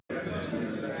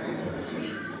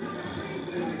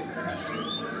Hey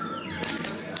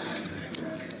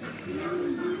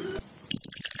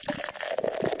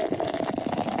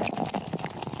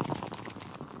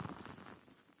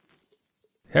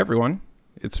everyone,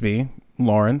 it's me,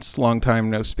 Lawrence, long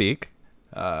time no speak.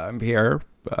 I'm here,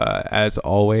 as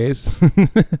always,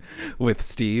 with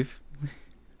Steve.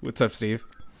 What's up, Steve?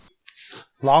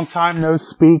 Long time no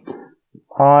speak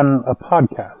on a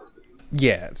podcast.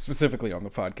 Yeah, specifically on the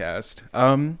podcast.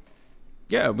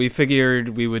 Yeah, we figured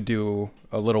we would do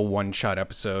a little one-shot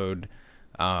episode.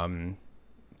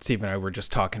 Steve and I were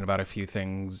just talking about a few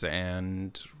things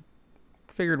and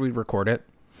figured we'd record it.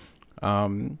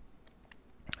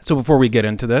 So before we get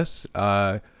into this,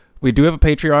 we do have a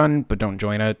Patreon, but don't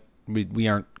join it. We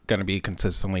aren't going to be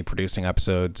consistently producing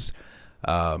episodes.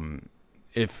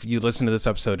 If you listen to this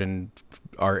episode and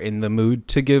are in the mood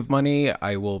to give money,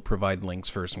 I will provide links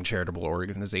for some charitable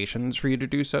organizations for you to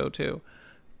do so too.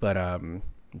 But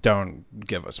don't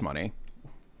give us money.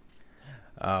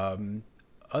 Other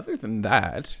than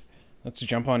that, let's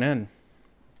jump on in.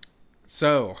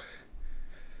 So,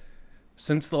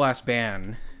 since the last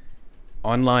ban,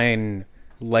 online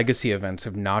legacy events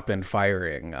have not been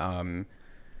firing.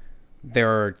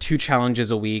 There are 2 challenges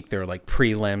a week. There are like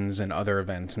prelims and other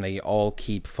events, and they all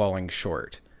keep falling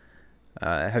short.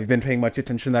 Have you been paying much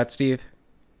attention to that, Steve?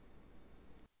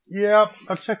 Yeah,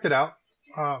 I've checked it out.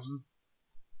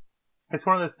 It's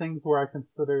one of those things where I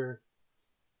consider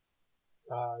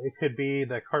it could be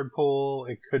the card pool,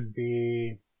 it could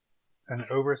be an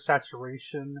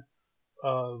oversaturation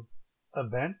of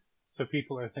events, so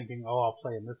people are thinking, oh, I'll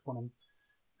play in this one,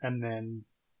 and then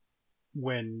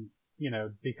when,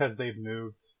 because they've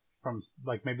moved from,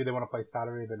 like, maybe they want to play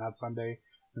Saturday but not Sunday,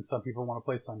 and some people want to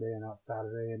play Sunday and not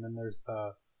Saturday, and then there's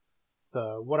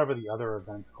the whatever the other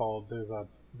event's called. There's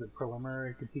is it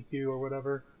preliminary TQ or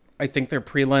whatever? I think they're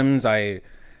prelims. I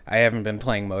haven't been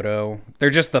playing Moto. They're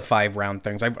just the 5-round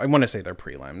things. I want to say they're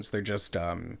prelims. They're just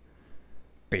they're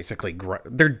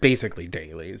basically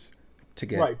dailies to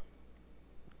get right.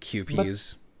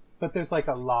 QPs. But there's like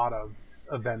a lot of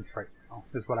events right now,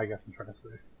 is what I guess I'm trying to say.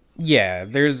 Yeah,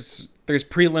 there's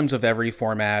prelims of every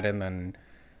format, and then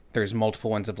there's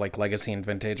multiple ones of like Legacy and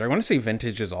Vintage. I want to say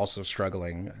Vintage is also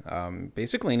struggling.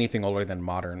 Basically anything older than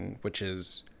Modern, which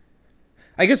is,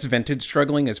 I guess Vintage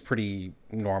struggling is pretty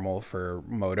normal for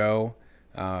Moto.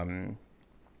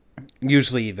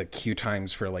 Usually the queue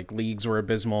times for like leagues were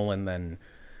abysmal, and then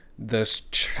the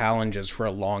challenges for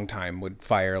a long time would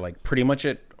fire like pretty much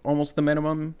at almost the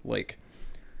minimum. Like,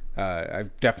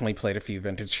 I've definitely played a few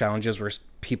Vintage challenges where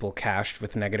people cashed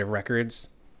with negative records.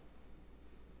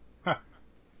 Huh.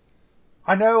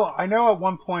 I know at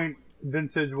one point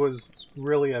Vintage was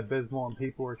really abysmal, and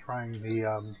people were trying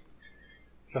the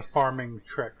farming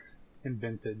trick in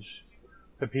Vintage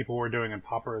that people were doing in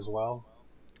Pauper as well.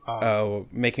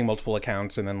 Making multiple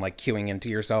accounts and then like queuing into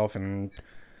yourself and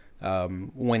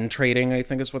win trading, I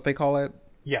think is what they call it.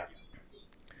 Yes.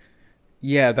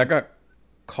 Yeah, that got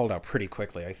called out pretty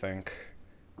quickly, I think.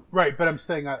 Right, but I'm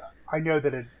saying I know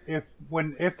that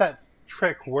if that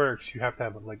trick works, you have to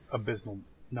have like abysmal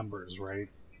numbers, right?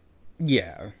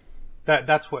 Yeah.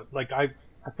 That's what, like, I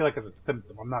feel like it's a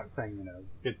symptom. I'm not saying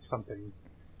it's something.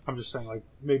 I'm just saying, like,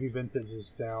 maybe Vintage is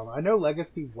down. I know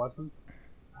Legacy wasn't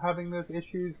having those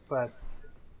issues, but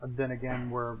then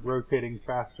again, we're rotating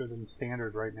faster than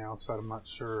Standard right now, so I'm not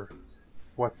sure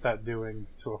what's that doing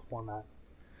to a format.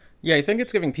 Yeah, I think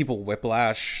it's giving people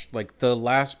whiplash. Like, the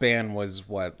last ban was,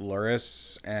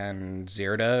 Luris and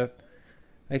Zirda,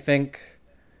 I think?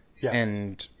 Yes.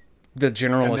 And the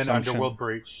general assumption... And then Underworld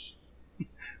Breach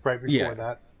right before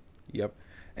that. Yep.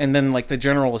 And then, like, the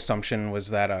general assumption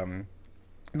was that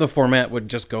the format would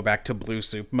just go back to blue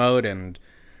soup mode, and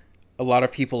a lot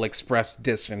of people expressed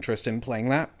disinterest in playing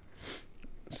that.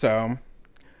 So,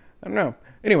 I don't know.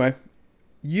 Anyway,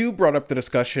 you brought up the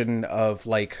discussion of,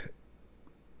 like,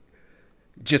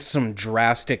 just some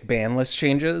drastic ban list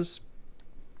changes.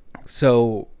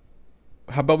 So,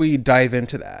 how about we dive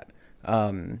into that?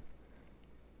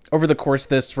 Over the course of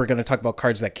this, we're going to talk about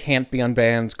cards that can't be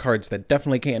unbanned, cards that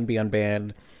definitely can't be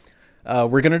unbanned.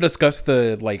 We're going to discuss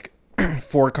the,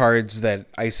 4 cards that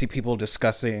I see people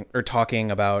discussing or talking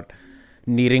about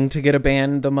needing to get a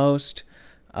ban the most.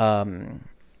 And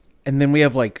then we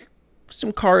have,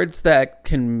 some cards that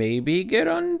can maybe get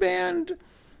unbanned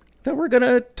that we're going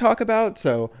to talk about.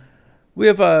 So we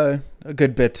have a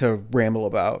good bit to ramble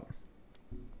about.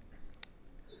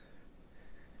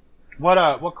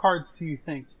 What cards do you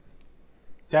think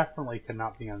definitely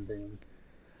cannot be unbanned?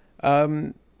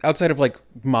 Outside of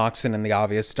Moxen and the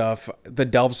obvious stuff, the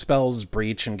Delve spells,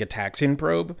 Breach, and Gitaxian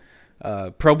Probe.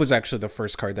 Probe was actually the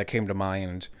first card that came to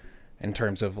mind, in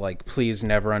terms of like, please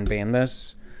never unban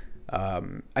this.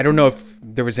 I don't know if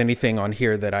there was anything on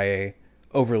here that I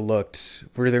overlooked.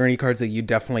 Were there any cards that you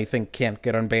definitely think can't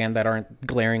get unbanned that aren't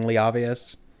glaringly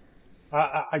obvious?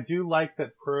 I do like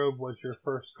that Probe was your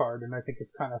first card, and I think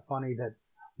it's kind of funny that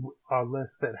a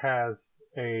list that has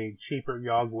a cheaper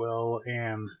Yogg-Will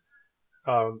and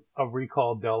a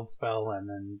recall Delve spell and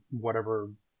then whatever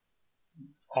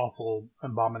awful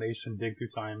abomination dig through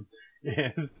time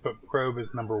is, but Probe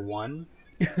is number one.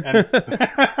 And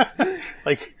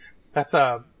like that's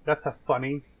a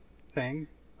funny thing.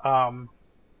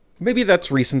 Maybe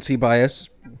that's recency bias.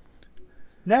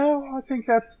 No, I think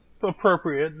that's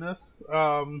appropriateness.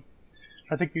 I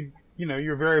think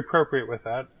you're very appropriate with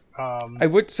that. I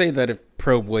would say that if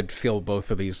Probe would fill both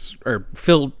of these, or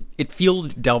filled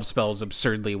Delve spells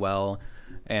absurdly well,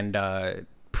 and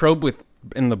Probe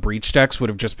in the Breach decks would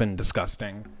have just been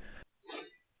disgusting.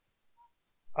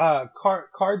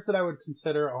 Cards that I would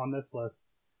consider on this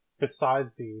list,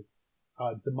 besides these,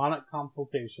 Demonic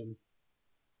Consultation.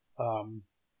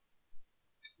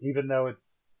 Even though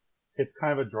it's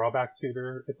kind of a drawback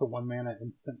tutor, it's a 1-mana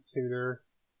instant tutor.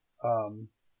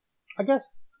 I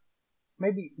guess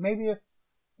maybe if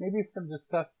we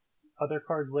discuss other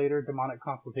cards later, Demonic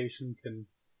Consultation can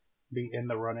be in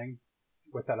the running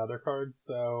with that other card.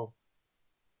 So,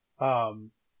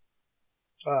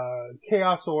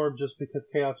 Chaos Orb, just because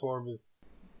Chaos Orb is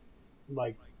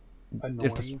like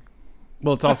annoying.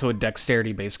 It's also a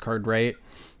dexterity based card, right?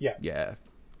 Yes. Yeah.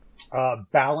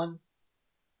 Balance.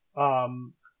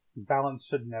 Balance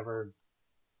should never,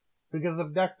 because the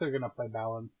decks that are going to play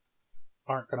Balance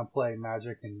aren't going to play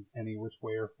Magic in any which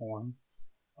way or form.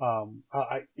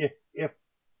 If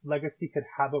Legacy could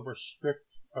have a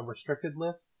restricted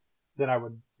list, then I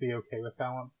would be okay with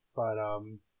Balance. But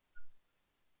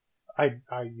I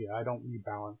don't need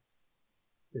Balance.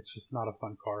 It's just not a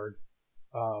fun card.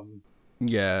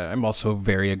 Yeah, I'm also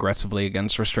very aggressively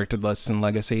against restricted lists in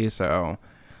Legacy, so.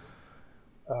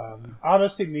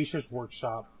 Obviously, Mishra's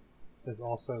Workshop is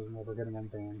also never getting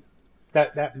unbanned.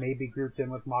 That may be grouped in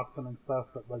with Moxen and stuff,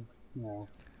 but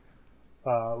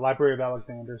Library of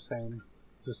Alexander, same.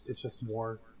 It's just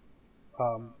more.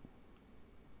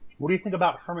 What do you think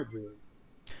about Hermit Druid?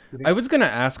 I was gonna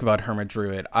ask about Hermit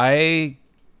Druid. I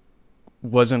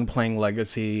wasn't playing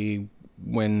Legacy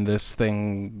when this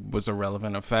thing was a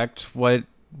relevant effect. What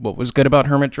was good about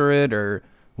Hermit Druid, or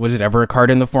was it ever a card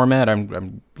in the format?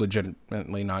 I'm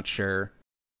legitimately not sure.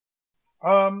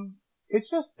 It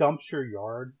just dumps your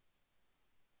yard.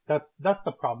 That's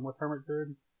the problem with Hermit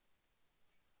Druid.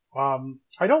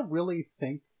 I don't really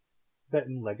think that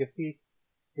in Legacy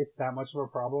it's that much of a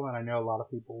problem, and I know a lot of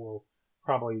people will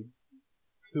probably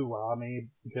hoorah me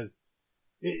because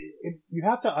you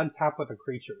have to untap with a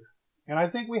creature, and I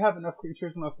think we have enough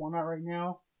creatures in the format right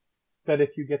now that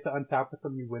if you get to untap with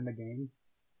them, you win the game.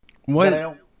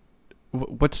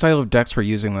 What style of decks were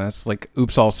using this? Like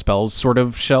Oops All Spells sort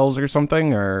of shells or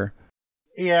something, or?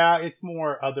 Yeah, it's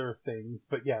more other things,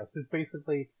 but yes, it's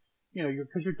basically,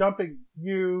 because you're dumping,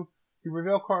 you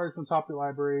reveal cards from top of your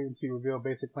library until you reveal a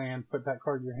basic land, put that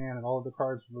card in your hand, and all of the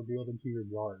cards are revealed into your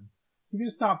yard. So you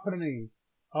just not put any,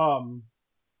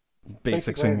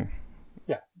 basics in.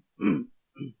 Yeah.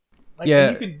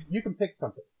 Yeah. You can pick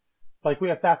something. Like we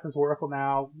have Thassa's Oracle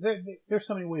now. There's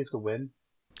so many ways to win.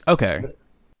 Okay.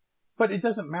 But it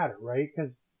doesn't matter, right?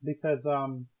 Because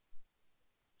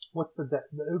what's the deck?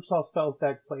 The Oops All Spells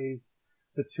deck plays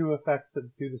the two effects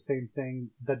that do the same thing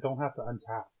that don't have to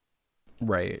untap.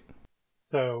 Right.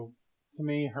 So to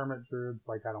me, Hermit Druid's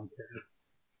like, I don't care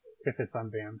if it's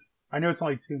unbanned. I know it's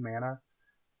only 2 mana,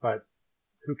 but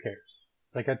who cares?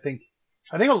 Like I think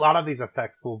a lot of these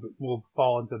effects will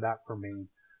fall into that for me.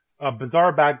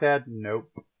 Bazaar Baghdad, nope.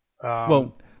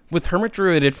 Well, with Hermit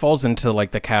Druid, it falls into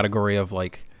like the category of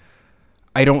like,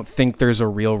 I don't think there's a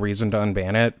real reason to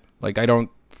unban it. Like, I don't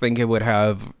think it would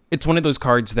have. It's one of those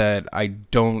cards that I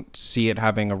don't see it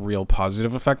having a real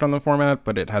positive effect on the format,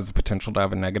 but it has the potential to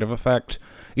have a negative effect,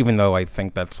 even though I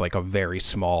think that's like a very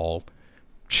small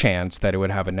chance that it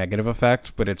would have a negative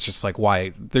effect. But it's just like,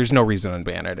 why? There's no reason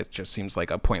to unban it. It just seems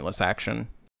like a pointless action.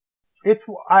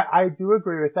 I do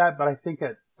agree with that, but I think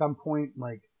at some point,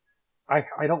 like,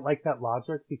 I don't like that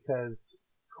logic because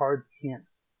cards can't.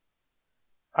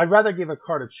 I'd rather give a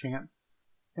card a chance,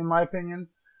 in my opinion,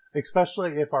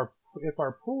 especially if our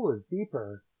pool is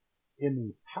deeper in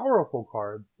the powerful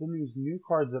cards than these new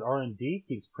cards that R&D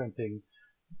keeps printing.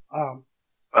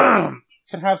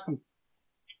 Can have some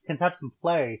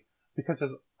play because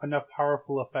there's enough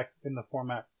powerful effects in the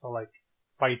format to like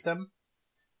fight them.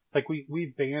 Like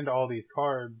we banned all these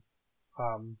cards,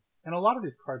 and a lot of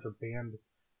these cards are banned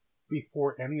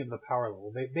before any of the power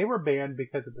level. They were banned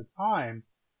because at the time,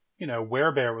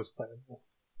 Werebear was playable.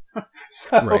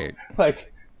 So, Right.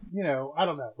 like, I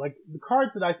don't know. Like, the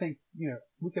cards that I think,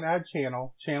 we can add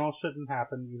Channel. Channel shouldn't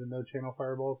happen, even though Channel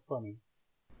Fireball is funny.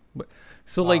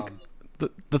 So, like,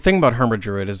 the thing about Hermit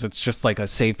Druid is it's just like a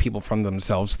save people from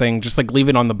themselves thing. Just like leave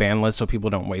it on the ban list so people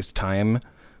don't waste time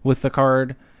with the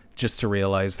card, just to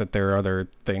realize that there are other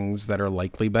things that are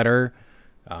likely better.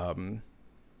 I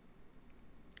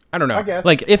don't know. I guess.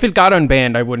 Like, if it got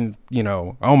unbanned, I wouldn't,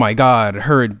 oh my god,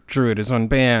 Hermit Druid is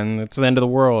unbanned. It's the end of the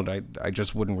world. I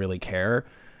just wouldn't really care.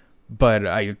 But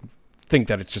I think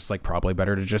that it's just like probably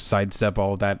better to just sidestep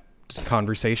all of that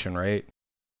conversation, right?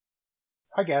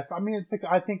 I guess. I mean, it's like,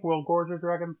 I think World Gorger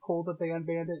Dragon's cool that they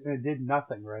unbanned it, and it did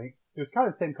nothing, right? It was kind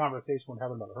of the same conversation when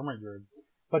having about Hermit Druid.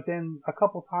 But then a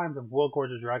couple times of World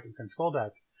Gorger Dragon control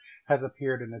deck has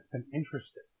appeared, and it's been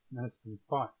interesting, and it's been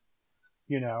fun,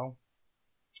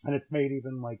 And it's made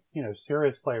even like,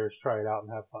 serious players try it out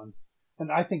and have fun.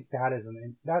 And I think that is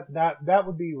that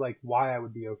would be like why I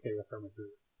would be okay with Hermit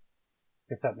Druid,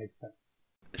 if that makes sense.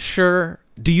 Sure.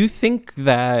 Do you think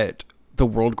that the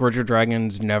World Gorger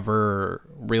Dragons never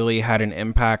really had an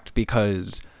impact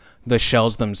because the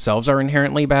shells themselves are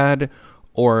inherently bad,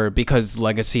 or because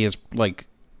Legacy is like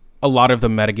a lot of the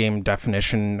metagame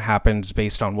definition happens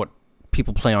based on what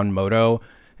people play on Moto,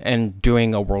 and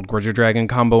doing a World Gorger Dragon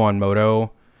combo on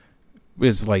Moto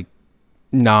is like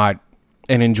not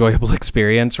an enjoyable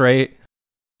experience, right?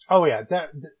 Oh yeah,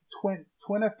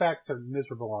 twin effects are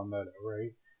miserable on Moto,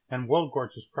 right? And World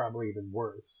Gorge is probably even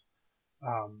worse.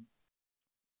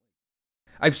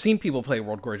 I've seen people play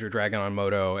World Gorger Dragon on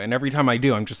Moto, and every time I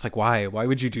do, I'm just like, why? Why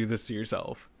would you do this to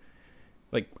yourself?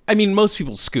 Like, I mean, most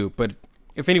people scoop, but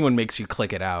if anyone makes you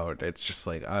click it out, it's just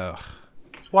like, ugh.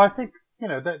 Well, I think,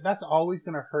 that's always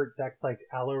going to hurt decks like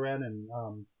Aloran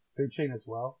and Food Chain as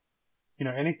well.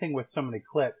 Anything with so many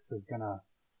clicks is going to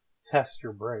test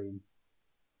your brain.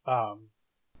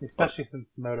 Especially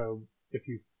since Moto, if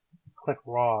you click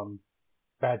wrong,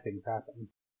 bad things happen.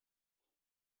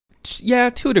 Yeah,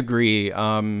 to a degree.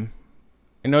 I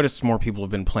noticed more people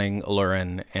have been playing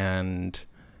Aluren, and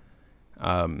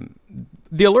the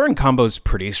Aluren combo is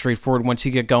pretty straightforward once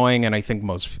you get going, and I think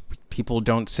most people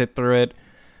don't sit through it.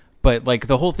 But like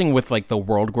the whole thing with like the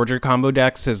World Gorger combo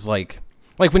decks is like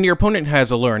when your opponent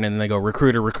has Aluren and they go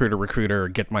recruiter, recruiter, recruiter,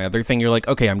 get my other thing, you're like,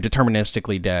 okay, I'm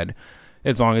deterministically dead,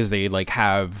 as long as they like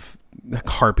have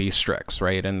Harpy Strix,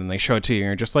 right? And then they show it to you, and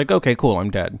you're just like, okay, cool, I'm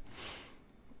dead.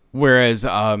 Whereas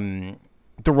the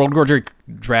World Gorger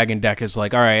Dragon deck is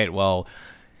like, all right, well,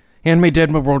 Animate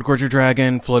Dead my World Gorger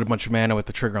Dragon, float a bunch of mana with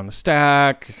the trigger on the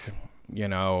stack,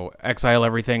 exile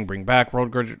everything, bring back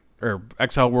World Gorger, or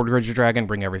exile World Gorger Dragon,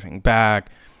 bring everything back,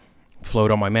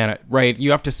 float all my mana, right?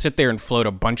 You have to sit there and float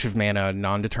a bunch of mana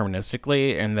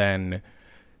non-deterministically, and then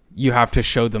you have to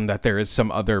show them that there is some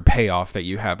other payoff that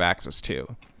you have access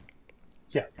to.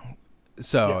 Yes.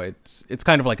 So yeah. It's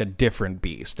kind of like a different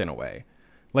beast in a way.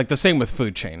 Like the same with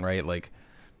Food Chain, right? Like,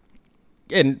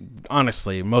 and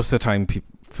honestly, most of the time,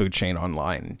 Food Chain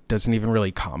online doesn't even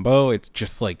really combo. It's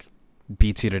just like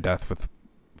beats you to death with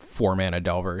 4 mana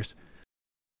Delvers.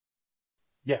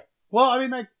 Yes. Well, I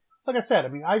mean, like I said, I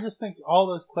mean, I just think all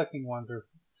those clicking ones are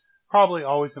probably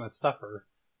always going to suffer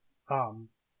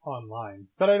online.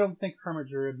 But I don't think Hermit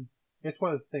Druid, it's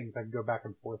one of those things I can go back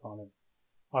and forth on it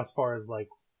as far as like,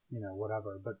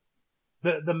 whatever. But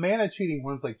the mana cheating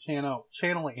ones like Channel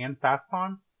and Fast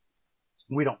Pawn,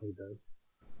 we don't need those.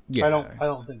 Yeah. I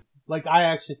don't think, like, I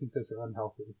actually think those are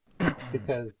unhealthy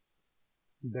because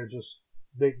they're just,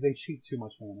 they cheat too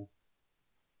much mana.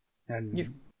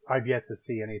 And I've yet to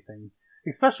see anything,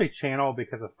 especially Channel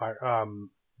because of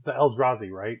the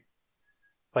Eldrazi, right?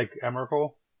 Like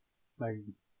Emrakul, like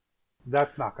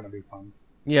that's not going to be fun.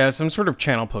 Yeah, some sort of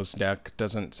Channel Post deck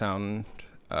doesn't sound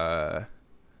like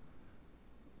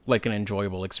an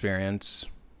enjoyable experience,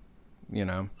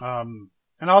 And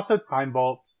also Time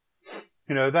Vault,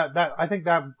 that I think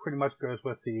that pretty much goes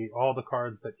with all the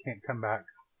cards that can't come back.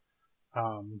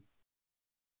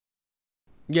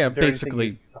 Yeah,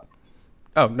 basically.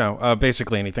 Oh no,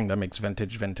 basically anything that makes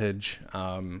vintage.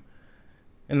 And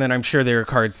then I'm sure there are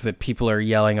cards that people are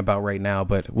yelling about right now,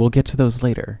 but we'll get to those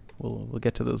later. We'll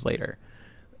get to those later.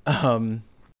 So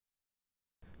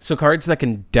cards that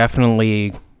can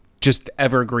definitely just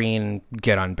evergreen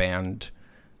get unbanned.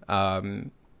 I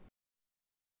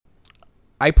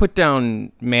put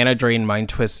down Mana Drain, Mind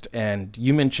Twist, and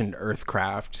you mentioned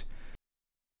Earthcraft.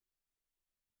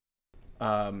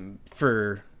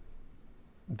 For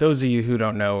those of you who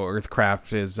don't know,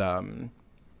 Earthcraft is one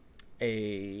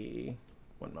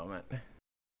moment.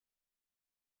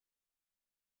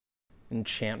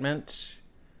 enchantment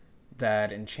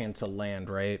that enchants a land,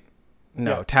 right?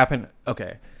 No, Yes. tap an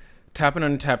okay. Tap an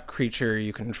untapped creature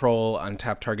you control,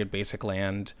 untap target basic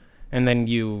land, and then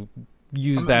you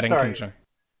use I'm that in sorry. conjunction.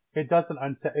 It doesn't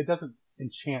it doesn't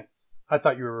enchant. I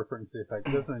thought you were referring to the effect.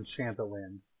 It doesn't enchant a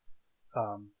land.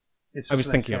 It's I just was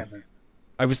an thinking of enchantment.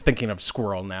 I was thinking of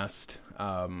Squirrel Nest,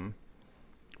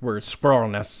 where Squirrel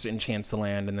Nest enchants the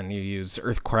land, and then you use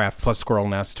Earthcraft plus Squirrel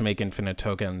Nest to make infinite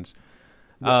tokens.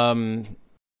 Yes. Well,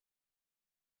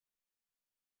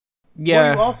 you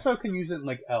Yeah, also can use it in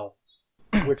like elves,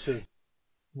 which is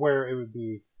where it would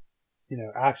be,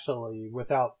 actually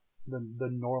without the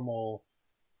normal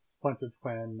Splinter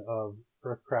Twin of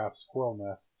Earthcraft Squirrel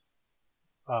Nests.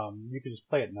 You can just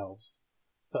play it in elves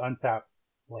to untap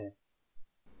lands.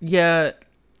 yeah.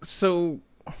 So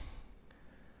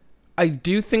I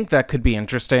do think that could be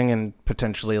interesting and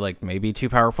potentially like maybe too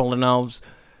powerful in elves.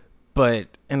 But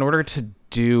in order to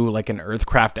do like an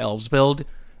Earthcraft elves build,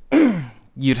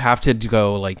 you'd have to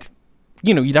go like,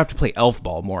 you'd have to play Elf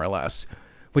Ball more or less,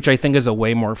 which I think is a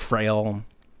way more frail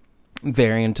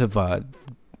variant of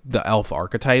the elf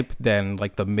archetype than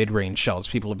like the mid-range shells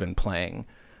people have been playing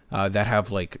that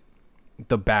have like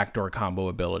the backdoor combo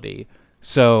ability.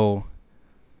 So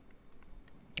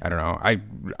I don't know.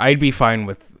 I'd be fine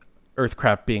with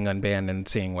Earthcraft being unbanned and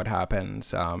seeing what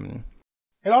happens.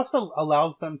 It also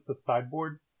allows them to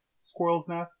sideboard Squirrel's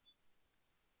Nest,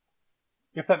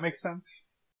 if that makes sense.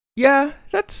 Yeah,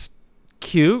 that's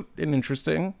cute and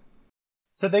interesting.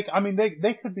 So they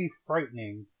could be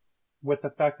frightening with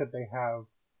the fact that they have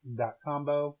that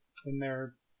combo in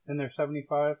their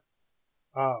 75.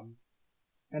 Um,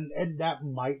 and that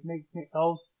might make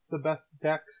elves the best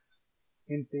deck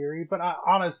in theory. But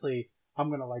honestly, I'm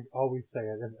gonna like always say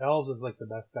it. If elves is like the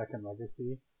best deck in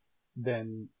Legacy,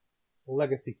 then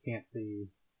Legacy can't be.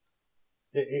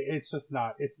 It's just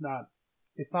not. It's not.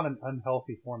 It's not an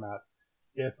unhealthy format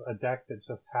if a deck that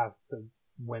just has to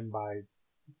win by,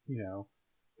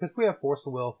 because we have Force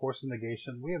of Will, Force of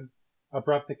Negation, we have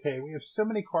Abrupt Decay, we have so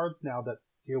many cards now that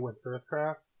deal with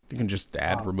Earthcraft. You can just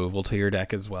add removal to your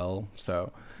deck as well.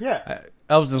 So Yeah,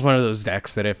 Elves is one of those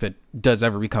decks that if it does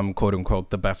ever become quote unquote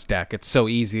the best deck, it's so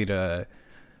easy to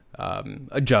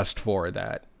adjust for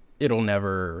that it'll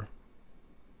never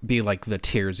be like the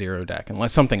tier 0 deck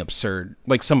unless something absurd,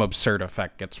 like some absurd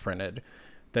effect gets printed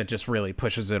that just really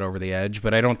pushes it over the edge.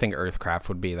 But I don't think Earthcraft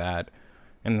would be that.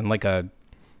 And then like a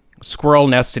Squirrel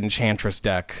Nest Enchantress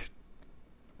deck,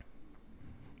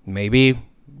 maybe.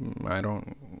 I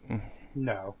don't.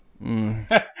 no.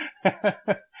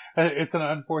 It's an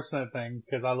unfortunate thing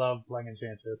because I love playing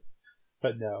Enchantress,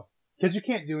 but no, because you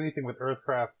can't do anything with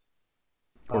Earthcraft.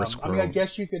 Or Squirrel. I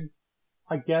guess you could.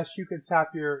 I guess you could tap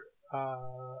your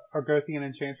Argothian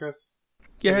Enchantress.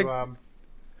 Yeah,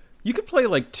 you could play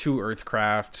like 2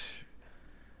 Earthcraft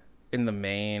in the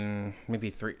main, maybe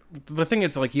 3. The thing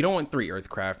is, like, you don't want 3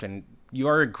 Earthcraft, and you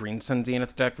are a Green Sun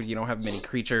Zenith deck, but you don't have many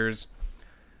creatures.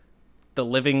 The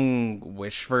Living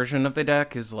Wish version of the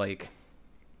deck is like,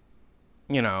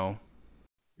 You're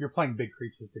playing big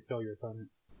creatures to kill your opponent.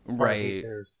 right.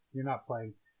 You're not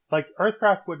playing like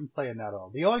Earthcraft wouldn't play in that at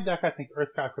all. The only deck I think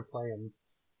Earthcraft could play in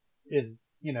is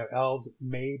Elves,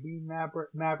 maybe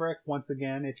Maverick. Once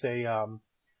again, it's it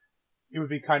would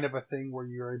be kind of a thing where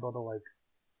you're able to like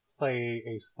play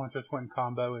a Splinter Twin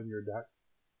combo in your deck.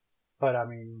 But I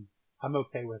mean, I'm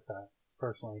okay with that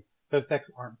personally. Those decks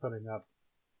aren't putting up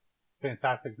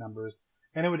fantastic numbers,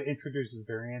 and it would introduce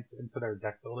variance into their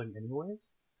deck building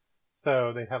anyways.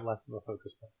 So they have less of a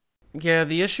focus point. Yeah,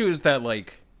 the issue is that,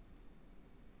 like,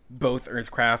 both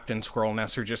Earthcraft and Squirrel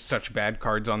Nest are just such bad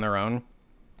cards on their own.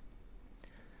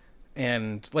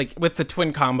 And, like, with the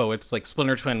twin combo, it's like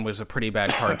Splinter Twin was a pretty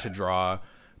bad card to draw,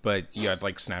 but you had,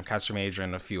 like, Snapcaster Mage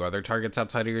and a few other targets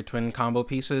outside of your twin combo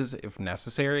pieces, if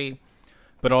necessary.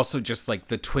 But also just, like,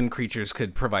 the twin creatures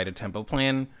could provide a tempo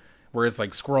plan, whereas,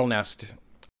 like, Squirrel Nest,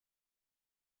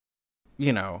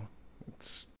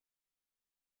 it's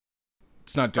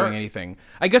not doing anything.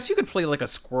 I guess you could play, like, a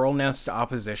Squirrel Nest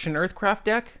opposition Earthcraft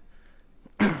deck.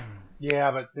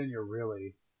 Yeah, but then you're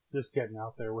really just getting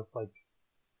out there with like,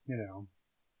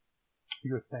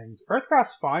 your things.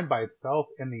 Earthcraft's fine by itself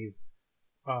in these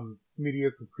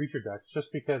mediocre creature decks,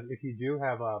 just because if you do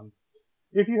have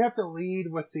if you have to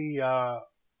lead with the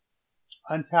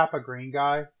untap a green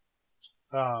guy,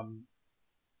 the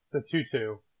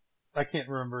 2/2. I can't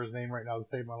remember his name right now to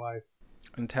save my life.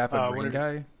 Untap a green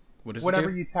guy? What does it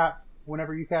do?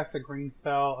 Whenever you cast a green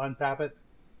spell, untap it.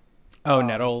 Oh,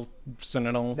 Nettle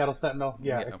Sentinel. Nettle Sentinel.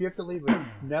 Yeah. If you have to lead with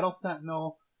Nettle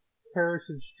Sentinel,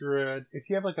 Heritage Druid, if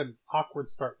you have like an awkward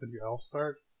start with your Elf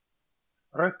start,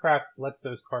 Earthcraft lets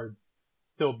those cards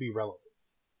still be relevant,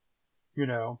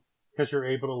 because you're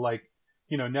able to, like,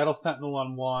 Nettle Sentinel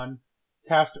on one,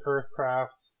 cast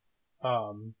Earthcraft,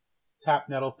 tap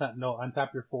Nettle Sentinel,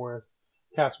 untap your forest,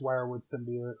 cast Wirewood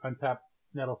Symbiote, untap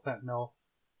Nettle Sentinel,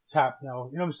 tap Nettle.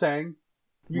 You know what I'm saying?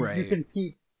 You Right. can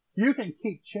keep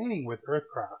chaining with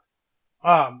Earthcraft.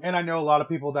 And I know a lot of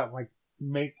people that like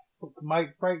might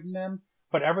frighten them,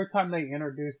 but every time they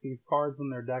introduce these cards in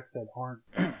their deck that aren't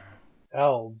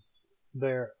elves,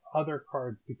 their other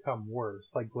cards become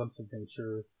worse, like Glimpse of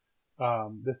Nature.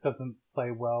 This doesn't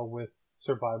play well with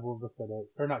Survival of the Fittest,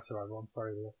 or not Survival, I'm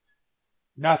sorry, the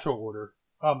Natural Order.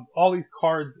 All these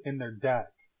cards in their deck,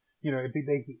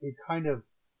 it kind of,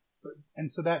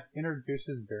 and so that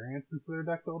introduces variance into their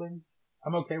deck building.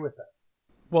 I'm okay with that.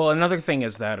 Well, another thing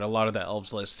is that a lot of the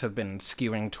elves lists have been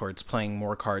skewing towards playing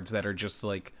more cards that are just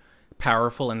like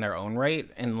powerful in their own right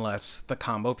and less the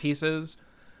combo pieces.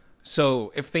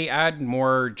 So if they add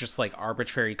more just like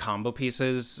arbitrary combo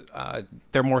pieces,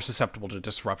 they're more susceptible to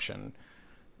disruption.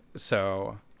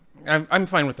 So I'm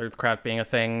fine with Earthcraft being a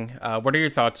thing. What are your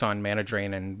thoughts on Mana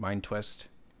Drain and Mind Twist?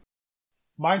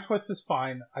 Mind Twist is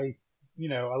fine. A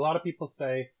lot of people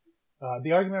say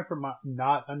the argument for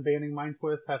not unbanning Mind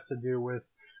Twist has to do with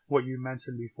what you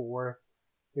mentioned before.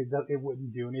 It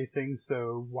wouldn't do anything,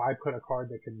 so why put a card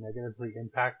that can negatively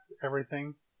impact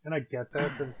everything? And I get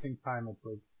that, but at the same time, it's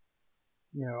like,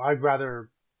 I'd rather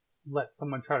let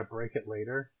someone try to break it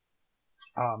later.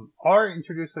 Or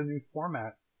introduce a new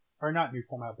format, or not new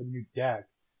format, but new deck.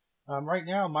 Right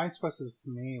now, Mind Twist is, to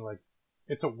me, like,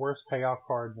 it's a worse payoff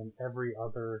card than every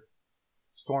other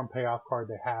Storm payoff card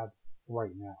they have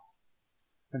right now.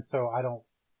 And so I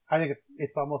think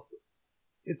it's almost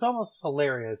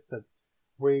hilarious that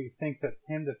we think that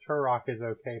Hymn to Turok is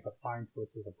okay, but Mind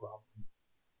Twist is a problem.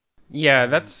 Yeah,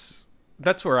 that's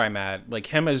where I'm at. Like,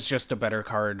 him is just a better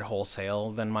card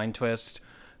wholesale than Mind Twist.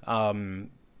 The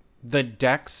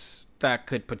decks that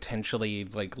could potentially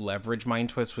like leverage Mind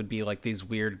Twist would be like these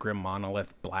weird Grim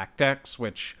Monolith black decks,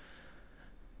 which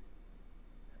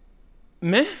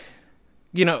meh.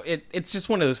 It's just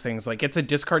one of those things. Like, it's a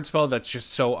discard spell that's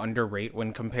just so underrated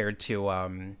when compared to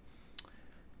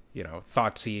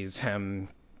Thoughtseize, him,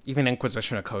 even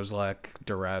Inquisition of Kozilek,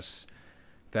 Duress,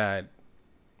 that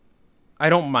I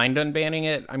don't mind unbanning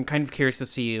it. I'm kind of curious to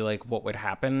see like what would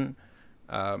happen.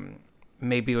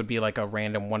 Maybe it would be like a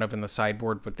random one of in the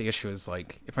sideboard, but the issue is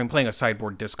like if I'm playing a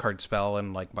sideboard discard spell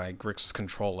and like my Grixis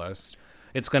control list,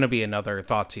 it's going to be another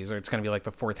Thoughtseize, or it's going to be like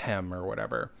the fourth Hem or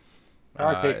whatever.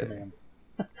 Or a K command.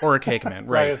 Or a K command,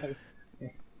 right.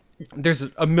 There's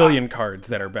a million cards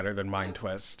that are better than Mind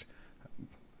Twist.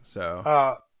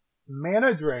 So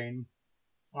Mana Drain.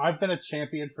 I've been a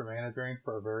champion for Mana Drain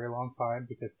for a very long time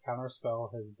because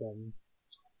Counterspell has been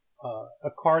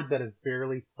a card that is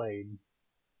barely played.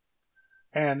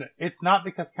 And it's not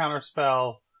because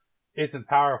Counterspell isn't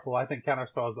powerful. I think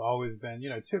Counterspell has always been,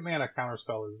 2-mana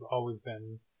Counterspell has always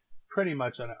been pretty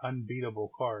much an unbeatable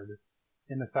card.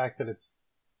 In the fact that it's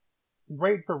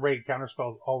rate for rate,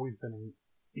 Counterspell has always been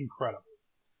incredible.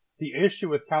 The issue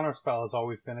with Counterspell has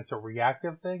always been it's a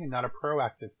reactive thing and not a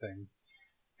proactive thing.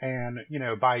 And,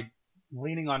 by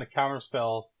leaning on a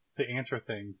Counterspell to answer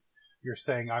things, you're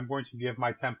saying, I'm going to give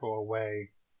my tempo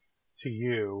away to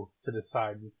you to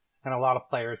decide. And a lot of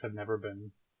players have never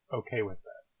been okay with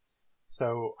that.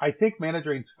 So I think Mana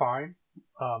Drain's fine,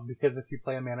 because if you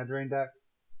play a Mana Drain deck,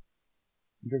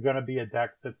 you're going to be a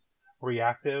deck that's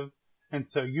reactive. And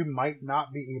so you might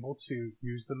not be able to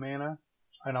use the mana.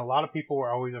 And a lot of people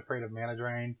were always afraid of Mana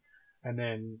Drain and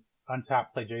then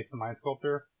untap, play Jace the Mind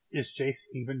Sculptor. Is Jace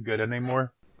even good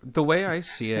anymore? The way I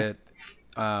see it,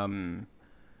 so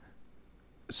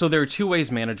there are two ways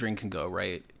Mana Drain can go,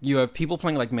 right? You have people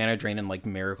playing like Mana Drain and like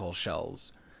Miracle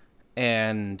Shells,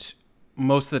 and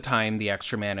most of the time the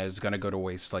extra mana is going to go to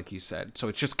waste, like you said. So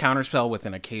it's just Counterspell with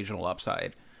an occasional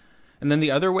upside. And then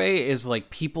the other way is like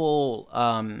people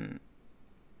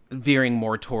veering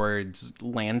more towards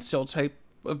Landstill type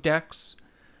of decks.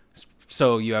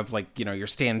 So you have like, your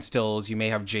Standstills, you may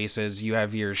have Jaces, you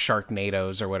have your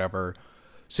Sharknadoes or whatever.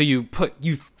 So you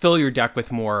fill your deck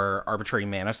with more arbitrary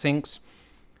mana sinks.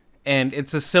 And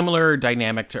it's a similar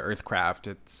dynamic to Earthcraft.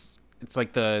 It's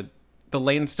like the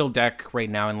Landstill deck right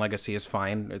now in Legacy is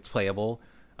fine. It's playable.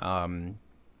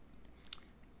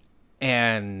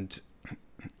 And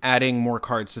adding more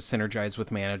cards to synergize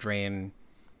with Mana Drain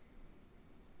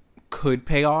could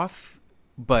pay off,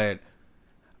 but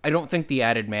I don't think the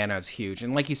added mana is huge.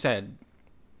 And like you said,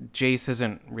 Jace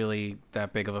isn't really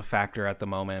that big of a factor at the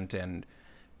moment. And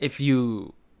if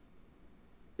you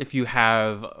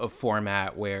have a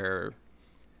format where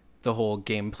the whole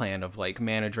game plan of like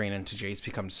Mana Drain into Jace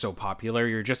becomes so popular,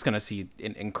 you're just going to see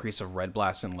an increase of Red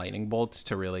Blast and Lightning Bolts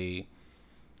to really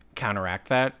counteract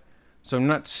that. So I'm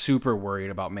not super worried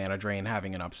about Mana Drain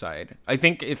having an upside. I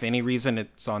think if any reason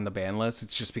it's on the ban list,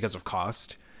 it's just because of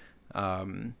cost.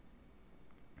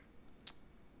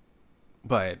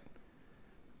 But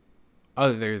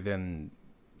other than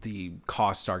the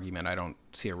cost argument, I don't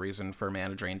see a reason for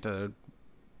Mana Drain to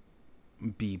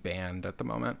be banned at the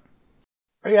moment.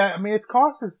 Yeah, I mean, its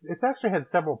cost is, it's actually had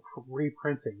several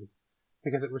reprintings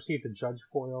because it received a Judge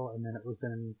foil, and then it was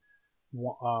in,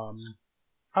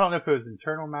 I don't know if it was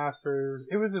Eternal Masters.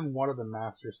 It was in one of the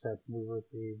Master sets we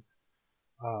received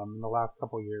in the last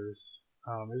couple years.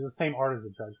 It was the same art as the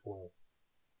Judge foil.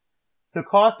 So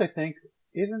cost, I think,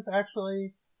 isn't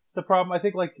actually the problem. I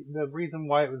think like the reason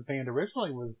why it was banned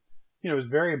originally was, it was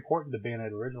very important to ban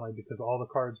it originally because all the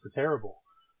cards were terrible.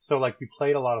 So like you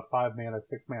played a lot of 5 mana,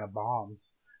 6 mana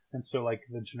bombs, and so like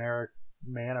the generic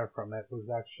mana from it was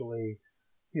actually,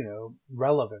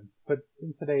 relevant. But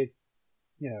in today's,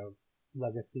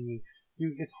 legacy,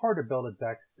 it's hard to build a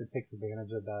deck that takes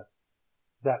advantage of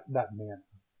that mana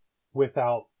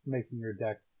without making your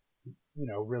deck,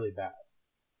 really bad.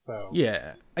 So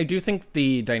yeah, I do think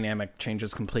the dynamic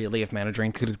changes completely if Mana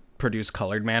Drain could produce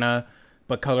colored mana,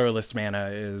 but colorless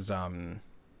mana is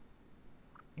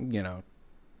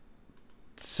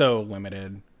so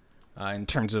limited in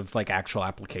terms of like actual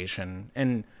application.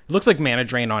 And it looks like Mana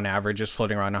Drain on average is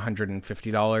floating around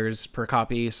 $150 per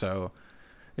copy, so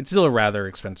it's still a rather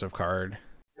expensive card.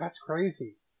 That's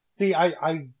crazy. See,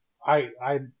 I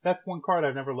that's one card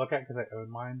I've never looked at because I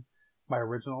own my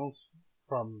originals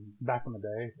from back in the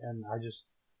day, and I just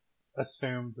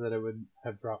assumed that it would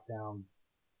have dropped down.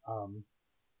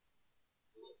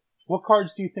 What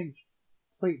cards do you think?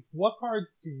 Wait, what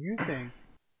cards do you think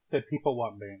that people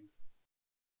want banned?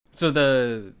 So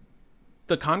the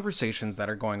conversations that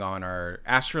are going on are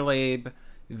Astrolabe,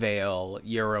 Veil,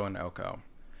 Euro, and Oko.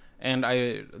 And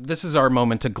this is our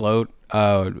moment to gloat.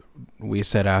 We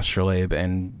said Astrolabe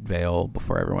and Veil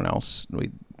before everyone else.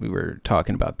 We were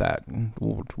talking about that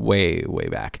way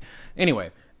back. Anyway,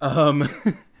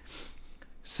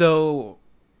 so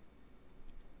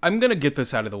I'm gonna get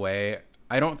this out of the way.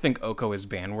 I don't think Oko is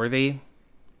ban worthy.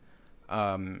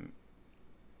 And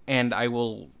I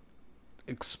will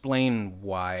explain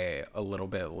why a little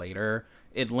bit later.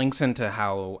 It links into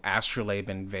how Astrolabe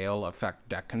and Veil affect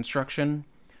deck construction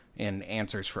and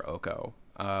answers for Oko.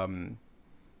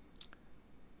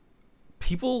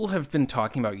 People have been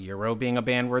talking about Euro being a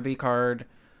ban-worthy card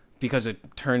because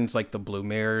it turns like the blue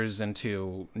mirrors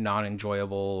into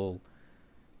non-enjoyable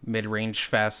mid-range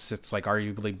fests. It's like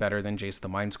arguably better than Jace the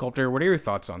Mind Sculptor. What are your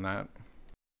thoughts on that?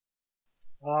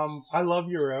 I love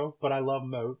Euro, but I love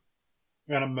moats.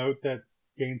 And a moat that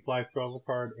gains life, draws a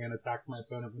card, and attacks my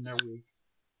opponent when they're weak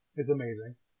is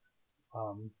amazing.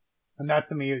 And that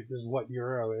to me is what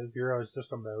Euro is. Euro is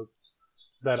just a moat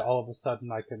that all of a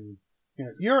sudden I can,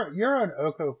 Euro and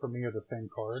Oko for me are the same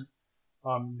card.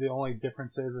 The only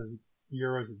difference is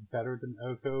Euro is better than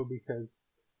Oko because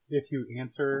if you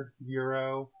answer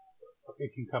Euro,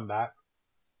 it can come back.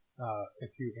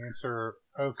 If you answer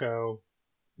Oko,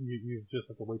 you just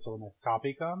have to wait till the next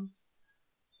copy comes.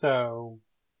 So,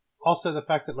 also the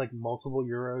fact that like multiple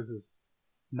Euros is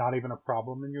not even a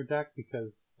problem in your deck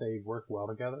because they work well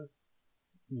together.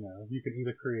 You can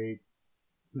either create,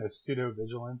 pseudo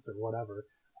vigilance or whatever.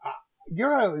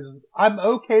 I'm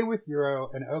okay with Euro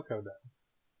and Oko though.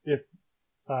 If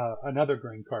another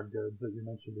green card goes that you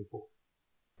mentioned before.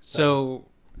 So,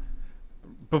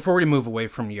 before we move away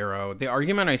from Euro, the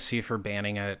argument I see for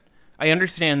banning it, I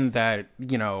understand that,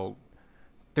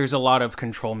 there's a lot of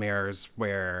control mirrors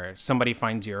where somebody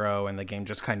finds Euro and the game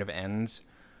just kind of ends.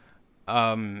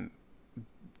 The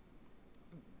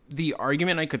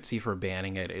argument I could see for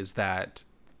banning it is that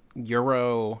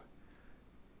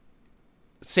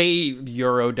say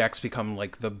Euro decks become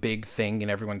like the big thing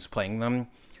and everyone's playing them.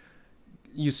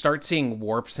 You start seeing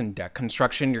warps in deck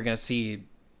construction. You're going to see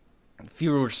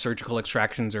fewer surgical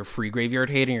extractions or free graveyard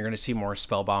hate, and you're going to see more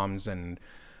spell bombs and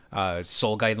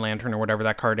Soul Guide Lantern or whatever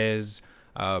that card is.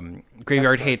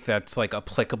 Graveyard hate that's like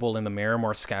applicable in the mirror,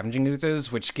 more scavenging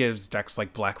oozes, which gives decks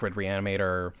like Black Red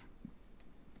Reanimator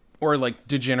or like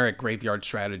degenerate graveyard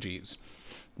strategies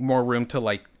more room to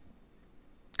like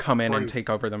come in and take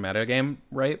over the metagame,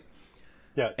 right?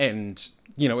 Yes. And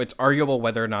it's arguable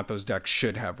whether or not those decks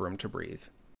should have room to breathe.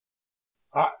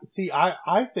 I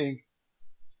think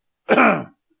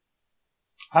I'm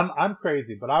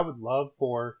crazy, but I would love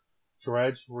for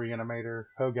Dredge, Reanimator,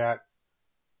 Hogak,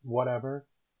 whatever,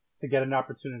 to get an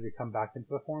opportunity to come back into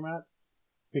the format,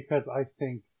 because I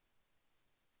think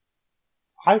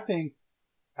I think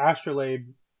Astrolabe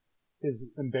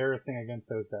is embarrassing against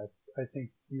those decks. I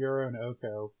think Euro and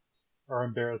Oko are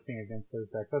embarrassing against those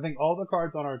decks. I think all the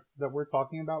cards that we're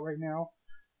talking about right now,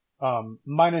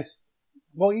 minus,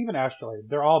 well, even Astrolabe,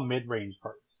 they're all mid-range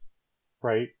cards,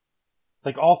 right?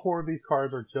 Like all four of these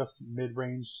cards are just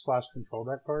mid-range / control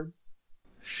deck cards.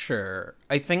 Sure.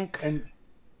 I think And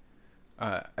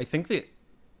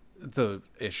the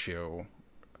issue,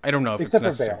 I don't know if it's except for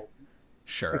necessary. Veil.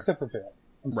 Sure. Except for Veil.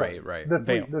 I'm sorry. Right. The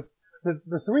three, Veil.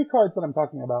 the three cards that I'm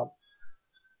talking about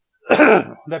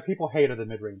that people hate are the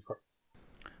mid-range cards.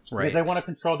 Right. Because they want a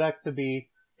control deck to be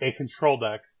a control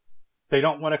deck. They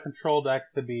don't want a control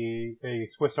deck to be a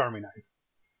Swiss Army knife.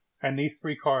 And these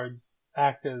three cards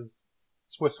act as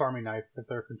Swiss Army knife. If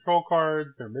they're control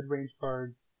cards, they're mid-range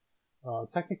cards.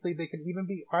 Technically, they could even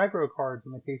be aggro cards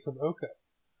in the case of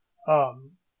Oko.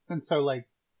 And so, like,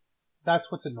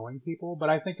 that's what's annoying people. But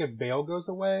I think if Veil goes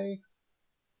away,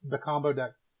 the combo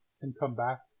decks can come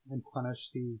back and punish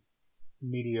these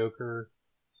mediocre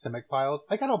Simic piles.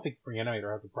 Like, I don't think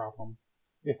Reanimator has a problem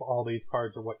if all these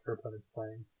cards are what your opponent's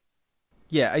playing.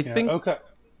 Yeah, I think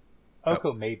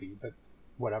Oko maybe, but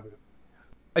whatever.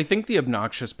 I think the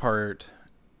obnoxious part,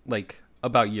 like,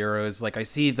 about Euro is, like, I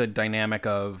see the dynamic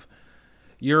of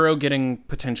Euro getting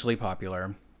potentially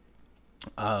popular.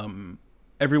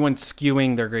 Everyone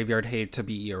skewing their graveyard hate to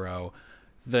be Euro.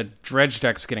 The dredge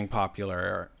deck's getting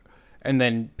popular. And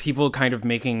then people kind of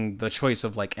making the choice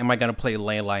of, like, am I going to play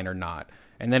Leyline or not?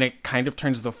 And then it kind of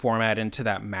turns the format into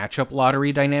that matchup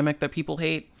lottery dynamic that people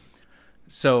hate.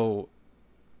 So,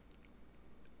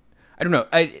 I don't know.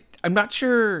 I'm not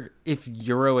sure if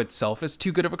Euro itself is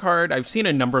too good of a card. I've seen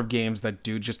a number of games that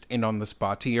do just end on the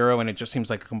spot to Euro, and it just seems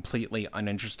like a completely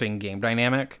uninteresting game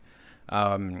dynamic.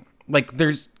 Like,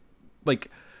 there's,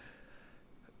 like,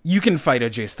 you can fight a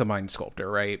Jace the Mind Sculptor,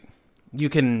 right? You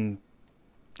can,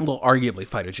 well, arguably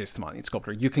fight a Jace the Mind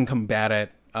Sculptor. You can combat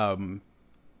it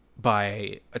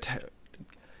by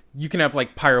you can have,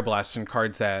 like, Pyroblast and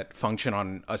cards that function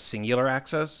on a singular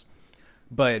axis.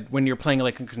 But when you're playing,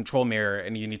 like, a control mirror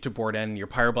and you need to board in your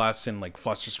Pyroblast and, like,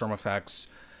 Flusterstorm effects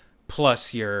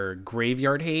plus your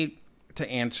Graveyard Hate to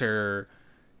answer,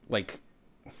 like,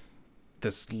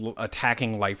 this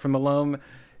attacking life from the loam,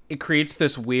 it creates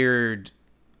this weird,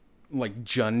 like,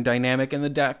 Jund dynamic in the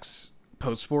decks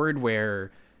post-board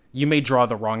where you may draw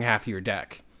the wrong half of your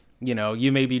deck. You know,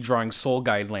 you may be drawing Soul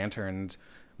Guide Lanterns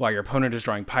while your opponent is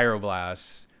drawing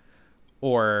Pyroblasts,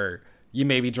 or you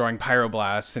may be drawing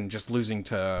Pyroblasts and just losing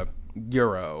to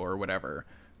Euro or whatever.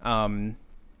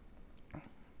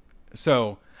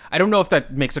 So I don't know if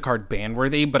that makes a card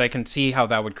ban-worthy, but I can see how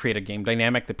that would create a game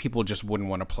dynamic that people just wouldn't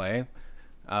want to play.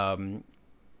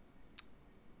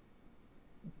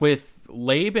 With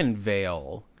Labe and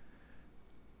Veil,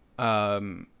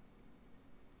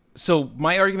 so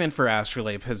my argument for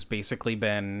Astrolabe has basically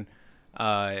been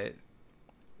the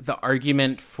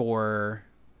argument for,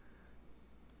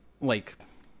 like,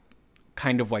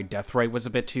 kind of why Deathrite was a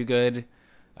bit too good.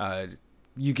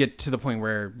 You get to the point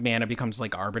where mana becomes,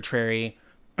 like, arbitrary,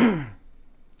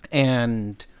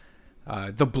 and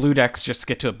the blue decks just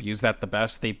get to abuse that the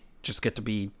best. They just get to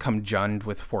become Jund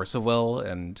with Force of Will,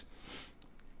 and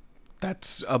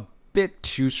that's a bit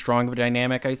too strong of a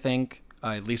dynamic, I think,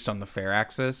 at least on the fair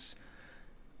axis.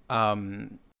 I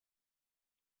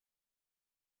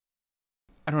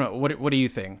don't know. What do you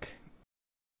think?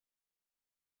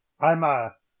 I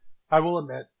will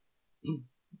admit,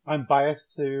 I'm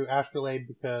biased to Astrolabe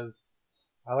because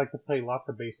I like to play lots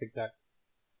of basic decks,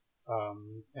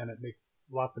 and it makes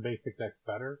lots of basic decks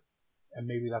better, and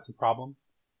maybe that's a problem.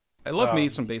 I love me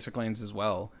some basic lands as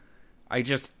well. I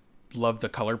just love the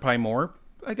color pie more,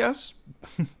 I guess.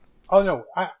 Oh no,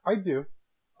 I do,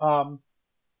 but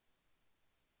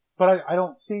I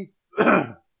don't see.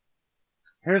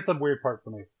 Here's the weird part for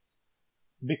me.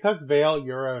 Because Veil,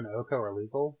 Euro, and Oko are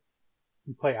legal,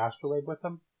 you play Astrolabe with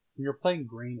them, and you're playing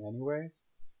green anyways.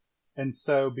 And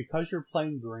so, because you're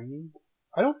playing green,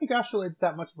 I don't think Astrolabe's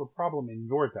that much of a problem in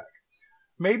your deck.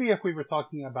 Maybe if we were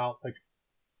talking about, like,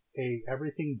 a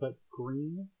everything but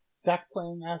green deck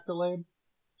playing Astrolabe,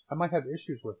 I might have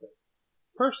issues with it.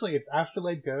 Personally, if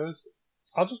Astrolabe goes,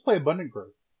 I'll just play Abundant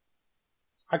Growth.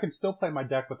 I can still play my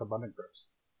deck with Abundant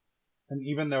Growth. And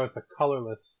even though it's a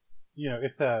colorless, even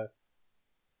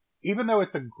though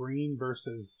it's a green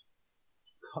versus,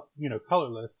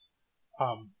 colorless,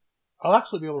 I'll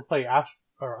actually be able to play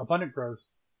Abundant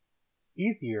Growths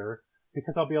easier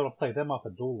because I'll be able to play them off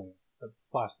of dual lands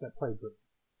that play green.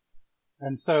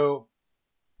 And so,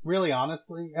 really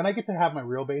honestly, and I get to have my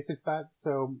real basics back,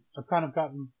 so I've kind of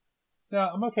gotten,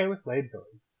 I'm okay with Labe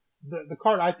going. the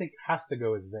card I think has to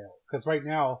go is Veil, because right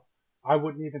now I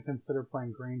wouldn't even consider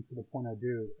playing green to the point I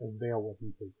do if Veil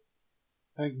wasn't taken.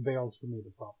 I think Veil's for me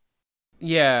the problem.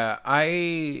 Yeah,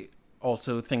 I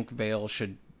also think Veil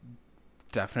should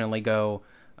definitely go.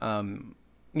 A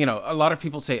lot of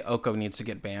people say Oko needs to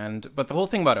get banned, but the whole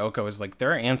thing about Oko is like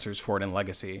there are answers for it in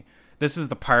Legacy. This is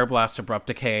the Pyroblast, Abrupt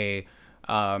Decay,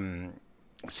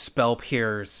 Spell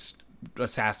Pierce,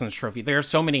 Assassin's Trophy. There are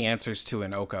so many answers to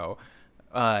an Oko.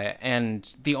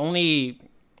 And the only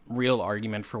real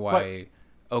argument for why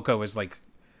Oko is like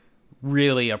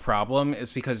really a problem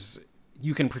is because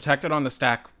you can protect it on the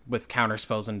stack with counter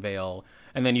spells and Veil,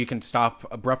 and then you can stop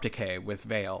Abrupt Decay with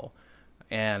Veil.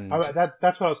 And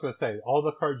that's what I was going to say. All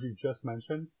the cards you just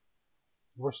mentioned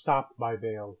were stopped by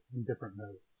Veil in different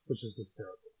modes, which is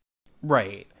hysterical.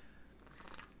 Right.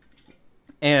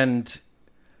 And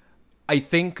I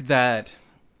think that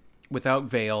without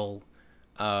Veil,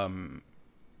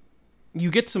 you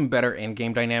get some better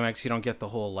in-game dynamics. You don't get the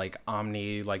whole like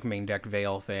Omni, like main deck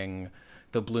Veil thing.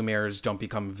 The Blue Mirrors don't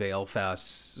become Veil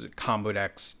fests. Combo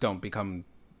decks don't become,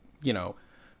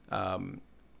 I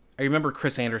remember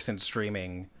Chris Anderson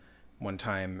streaming one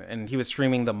time, and he was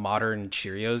streaming the Modern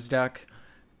Cheerios deck,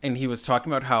 and he was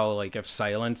talking about how like if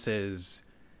Silence is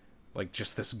like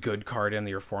just this good card in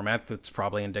your format, that's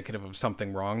probably indicative of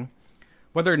something wrong.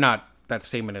 Whether or not that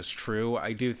statement is true,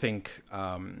 I do think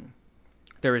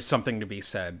there is something to be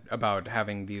said about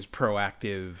having these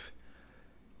proactive,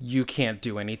 you can't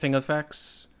do anything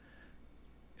effects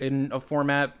in a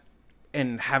format,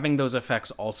 and having those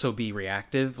effects also be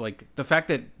reactive. Like the fact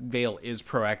that Veil is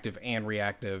proactive and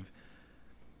reactive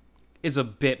is a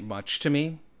bit much to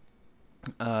me.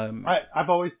 I've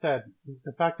always said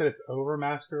the fact that it's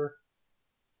Overmaster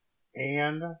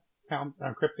and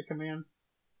Cryptic Command,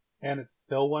 and it's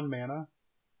still 1 mana.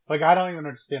 Like, I don't even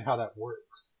understand how that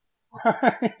works.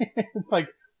 It's like,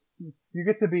 you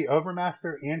get to be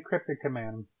Overmaster and Cryptic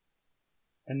Command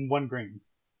and 1 green.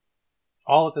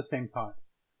 All at the same time.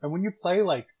 And when you play,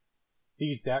 like,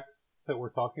 these decks that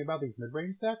we're talking about, these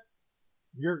mid-range decks,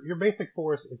 your basic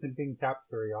force isn't being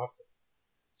tapped very often.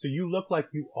 So you look like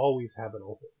you always have it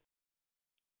open.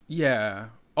 Yeah.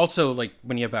 Also, like,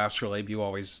 when you have Astrolabe, you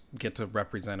always get to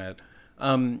represent it.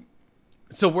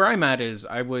 So where I'm at is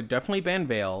I would definitely ban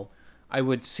Veil. I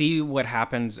would see what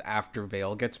happens after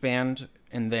Veil gets banned,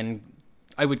 and then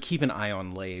I would keep an eye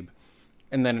on Labe.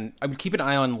 And then I would keep an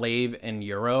eye on Labe and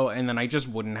Euro, and then I just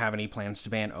wouldn't have any plans to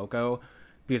ban Oko,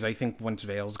 because I think once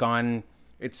Veil's gone,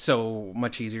 it's so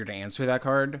much easier to answer that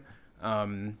card. But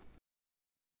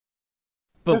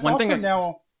there's one also thing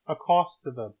now a cost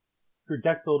to your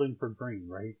deck building for green,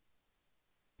 right?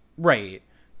 Right.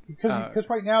 Because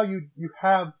right now you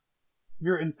have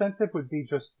your incentive would be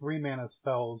just 3 mana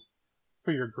spells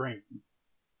for your green.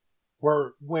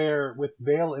 Where with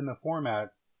Veil in the format,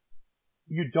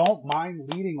 you don't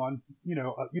mind leading on, you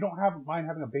don't mind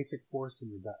having a basic force in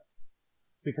your deck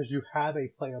because you have a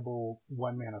playable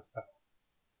 1 mana spell.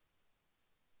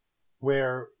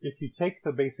 Where if you take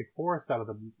the basic forest out of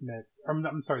the mix,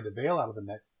 the Veil out of the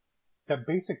mix, that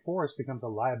basic forest becomes a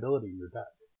liability in your deck.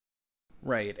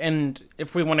 Right. And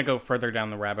if we want to go further down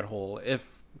the rabbit hole,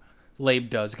 if Labe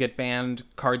does get banned,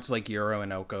 cards like Euro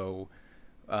and Oko,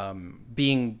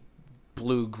 being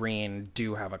blue-green,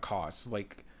 do have a cost.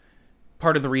 Like,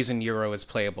 part of the reason Euro is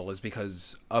playable is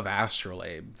because of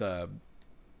Astrolabe, the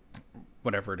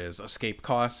whatever it is, escape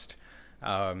cost.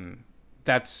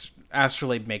 That's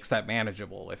Astrolabe makes that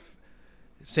manageable. If,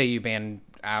 say, you ban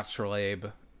Astrolabe,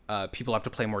 people have to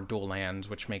play more dual lands,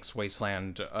 which makes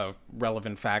Wasteland a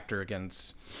relevant factor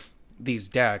against these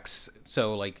decks.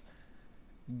 So, like,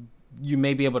 you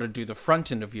may be able to do the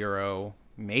front end of Euro,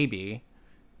 maybe,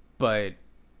 but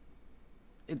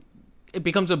it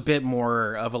becomes a bit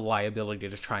more of a liability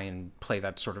to try and play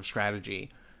that sort of strategy.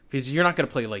 Because you're not going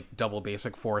to play, like, double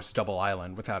basic forest, double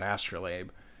island without Astrolabe.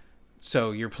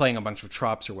 So you're playing a bunch of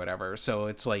Trops or whatever. So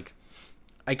it's like,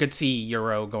 I could see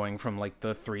Euro going from, like,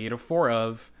 the 3 to 4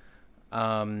 of,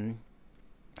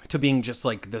 to being just,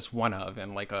 like, this 1 of,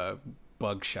 and, like, a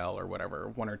Bug Shell or whatever,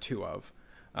 1 or 2 of.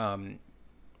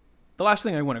 The last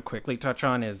thing I want to quickly touch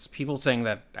on is people saying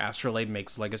that Astrolabe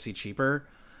makes Legacy cheaper.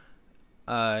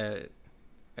 I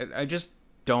just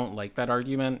don't like that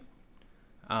argument.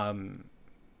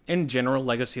 In general,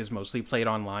 Legacy is mostly played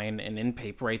online, and in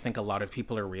paper, I think a lot of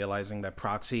people are realizing that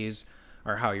proxies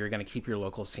are how you're going to keep your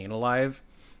local scene alive.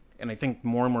 And I think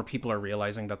more and more people are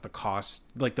realizing that the cost,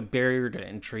 like the barrier to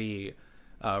entry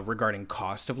regarding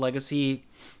cost of Legacy,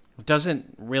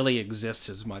 doesn't really exist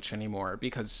as much anymore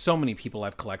because so many people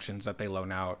have collections that they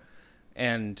loan out.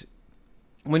 And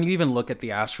when you even look at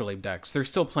the Astrolabe decks, they're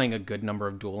still playing a good number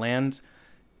of dual lands.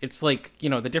 It's like,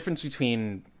 the difference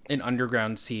between an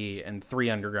Underground Sea and 3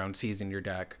 Underground Seas in your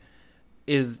deck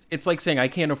is, it's like saying I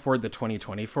can't afford the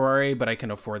 2020 Ferrari, but I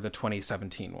can afford the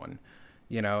 2017 one.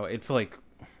 It's like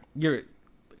you're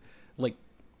like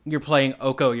you're playing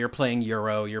Oko, you're playing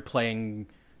Euro, you're playing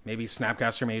maybe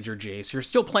Snapcaster Mage or Jace. You're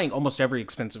still playing almost every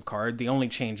expensive card. The only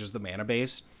change is the mana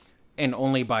base, and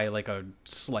only by like a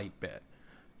slight bit.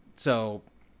 So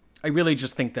I really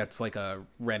just think that's like a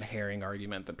red herring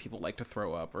argument that people like to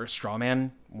throw up, or a straw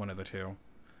man, one of the two.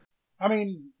 I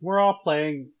mean, we're all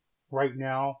playing right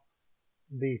now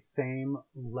the same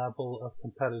level of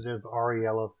competitive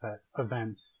REL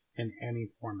events in any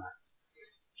format,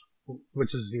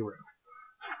 which is zero.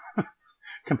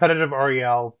 Competitive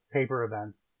REL paper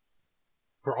events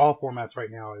for all formats right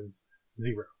now is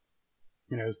zero.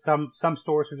 Some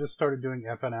stores have just started doing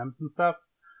FNMs and stuff,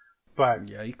 but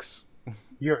Yikes.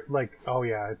 you're like, oh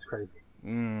yeah, it's crazy.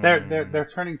 Mm. They're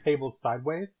turning tables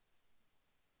sideways.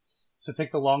 So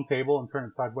take the long table and turn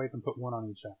it sideways and put one on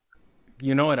each end.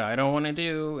 You know what I don't want to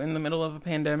do in the middle of a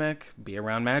pandemic? Be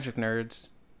around Magic nerds.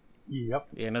 Yep.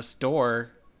 In a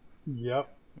store. Yep.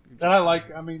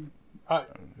 And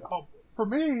for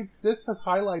me, this has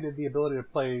highlighted the ability to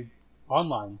play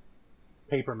online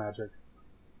paper Magic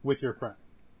with your friend.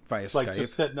 Via like Skype.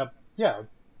 Just setting up,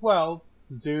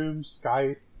 Zoom,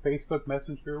 Skype, Facebook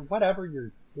Messenger, whatever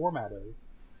your format is,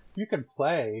 you can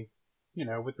play,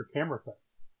 with your camera phone.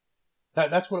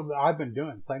 That's what I've been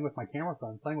doing, playing with my camera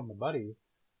phone, playing with my buddies,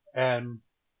 and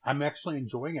I'm actually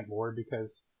enjoying it more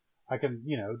because I can,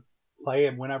 play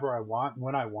it whenever I want,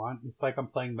 when I want. It's like I'm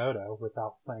playing Moto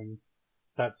without playing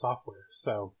that software.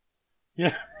 So,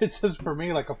 it's just for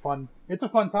me like it's a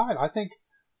fun time. I think,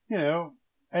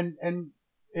 and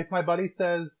if my buddy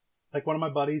says, like one of my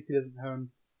buddies, he doesn't own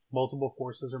multiple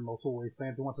forces or multiple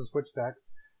wastelands and wants to switch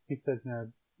decks, he says,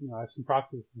 I have some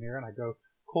proxies in here, and I go,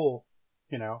 cool.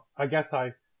 I guess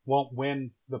I won't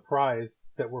win the prize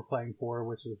that we're playing for,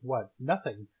 which is what?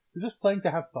 Nothing. We're just playing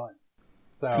to have fun.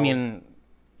 So I mean,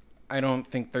 I don't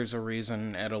think there's a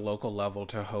reason at a local level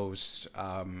to host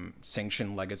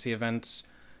sanctioned legacy events.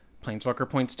 Planeswalker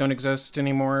points don't exist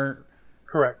anymore.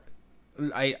 Correct.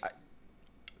 I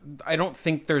don't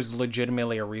think there's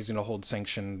legitimately a reason to hold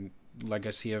sanctioned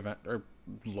legacy event or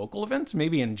local events,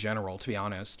 maybe in general, to be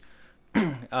honest.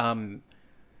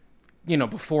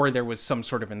 Before there was some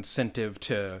sort of incentive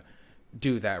to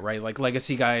do that, right? Like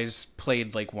legacy guys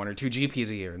played like 1 or 2 GPs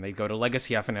a year, and they'd go to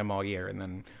legacy FNM all year, and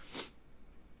then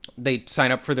they'd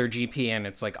sign up for their GP, and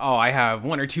it's like, oh, I have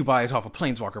 1 or 2 buys off of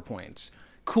Planeswalker points.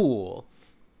 Cool.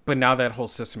 But now that whole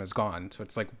system is gone, so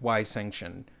it's like, why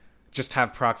sanction? Just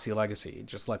have proxy legacy.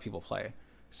 Just let people play.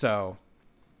 So,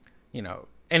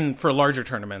 and for larger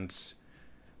tournaments,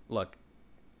 look,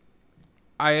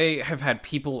 I have had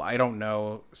people I don't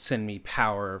know send me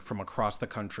power from across the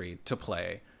country to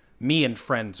play. Me and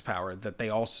friends power that they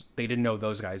didn't know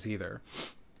those guys either.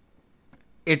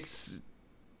 It's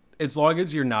as long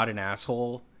as you're not an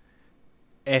asshole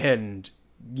and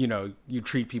you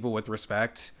treat people with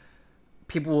respect,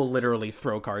 people will literally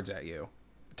throw cards at you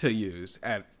to use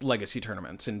at legacy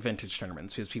tournaments and vintage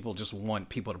tournaments because people just want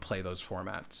people to play those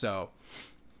formats. So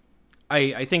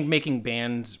I think making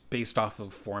bans based off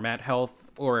of format health,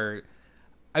 or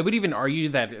I would even argue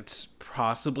that it's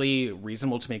possibly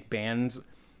reasonable to make bans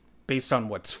based on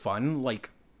what's fun.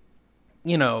 Like,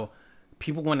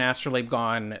 people want Astrolabe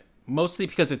gone mostly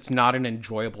because it's not an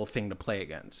enjoyable thing to play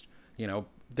against.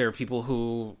 There are people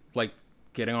who like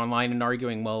getting online and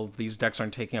arguing, well, these decks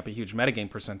aren't taking up a huge metagame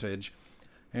percentage.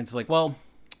 And it's like, well,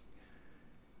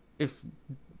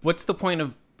 what's the point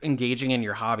of engaging in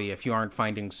your hobby if you aren't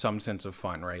finding some sense of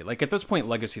fun, right? Like at this point,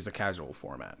 Legacy is a casual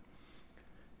format.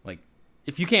 Like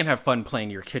if you can't have fun playing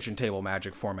your kitchen table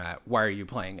Magic format, why are you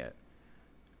playing it?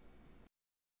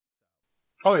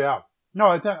 Oh yeah, no,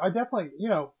 I definitely,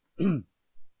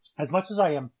 as much as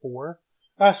I am for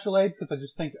Astrolabe, because I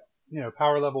just think,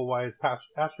 power level wise,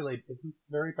 Astrolabe isn't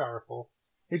very powerful.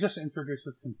 It just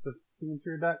introduces consistency into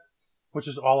your deck, which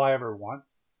is all I ever want.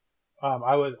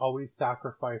 I would always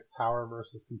sacrifice power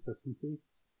versus consistency.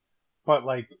 But,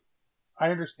 I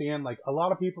understand, a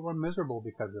lot of people are miserable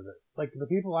because of it. Like, the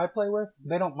people I play with,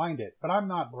 they don't mind it. But I'm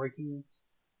not breaking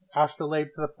Astrolabe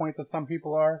to the point that some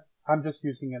people are. I'm just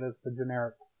using it as the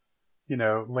generic,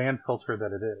 land filter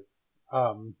that it is.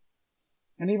 And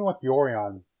even with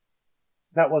Yorion,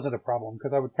 that wasn't a problem,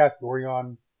 because I would cast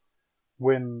Yorion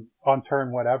when on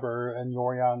turn whatever, and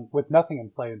Yorion with nothing in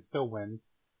play and still win.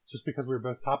 Just because we were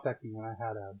both top decking and I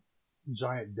had a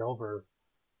giant Delver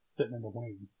sitting in the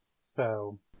wings.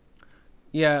 So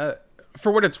yeah,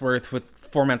 For what it's worth, with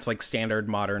formats like Standard,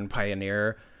 Modern,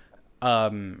 Pioneer,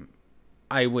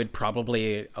 I would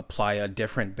probably apply a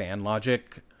different ban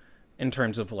logic in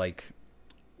terms of like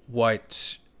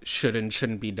what should and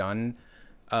shouldn't be done.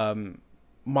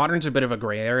 Modern's a bit of a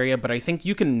gray area, but I think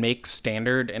you can make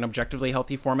Standard an objectively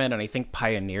healthy format, and I think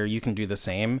Pioneer you can do the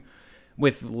same.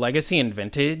 With Legacy and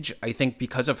Vintage, I think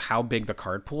because of how big the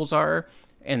card pools are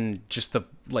and just the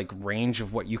like range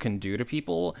of what you can do to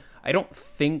people, I don't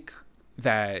think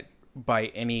that by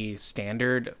any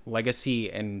standard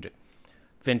Legacy and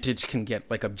Vintage can get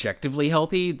like objectively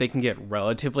healthy. They can get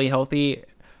relatively healthy,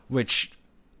 which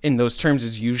in those terms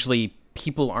is usually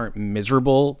people aren't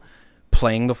miserable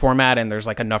playing the format and there's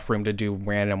like enough room to do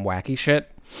random wacky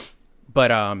shit.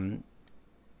 But I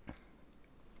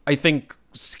think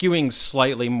skewing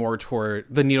slightly more toward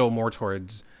the needle more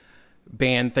towards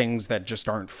ban things that just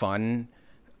aren't fun,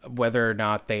 whether or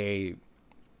not they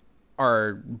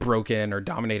are broken or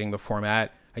dominating the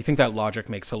format. I think that logic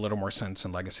makes a little more sense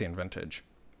in Legacy and Vintage.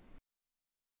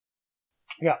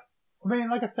 Yeah. I mean,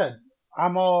 like I said, I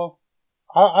want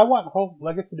whole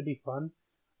Legacy to be fun,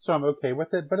 so I'm okay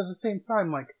with it. But at the same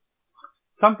time, like,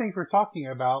 some things we're talking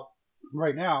about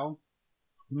right now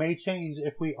may change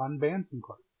if we unban some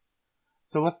cards.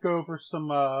 So let's go over some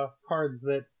cards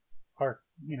that are,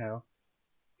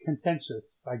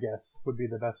 contentious, I guess, would be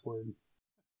the best word.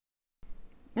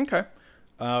 Okay.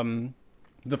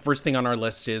 The first thing on our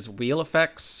list is wheel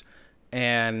effects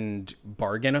and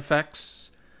bargain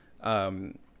effects.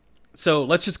 So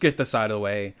let's just get this out of the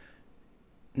way.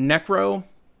 Necro,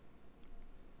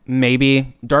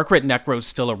 maybe. Dark-Rit Necro is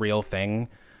still a real thing.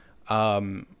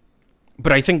 But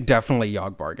I think definitely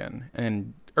Yogg Bargain.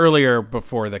 And earlier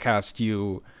before the cast,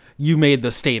 you made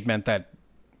the statement that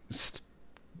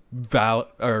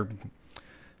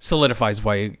solidifies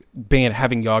why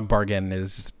having Yogg Bargain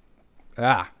is...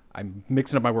 I'm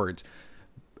mixing up my words.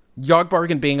 Yogg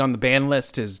Bargain being on the ban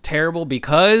list is terrible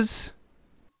because...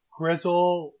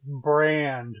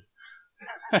 Griselbrand.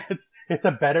 it's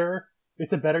a better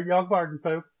Yogg Bargain,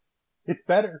 folks. It's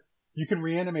better. You can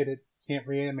reanimate it. Can't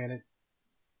reanimate it.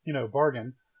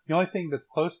 Bargain. The only thing that's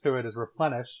close to it is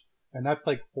Replenish, and that's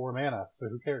like 4 mana, so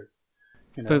who cares?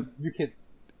 You can...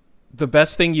 The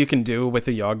best thing you can do with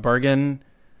a Yogg Bargain,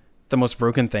 the most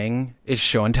broken thing, is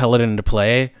show and tell it into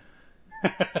play.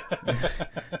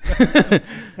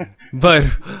 But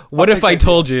what if I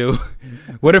told you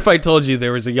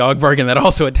there was a Yogg Bargain that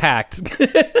also attacked?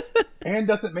 And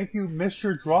doesn't make you miss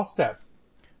your draw step.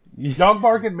 Yogg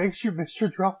Bargain makes you miss your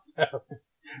draw step.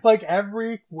 Like,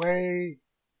 every way,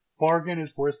 Bargain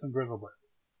is worse than Griselbrand.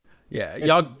 Yeah,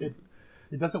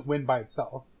 it doesn't win by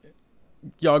itself.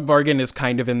 Yogg Bargain is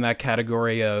kind of in that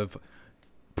category of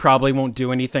probably won't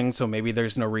do anything, so maybe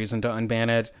there's no reason to unban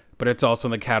it. But it's also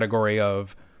in the category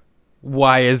of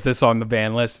why is this on the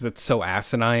ban list? It's so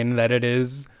asinine that it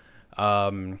is. It's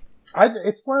one of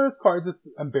those cards that's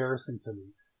embarrassing to me.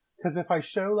 Because if I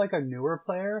show like a newer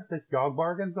player this Yogg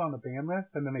Bargain's on the ban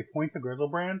list and then they point to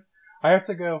Griselbrand, I have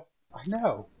to go, I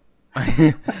know.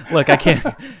 Look, I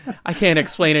can't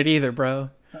explain it either, bro.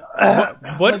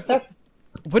 That's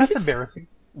embarrassing.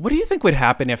 What do you think would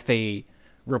happen if they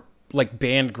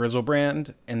banned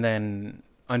Griselbrand and then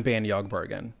unbanned Yogg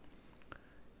Bargain?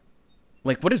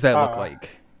 Like, what does that look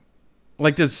like?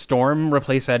 Like, does Storm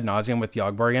replace Ad Nauseam with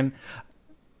Yogg Bargain?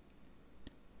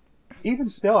 Even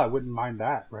still, I wouldn't mind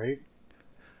that, right?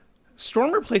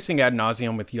 Storm replacing Ad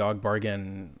Nauseam with Yogg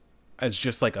Bargain as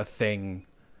just like a thing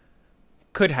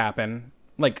could happen.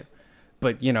 Like,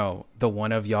 but the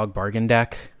one of Yogg Bargain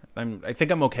deck, I think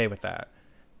I'm okay with that.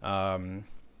 I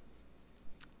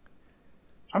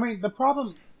mean, the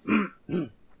problem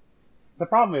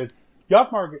is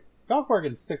Yogg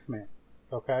Bargain's 6 mana.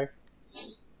 Okay,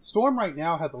 Storm right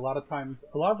now has a lot of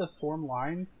the Storm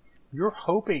lines. You're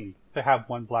hoping to have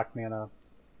 1 black mana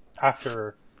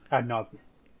after Ad Nauseam.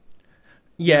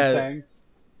 Yeah. You know what I'm saying?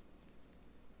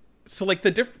 So like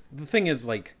the thing is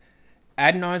like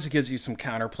Ad Nauseam gives you some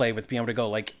counterplay with being able to go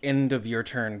like end of your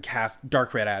turn, cast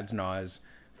Dark-Rit Ad Nauseam,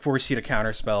 force you to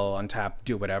counterspell, untap,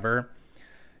 do whatever.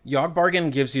 Yogg Bargain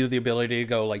gives you the ability to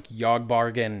go like Yogg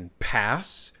Bargain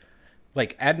pass.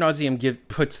 Like Ad Nauseam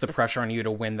puts the pressure on you to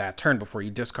win that turn before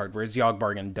you discard, whereas Yogg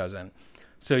Bargain doesn't.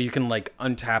 So you can like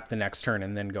untap the next turn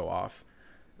and then go off.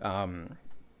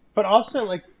 But also,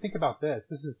 like, think about this.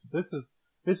 This is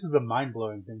the mind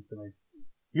blowing thing to me.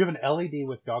 You have an LED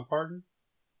with Yogg Bargain.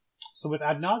 So with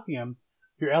Ad Nauseam,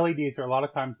 your LEDs are a lot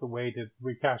of times the way to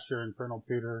recast your Infernal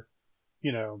Tutor.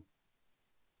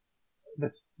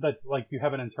 Like you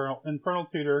have an Infernal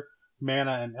Tutor,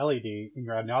 mana, and LED in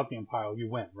your Ad Nauseam pile, you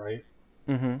win, right?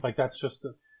 Mm-hmm. Like that's just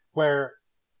where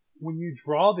when you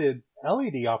draw the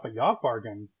LED off at Yogg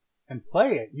Bargain and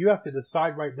play it, you have to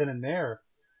decide right then and there,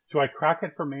 do I crack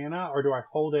it for mana or do I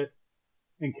hold it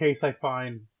in case I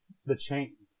find the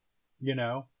chain? You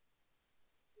know?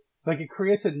 Like, it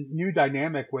creates a new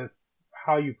dynamic with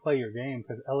how you play your game,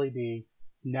 because LED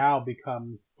now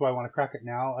becomes, do I want to crack it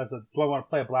now do I want to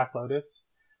play a Black Lotus,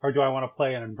 or do I want to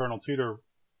play an Infernal Tutor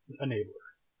enabler?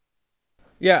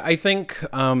 Yeah, I think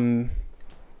under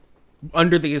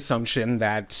the assumption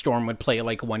that Storm would play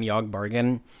like one Yogg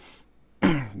Bargain,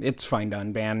 it's fine to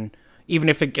unban, even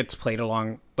if it gets played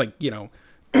along, like, you know,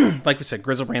 like we said,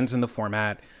 Griselbrand's in the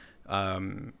format.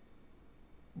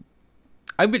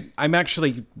 I'm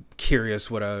actually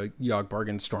curious what a Yogg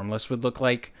Bargain Stormless would look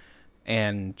like,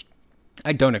 and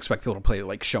I don't expect people to play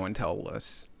like show and tell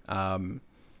lists. But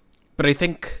I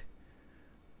think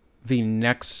the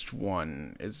next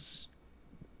one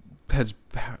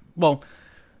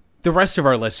the rest of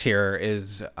our list here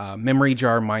is Memory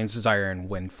Jar, Mind's Desire, and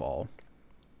Windfall.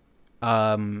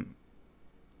 Jar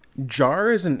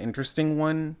is an interesting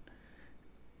one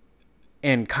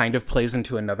and kind of plays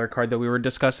into another card that we were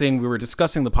discussing. We were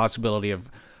discussing the possibility of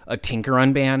a Tinker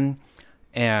unban,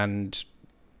 and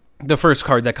the first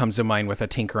card that comes to mind with a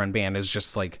Tinker unban is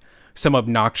just like some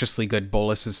obnoxiously good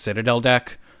Bolas's Citadel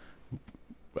deck.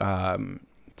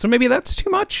 So maybe that's too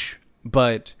much,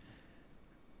 but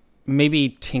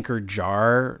maybe Tinker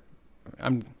Jar.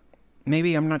 I'm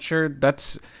not sure.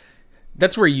 That's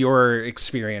where your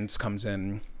experience comes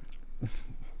in.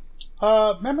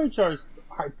 Memory Jar is,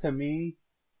 to me,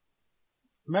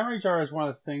 Memory Jar is one of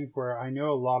those things where I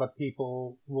know a lot of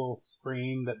people will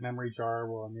scream that Memory Jar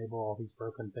will enable all these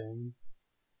broken things.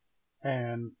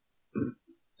 And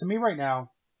to me right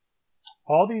now,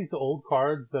 all these old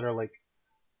cards that are like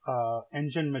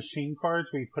engine machine cards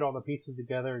where you put all the pieces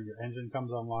together, your engine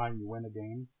comes online, you win a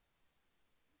game,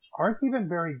 aren't even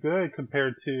very good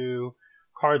compared to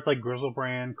cards like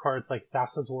Griselbrand, cards like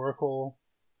Thassa's Oracle.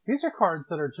 These are cards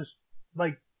that are just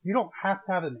like, you don't have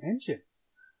to have an engine.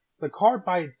 The card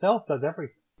by itself does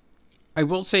everything. I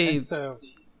will say...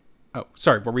 Oh,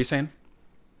 sorry, what were you saying?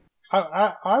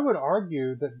 I would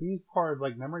argue that these cards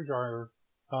like Memory Jar,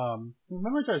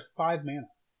 Memory Jar is 5 mana.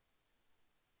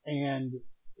 And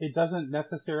it doesn't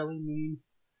necessarily mean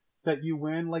that you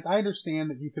win. Like, I understand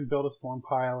that you can build a storm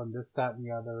pile and this, that, and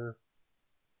the other,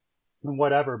 and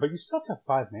whatever, but you still have to have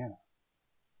 5 mana.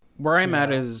 Where I'm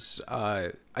at is,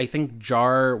 I think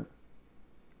Jar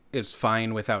is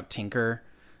fine without Tinker.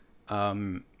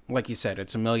 Like you said,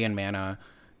 it's 1 million mana.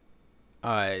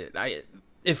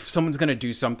 If someone's gonna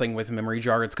do something with Memory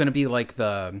Jar, it's gonna be like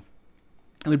it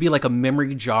would be like a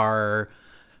Memory Jar.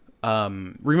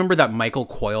 Remember that Michael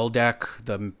Coyle deck?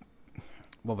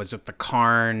 What was it? The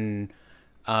Karn.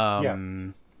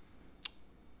 Yes.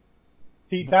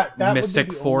 See, that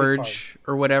Mystic Forge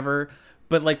or whatever.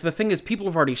 But like the thing is, people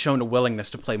have already shown a willingness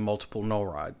to play multiple Null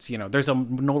Rods. You know, there's a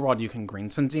Null Rod you can Green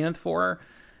Sun Zenith for,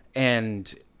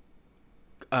 and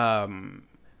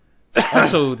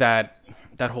also that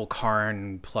whole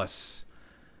Karn plus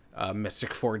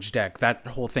Mystic Forge deck, that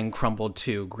whole thing crumbled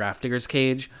to Grafdigger's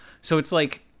Cage. So it's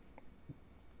like,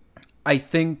 I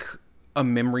think a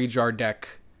Memory Jar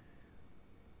deck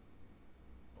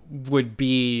would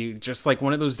be just like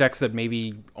one of those decks that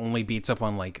maybe only beats up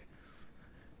on like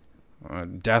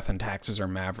Death and Taxes or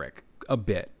Maverick a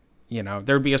bit. You know,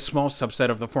 there'd be a small subset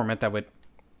of the format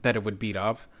that it would beat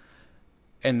up,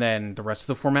 and then the rest of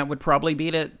the format would probably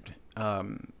beat it.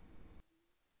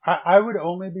 I would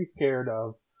only be scared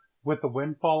of, with the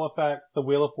Windfall effects, the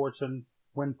Wheel of Fortune,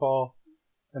 Windfall,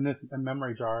 and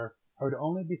Memory Jar, I would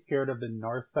only be scared of the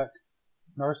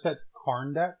Narset's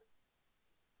Karn deck,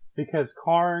 because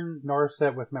Karn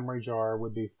Narset with Memory Jar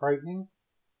would be frightening,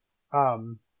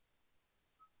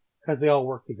 because they all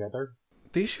work together.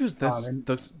 The issue is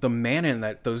that the mana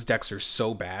in those decks are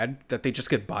so bad that they just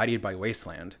get bodied by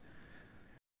Wasteland.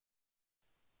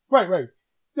 Right.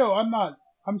 No, I'm not.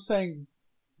 I'm saying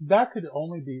that could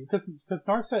only be because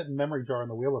Narset and Memory Jar and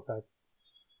the wheel effects.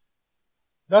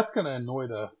 That's going to annoy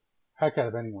the heck out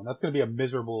of anyone. That's going to be a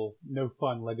miserable, no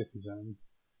fun Legacy Zone.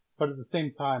 But at the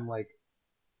same time, like,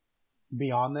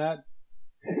 beyond that,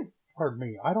 pardon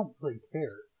me, I don't really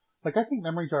care. Like, I think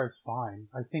Memory Jar is fine.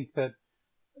 I think that,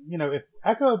 you know, if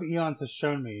Echo of Eons has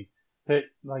shown me that,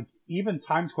 like, even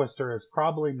Time Twister is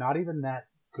probably not even that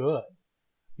good.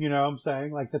 You know what I'm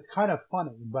saying? Like, that's kind of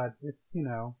funny, but it's, you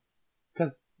know,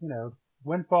 because, you know,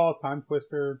 Windfall, Time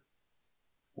Twister,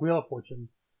 Wheel of Fortune,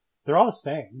 they're all the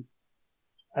same.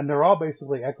 And they're all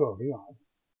basically Echo of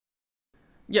Eons.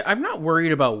 Yeah, I'm not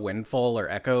worried about Windfall or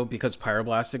Echo because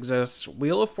Pyroblast exists.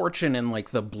 Wheel of Fortune and,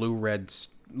 like, the blue-red,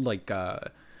 like,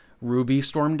 Ruby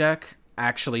Storm deck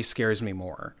actually scares me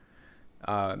more.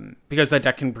 Because that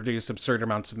deck can produce absurd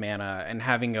amounts of mana, and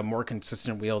having a more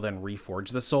consistent wheel than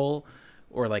Reforge the Soul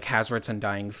or like Hazard's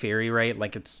Undying Fury, right?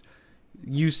 Like it's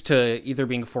used to either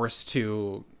being forced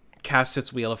to cast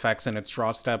its wheel effects in its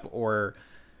draw step or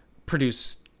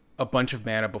produce a bunch of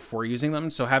mana before using them.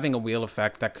 So having a wheel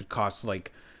effect that could cost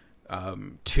like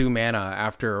 2 mana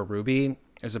after a Ruby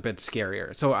is a bit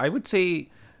scarier. So I would say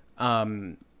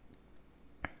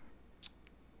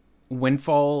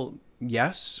Windfall,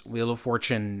 yes. Wheel of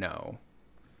Fortune, no.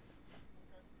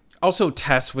 Also,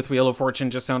 Tess with Wheel of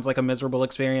Fortune just sounds like a miserable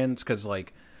experience because,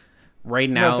 like, right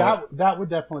now. No, that would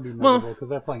definitely be miserable because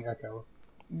they're playing Echo.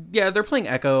 Yeah, they're playing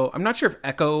Echo. I'm not sure if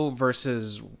Echo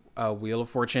versus Wheel of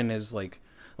Fortune is like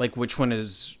which one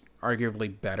is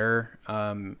arguably better.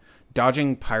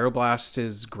 Dodging Pyroblast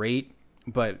is great,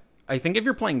 but I think if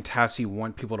you're playing Tess, you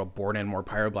want people to board in more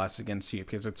Pyroblasts against you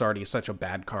because it's already such a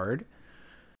bad card.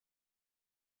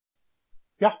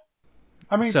 Yeah.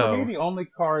 I mean, for me, the only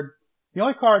card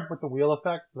with the wheel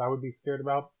effects that I would be scared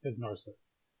about is Narset.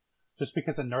 Just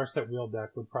because a Narset wheel deck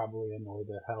would probably annoy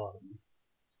the hell out of me.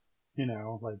 You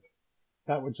know, like,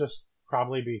 that would just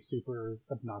probably be super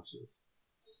obnoxious.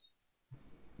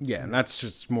 Yeah, and that's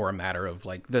just more a matter of,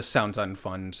 like, this sounds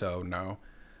unfun, so no.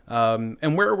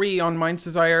 And where are we on Mind's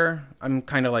Desire? I'm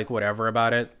kind of like whatever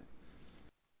about it.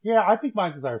 Yeah, I think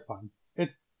Mind's Desire is fun.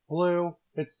 It's blue.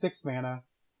 It's 6 mana.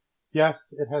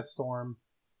 Yes, it has Storm.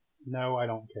 No, I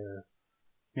don't care.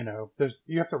 You know,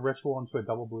 you have to ritual into a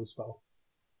double blue spell.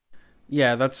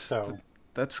 Yeah, that's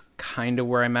kind of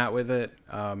where I'm at with it.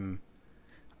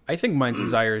 I think Mind's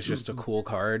Desire is just a cool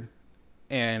card,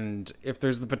 and if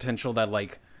there's the potential that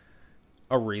like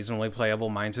a reasonably playable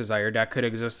Mind's Desire deck could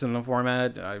exist in the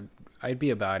format, I'd be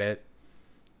about it.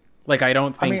 Like I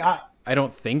don't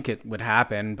think it would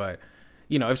happen, but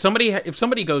you know, if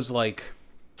somebody goes like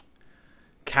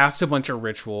cast a bunch of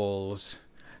rituals,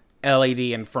 LAD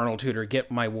Infernal Tutor,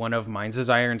 get my one of Mind's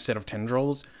Desire instead of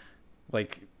Tendrils,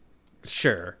 like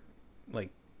sure, like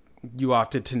you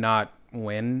opted to not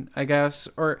win, I guess,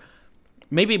 or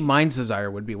maybe Mind's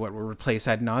Desire would be what would replace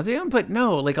Ad Nauseam, but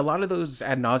no, like a lot of those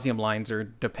Ad Nauseam lines are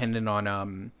dependent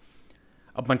on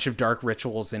a bunch of dark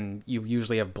rituals, and you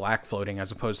usually have black floating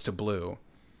as opposed to blue.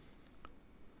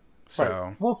 So,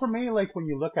 right. Well, for me, like when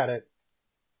you look at it,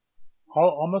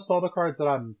 almost all the cards that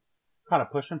I'm kind of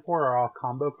pushing for are all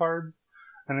combo cards,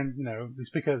 and then you know,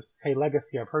 just because hey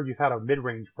Legacy, I've heard you've had a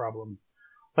mid-range problem.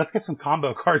 Let's get some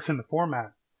combo cards in the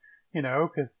format, you know,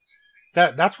 because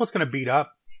that's what's going to beat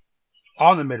up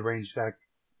on the mid-range deck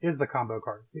is the combo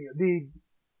cards. The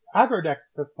aggro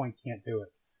decks at this point can't do it.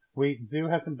 Zoo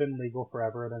hasn't been legal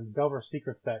forever, and then Delver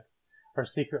Secret decks are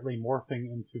secretly morphing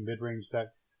into mid-range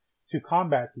decks to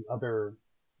combat the other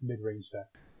mid-range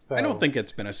decks. So, I don't think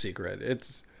it's been a secret.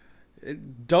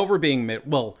 Delver being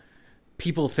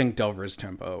people think Delver is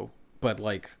tempo, but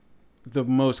like the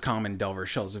most common Delver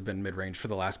shells have been mid-range for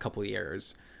the last couple of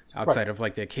years, outside of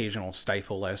like the occasional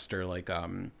Stifle list or like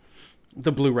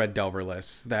the blue-red Delver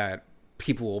lists that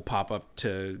people will pop up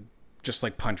to just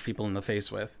like punch people in the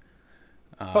face with.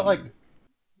 But like,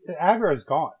 the aggro is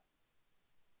gone.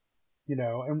 You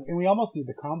know, and we almost need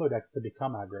the combo decks to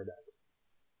become aggro decks.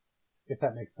 If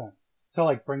that makes sense. To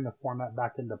like bring the format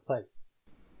back into place.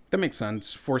 That makes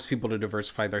sense. Force people to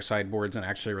diversify their sideboards and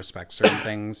actually respect certain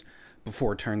things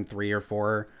before turn 3 or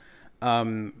 4.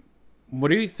 What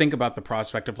do you think about the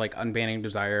prospect of like unbanning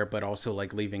Desire, but also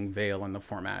like leaving Veil in the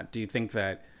format? Do you think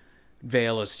that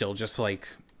Veil is still just like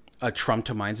a trump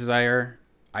to Mind's Desire?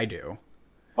 I do.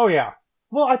 Oh yeah.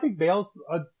 Well, I think Veil's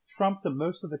a trump to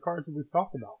most of the cards that we've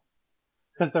talked about.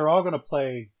 Because they're all going to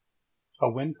play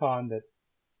a win con that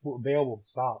Veil will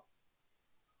stop.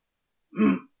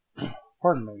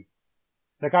 Pardon me.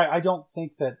 Like, I don't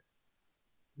think that...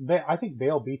 I think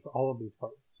Veil beats all of these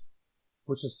cards.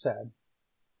 Which is sad.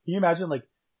 Can you imagine, like,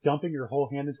 dumping your whole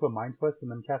hand into a Mind Twist and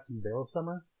then casting Veil of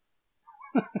Summer?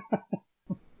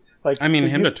 Like, I mean,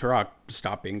 Hymn to Turok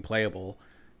stopped being playable.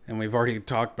 And we've already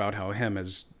talked about how Hymn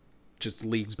is just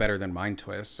leagues better than Mind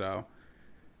Twist, so...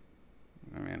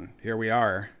 I mean, here we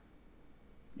are.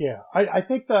 Yeah, I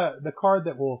think the card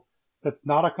that's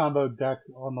not a combo deck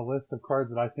on the list of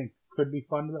cards that I think could be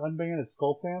fun to unban is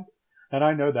Skullclamp. And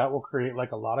I know that will create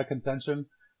like a lot of contention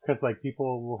because like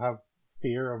people will have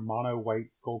fear of mono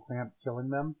white Skullclamp killing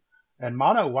them. And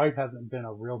mono white hasn't been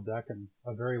a real deck in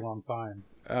a very long time.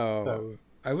 Oh, so,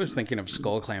 I was thinking of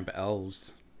Skullclamp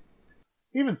Elves.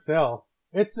 Even still,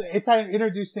 it's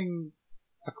introducing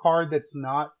a card that's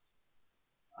not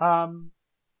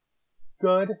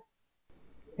good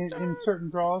in certain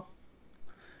draws.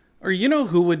 Or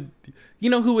who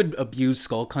would abuse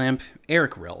Skull Clamp?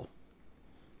 Eric Rill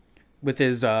with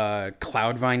his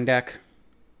Cloudvine deck.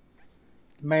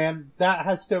 Man, that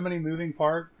has so many moving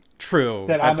parts True,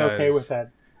 that that I'm okay with does.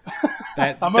 that.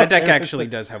 That I'm that deck okay with actually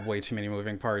it. does have way too many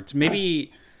moving parts.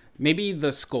 Maybe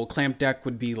the Skull Clamp deck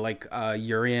would be like a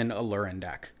Urian Alurin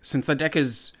deck, since that deck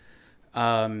is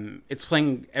it's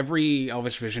playing every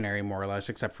Elvish Visionary more or less,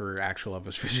 except for actual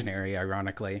Elvish Visionary,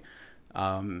 ironically.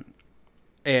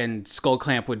 And Skull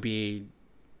Clamp would be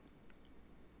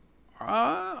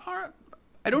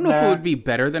I don't know if it Nah, would be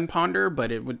better than Ponder,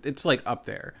 but it's like up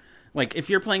there. Like if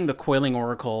you're playing the Coiling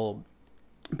Oracle,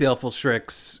 Baleful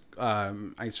Strix,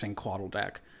 Icefang Quaddle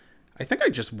deck, I think I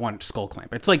just want Skull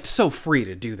Clamp. It's like so free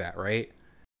to do that, right?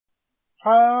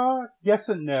 yes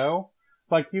and no.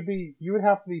 Like you would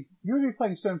be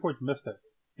playing Stoneforge Mystic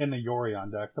in the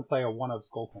Yorion deck to play a one of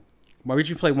Skullclamp. Why would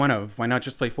you play one of? Why not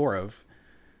just play four of?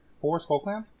 Four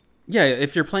Skullclamps? Yeah,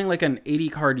 if you're playing like an 80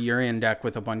 card Urian deck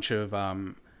with a bunch of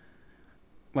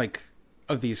like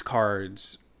of these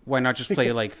cards, why not just play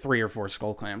Because, like three or four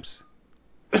Skull Clamps?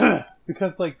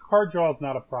 because like card draw is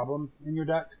not a problem in your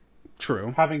deck.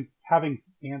 True. Having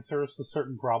answers to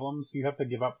certain problems, you have to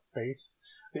give up space.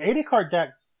 The 80 card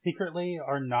decks secretly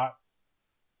are not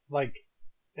like,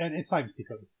 and it's not even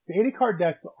secretly. The 80 card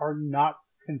decks are not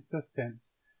consistent,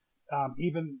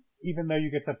 even though you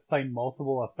get to play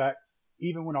multiple effects,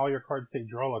 even when all your cards say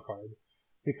draw a card.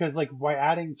 Because like by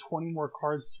adding 20 more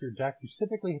cards to your deck, you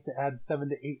typically have to add 7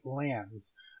 to 8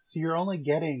 lands. So you're only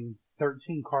getting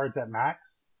 13 cards at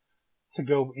max to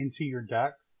go into your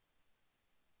deck,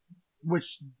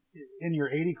 which in your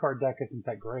 80 card deck isn't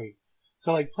that great.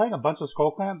 So like playing a bunch of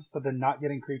Skull Clamps, but then not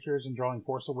getting creatures and drawing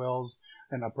Force of Wills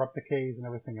and Abrupt Decays and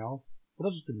everything else,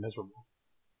 it'll just be miserable.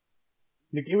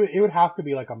 Like it would have to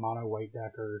be like a mono white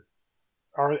deck or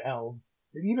elves.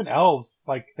 Even elves,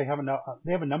 like they have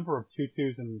a number of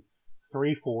 2/2s and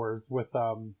 3/4s with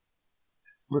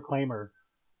Reclaimer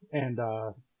and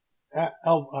Net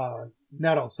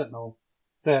Elf Sentinel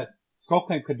that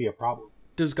Skullclamp could be a problem.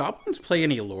 Does Goblins play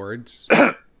any Lords?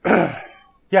 They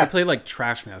play Yes, like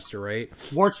Trashmaster, right?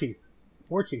 War Chief,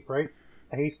 right?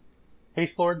 The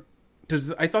Haste Lord.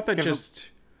 Does I thought that Give him, just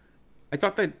I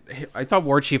thought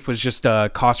War Chief was just a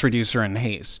cost reducer and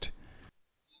haste.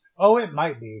 oh, it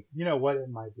might be. You know what? It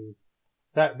might be.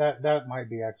 That might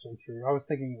be actually true. I was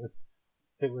thinking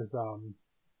it was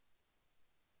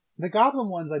the Goblin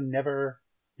ones. I never.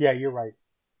 Yeah, you're right.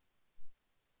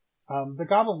 The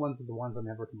Goblin ones are the ones I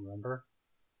never can remember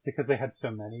because they had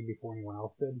so many before anyone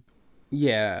else did.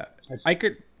 Yeah, I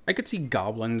just, I could see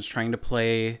Goblins trying to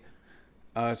play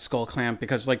Skull Clamp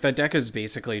because like that deck is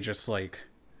basically just like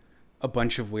a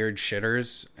bunch of weird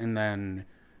shitters and then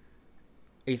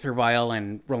Aether Vial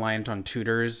and reliant on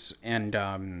tutors and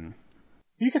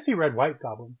you can see red white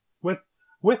goblins with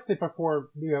the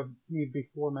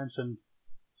before mentioned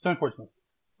Stoneforge Mystic.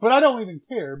 But I don't even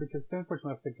care because Stoneforge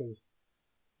Mystic is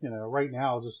right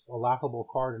now just a laughable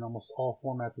card in almost all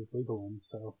formats it's legal in.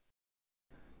 So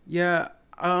yeah.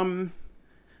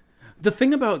 The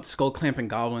thing about Skull Clamp and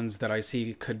Goblins that I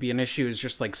see could be an issue is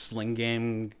just like Sling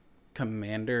Game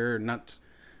Commander, not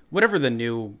whatever the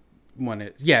new one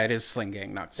is. Yeah, it is Sling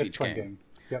Gang, not it's Siege fun Gang. game.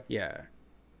 Yep. Yeah,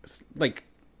 it's like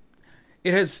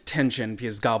it has tension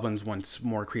because Goblins wants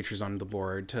more creatures on the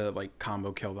board to like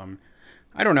combo kill them.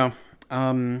 I don't know.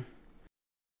 Um,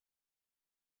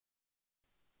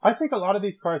 I think a lot of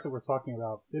these cards that we're talking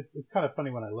about, it's kind of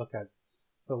funny when I look at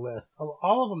the list.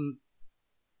 All of them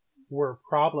were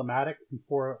problematic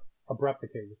before Abrupt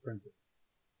Decay was printed.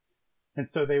 And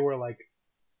so they were like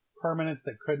permanents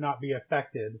that could not be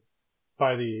affected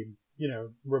by the,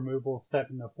 removal set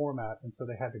in the format, and so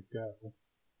they had to go.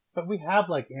 But we have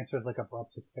like answers like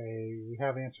Abrupt Decay, we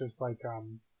have answers like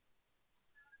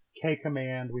K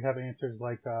Command, we have answers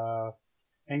like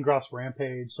Engross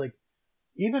Rampage, like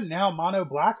even now Mono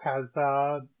Black has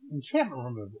enchantment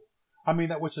removal. I mean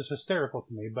that which is hysterical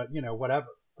to me, but whatever,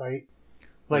 right?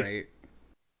 Like right.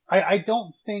 I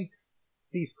don't think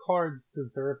these cards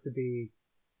deserve to be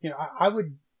I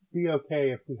would be okay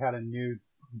if we had a new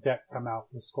deck come out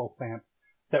with Skull Clamp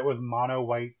that was mono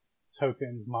white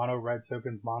tokens, mono red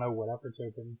tokens, mono whatever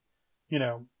tokens,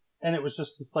 and it was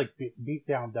just this like beat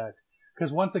down deck.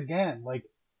 Because once again, like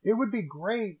it would be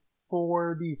great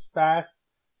for these fast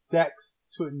decks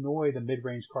to annoy the mid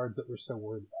range cards that we're so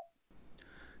worried about.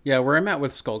 Yeah, where I'm at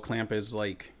with Skull Clamp is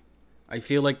like I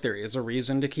feel like there is a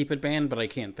reason to keep it banned, but I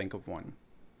can't think of one.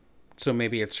 So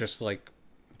maybe it's just like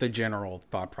the general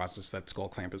thought process that Skull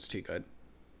Clamp is too good.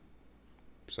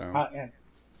 So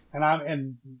And I'm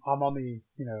on the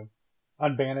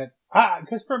unban it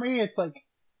because for me it's like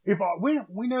if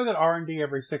we know that R&D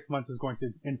every 6 months is going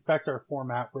to infect our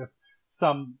format with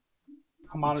some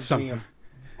commodity of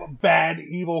bad,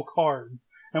 evil cards,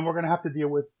 and we're going to have to deal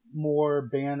with more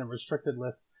ban and restricted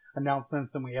list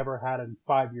announcements than we ever had in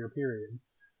a 5-year period.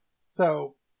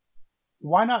 So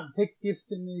why not give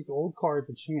these old cards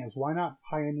a chance? Why not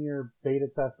pioneer beta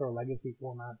test our legacy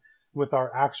format with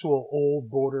our actual old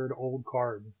bordered old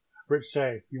cards? Rich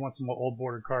Shea, you want some old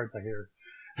bordered cards? I hear.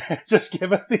 Just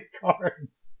give us these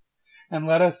cards and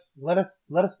let us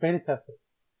beta test it.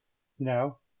 You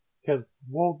know, because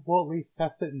we'll at least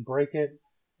test it and break it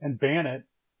and ban it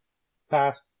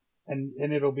fast, and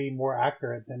it'll be more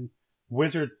accurate than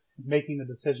Wizards making the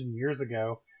decision years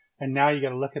ago. And now you got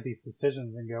to look at these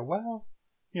decisions and go, well,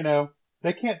 you know,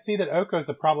 they can't see that Oko's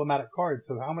a problematic card,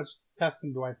 so how much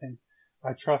testing do I think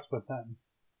I trust with them?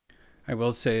 I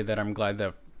will say that I'm glad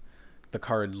that the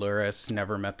card Luris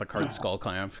never met the card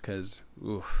Skullclamp, because,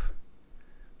 oof.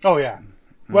 Oh, yeah.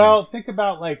 Well, think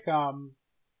about, like,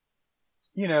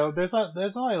 you know, there's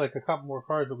only, like, a couple more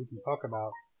cards that we can talk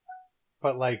about.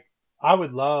 But, like, I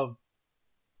know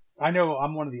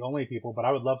I'm one of the only people, but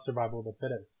I would love Survival of the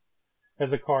Fittest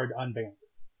as a card unbanned,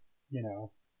 you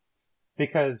know,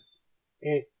 because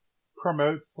it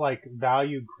promotes, like,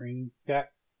 value green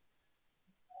decks,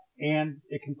 and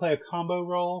it can play a combo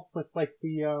role with, like,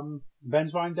 the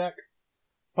Vengevine deck.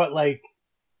 But, like,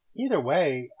 either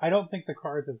way, I don't think the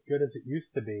card's as good as it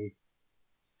used to be,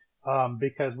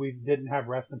 because we didn't have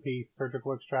Rest in Peace,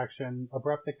 Surgical Extraction,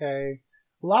 Abrupt Decay.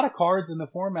 A lot of cards in the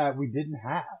format we didn't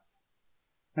have.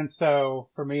 And so,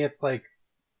 for me, it's like,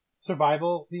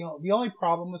 Survival, the only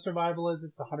problem with Survival is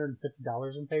it's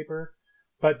 $150 in paper,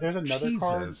 but there's another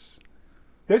card.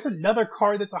 There's another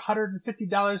card that's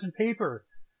 $150 in paper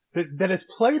that is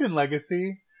played in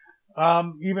Legacy,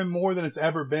 even more than it's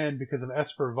ever been because of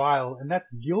Esper Vile, and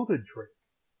that's Gilded Drake.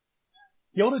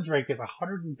 Gilded Drake is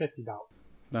 $150.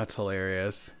 That's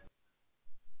hilarious.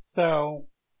 So,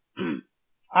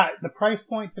 the price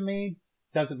point to me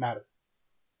doesn't matter.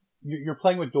 You're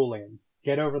playing with dual lands.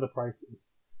 Get over the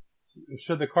prices.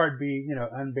 Should the card be, you know,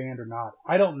 unbanned or not?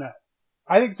 I don't know.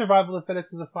 I think Survival of the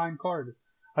Fittest is a fine card.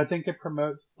 I think it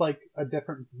promotes, like, a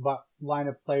different line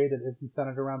of play that isn't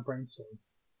centered around Brainstorm.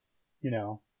 You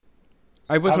know.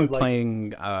 I wasn't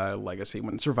playing Legacy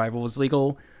when Survival was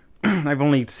legal. I've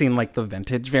only seen, like, the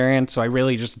vintage variant, so I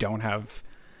really just don't have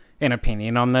an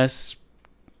opinion on this.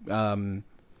 Well,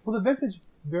 the vintage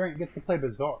variant gets to play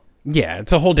Bazaar. Yeah,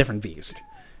 it's a whole different beast.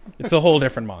 It's a whole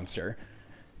different monster.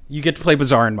 You get to play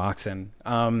Bazaar and Moxen.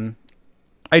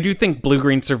 I do think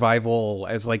Blue-Green Survival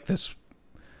as, like, this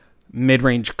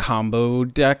mid-range combo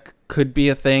deck could be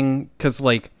a thing. Because,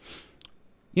 like,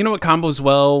 you know what combos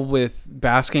well with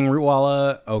Basking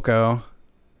Rootwalla? Oko.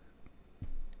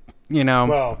 You know?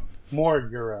 Well, more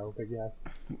Euro, but yes.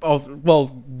 Oh,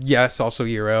 well, yes, also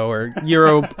Euro. Or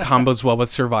Euro combos well with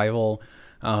Survival.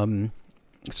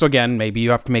 So, again, maybe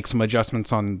you have to make some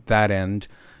adjustments on that end.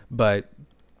 But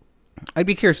I'd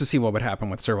be curious to see what would happen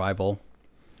with Survival.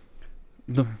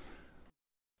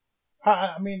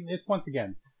 I mean, it's once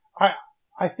again,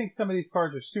 I think some of these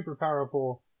cards are super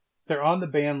powerful. They're on the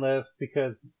ban list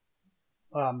because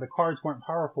the cards weren't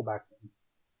powerful back then,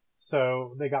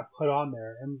 so they got put on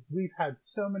there. And we've had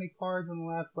so many cards in the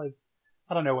last, like,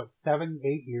 I don't know, what, 7-8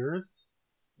 years.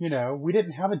 You know, we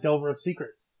didn't have a Delver of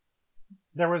Secrets.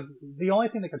 There was the only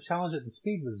thing that could challenge it in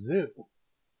speed was Zoo.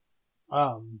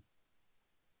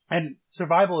 And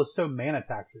Survival is so mana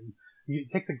taxing. It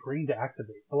takes a green to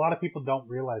activate. A lot of people don't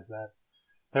realize that.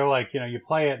 They're like, you know, you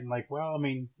play it and like, well, I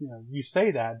mean, you know, you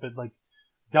say that, but like,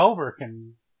 Delver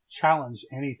can challenge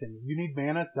anything. You need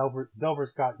mana,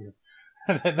 Delver's got you.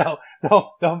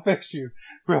 they'll fix you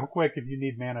real quick if you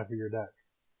need mana for your deck.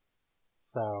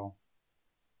 So,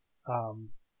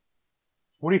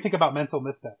 what do you think about Mental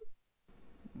Misstep?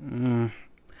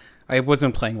 I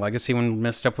wasn't playing Legacy when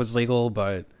Misstep was legal,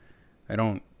 but I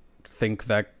don't think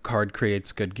that card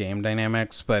creates good game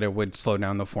dynamics, but it would slow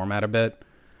down the format a bit,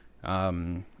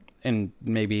 and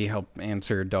maybe help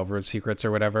answer Delver of Secrets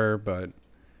or whatever, but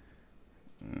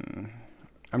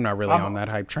I'm not really on that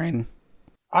hype train.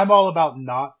 I'm all about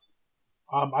not.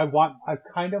 I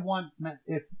kind of want,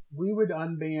 if we would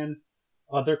unban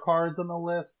other cards on the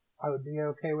list, I would be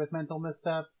okay with Mental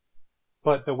Misstep,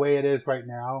 but the way it is right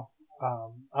now,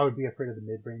 I would be afraid of the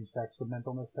mid-range decks with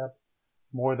Mental Misstep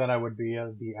more than I would be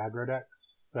of the aggro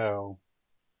decks, or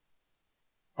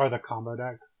the combo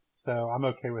decks. So I'm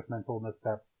okay with Mental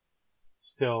Misstep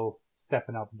still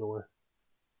stepping out the door.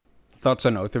 Thoughts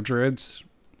on Oath of Druids?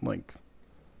 Like,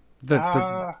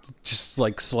 just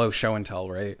like slow show and tell,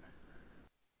 right?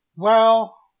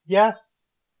 Well, yes.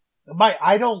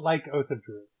 I don't like Oath of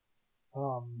Druids.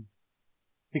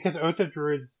 Because Oath of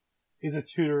Druids is a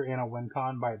tutor and a win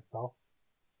con by itself.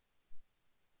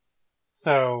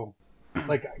 So,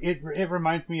 like, it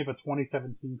reminds me of a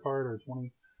 2017 card or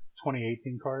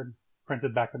 2018 card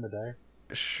printed back in the day.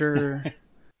 Sure.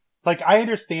 Like, I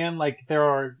understand, like,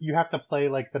 you have to play,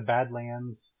 like, the bad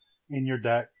lands in your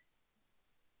deck.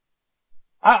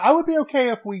 I would be okay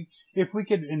if we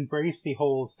could embrace the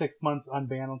whole 6 months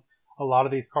unban a lot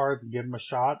of these cards and give them a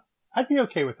shot. I'd be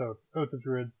okay with Oath of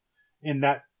Druids in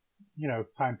that,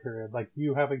 time period. Like,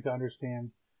 you having to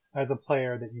understand as a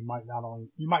player that you might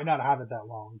not have it that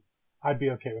long. I'd be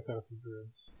okay with Oath of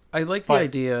Druids. I like the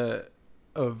idea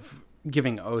of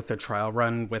giving Oath a trial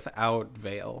run without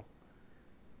Veil.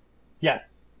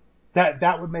 Yes.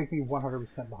 That would make me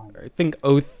 100% behind it. I think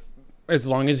Oath, as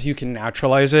long as you can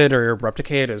naturalize it or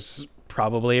replicate, is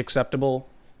probably acceptable.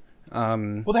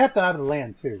 Well, they have to add a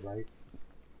land too, right?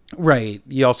 Right.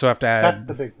 You also have to add That's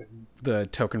the big thing. The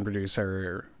token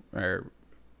producer or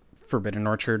Forbidden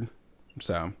Orchard.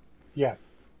 So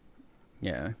yes.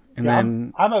 Yeah. And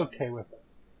then I'm okay with it.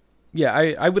 Yeah,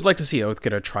 I would like to see Oath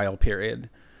get a trial period.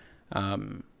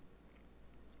 What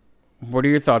are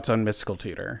your thoughts on Mystical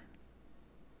Tutor?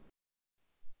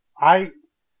 I'm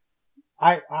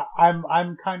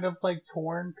kind of like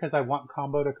torn because I want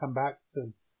combo to come back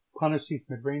to punish these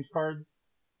mid-range cards,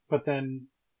 but then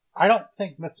I don't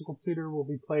think Mystical Tutor will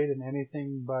be played in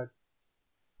anything but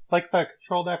like the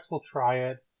control decks will try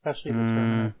it, especially the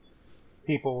Terminus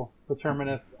people, the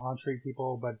Terminus Entree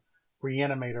people, but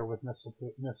Reanimator with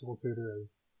Mystical Tutor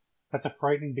that's a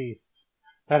frightening beast.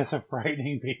 That is a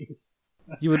frightening beast.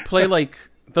 You would play like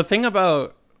the thing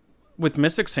about with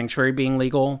Mystic Sanctuary being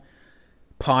legal,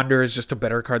 Ponder is just a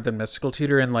better card than Mystical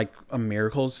Tutor in like a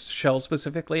Miracles Shell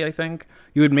specifically, I think.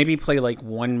 You would maybe play like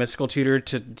one Mystical Tutor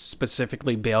to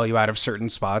specifically bail you out of certain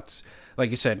spots.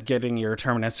 Like you said, getting your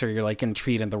Terminus or your like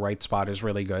Entreat in the right spot is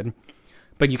really good.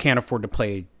 But you can't afford to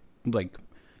play, like,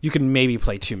 you can maybe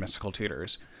play two Mystical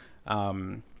Tutors.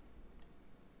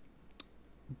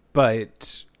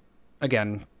 But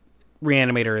again,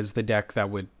 Reanimator is the deck that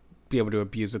would be able to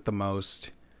abuse it the most.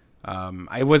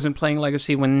 I wasn't playing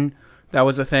Legacy when that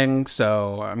was a thing,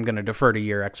 so I'm going to defer to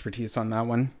your expertise on that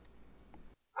one.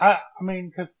 I mean,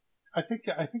 because I think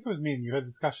it was me and you had a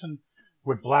discussion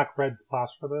with Black Red Splash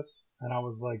for this, and I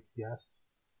was like, yes.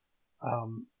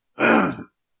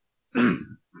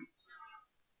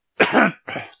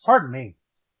 Pardon me.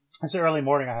 It's early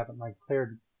morning. I haven't like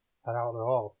cleared that out at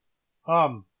all.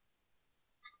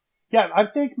 Yeah, I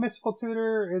think Mystical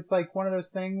Tutor is like one of those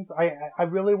things. I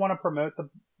really want to promote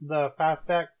the fast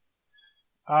decks.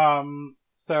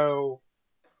 So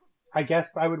I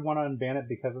guess I would want to unban it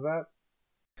because of that.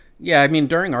 Yeah, I mean,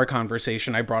 during our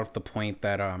conversation, I brought up the point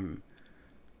that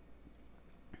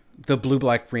the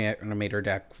blue-black Reanimator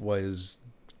deck was,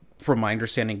 from my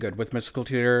understanding, good with Mystical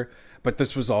Tutor, but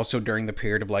this was also during the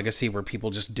period of Legacy where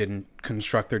people just didn't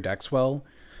construct their decks well.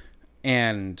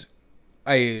 And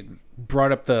I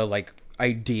brought up the like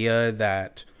idea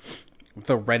that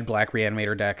the red-black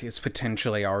Reanimator deck is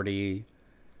potentially already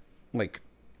like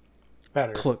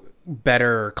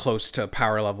better or close to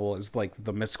power level as like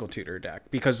the Mystical Tutor deck,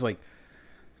 because like,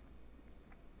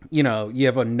 you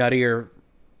have a nuttier,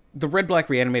 the red-black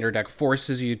Reanimator deck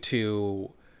forces you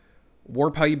to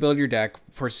warp how you build your deck,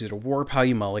 forces you to warp how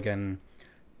you mulligan.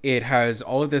 It has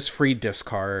all of this free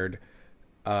discard,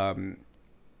 and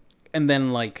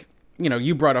then like,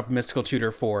 you brought up Mystical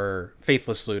Tutor for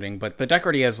Faithless Looting, but the deck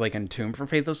already has like Entomb for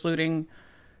Faithless Looting.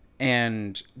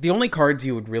 And the only cards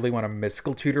you would really want a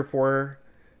Mystical Tutor for,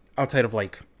 outside of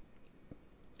like,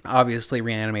 obviously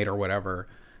Reanimate or whatever,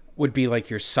 would be like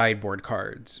your sideboard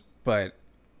cards. But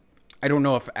I don't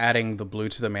know if adding the blue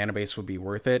to the mana base would be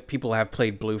worth it. People have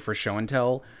played blue for show and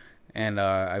tell, and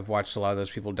I've watched a lot of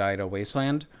those people die to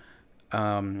Wasteland.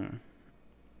 But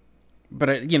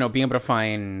being able to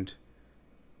find,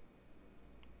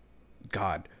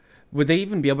 God, would they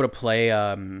even be able to play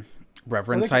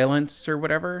Reverend Silence or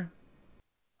whatever?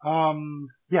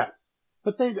 Yes,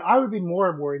 but I would be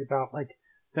more worried about like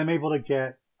them able to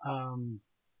get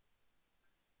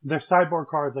their sideboard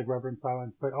cards like Reverend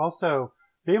Silence, but also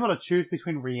being able to choose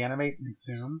between Reanimate and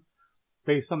Exhume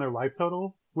based on their life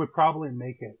total would probably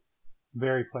make it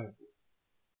very playable.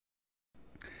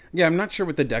 Yeah, I'm not sure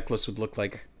what the deck list would look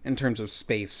like in terms of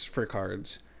space for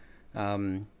cards.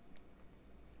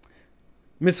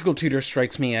 Mystical Tutor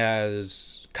strikes me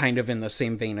as kind of in the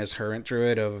same vein as Hermit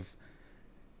Druid of,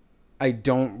 I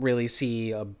don't really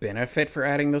see a benefit for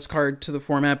adding this card to the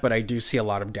format, but I do see a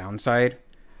lot of downside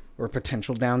or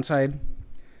potential downside.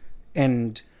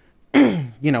 And,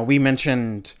 we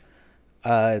mentioned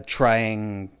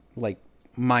trying like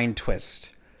Mind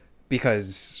Twist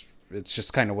because it's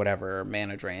just kind of whatever,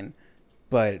 mana drain.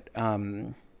 But I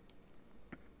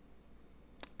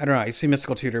don't know. I see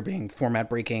Mystical Tutor being format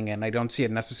breaking, and I don't see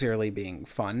it necessarily being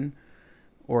fun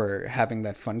or having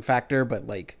that fun factor. But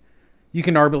like, you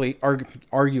can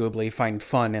arguably find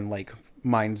fun in like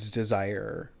Mind's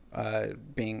Desire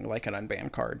being like an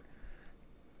unbanned card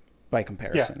by Yeah,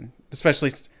 comparison.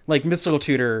 Especially like Mystical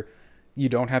Tutor, you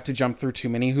don't have to jump through too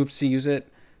many hoops to use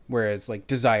it, whereas like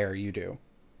Desire you do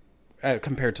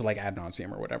compared to like Ad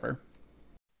Nauseam or whatever.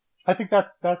 I think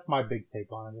that's my big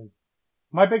take on it. Is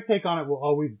my big take on it will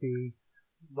always be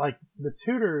like the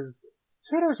tutors.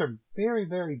 Tutors are very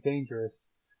very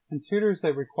dangerous, and tutors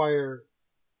that require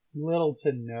little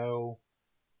to no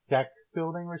deck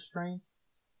building restraints,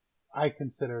 I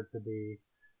consider it to be,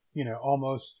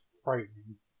 almost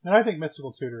frightening. And I think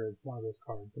Mystical Tutor is one of those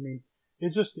cards. I mean,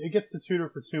 it gets to tutor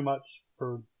for too much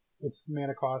for its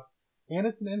mana cost, and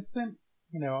it's an instant.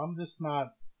 I'm just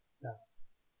not, no,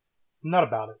 I'm not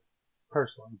about it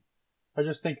personally. I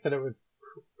just think that it would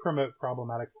promote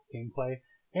problematic gameplay,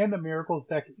 and the Miracles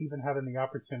deck even having the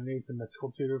opportunity to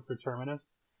Mystical Tutor for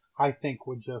Terminus, I think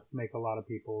would just make a lot of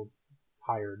people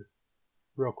tired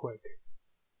real quick.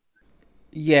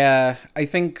 Yeah, I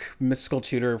think Mystical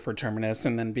Tutor for Terminus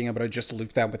and then being able to just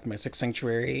loop that with Mystic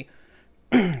Sanctuary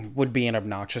would be an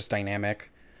obnoxious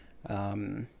dynamic.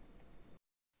 Um,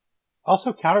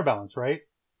 Also counterbalance, right?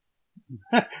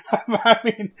 I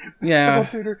mean, Mystical yeah,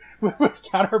 Tutor with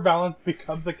counterbalance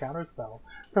becomes a counterspell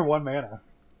for 1 mana.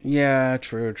 yeah,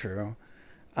 true, true.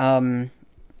 Um,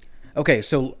 okay,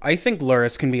 so I think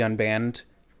Luris can be unbanned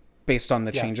based on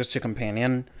the Yeah. changes to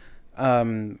Companion.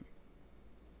 Um,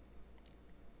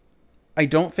 I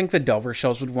don't think the Delver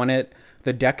Shells would want it.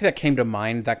 The deck that came to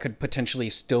mind that could potentially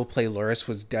still play Luris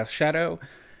was Death Shadow,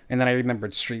 and then I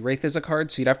remembered Street Wraith as a card,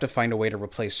 so you'd have to find a way to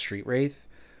replace Street Wraith.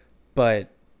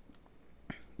 But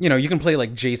you can play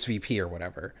like Jace VP or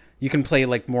whatever. You can play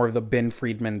like more of the Ben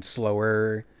Friedman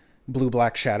slower blue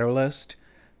black shadow list,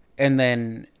 and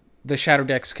then the shadow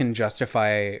decks can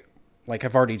justify, like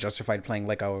I've already justified playing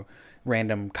like a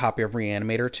random copy of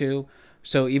Reanimator too.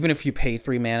 So even if you pay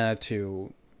 3 mana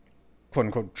to quote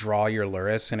unquote draw your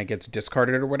Luris and it gets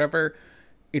discarded or whatever,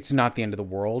 it's not the end of the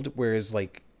world. Whereas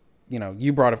like,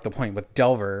 you brought up the point with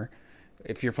Delver.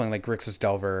 If you're playing like Grixis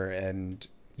Delver and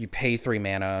you pay 3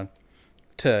 mana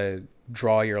to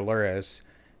draw your Luris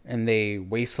and they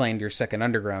wasteland your second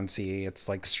Underground Sea, it's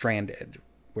like stranded.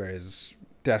 Whereas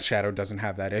Death Shadow doesn't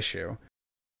have that issue.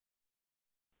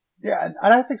 Yeah, and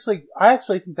I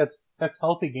actually think that's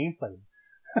healthy gameplay.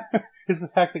 Is the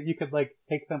fact that you could like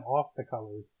take them off the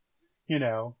colors. You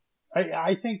know,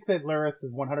 I think that Luris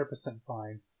is 100%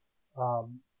 fine.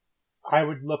 Um, I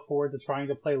would look forward to trying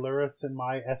to play Luris in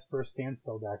my Esper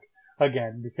Standstill deck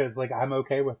again because like I'm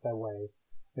okay with the way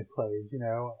it plays.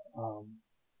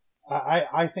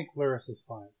 I think Luris is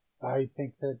fine. I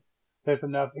think that there's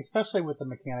enough, especially with the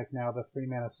mechanic now, the 3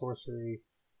 mana sorcery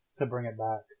to bring it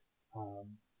back.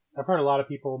 Um, I've heard a lot of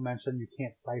people mention you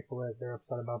can't stifle it. They're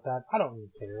upset about that. I don't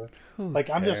really care. Who Like,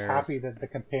 I'm just happy cares? that the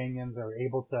companions are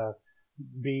able to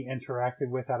be interacted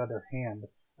with out of their hand,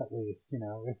 at least.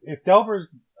 If Delvers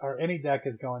or any deck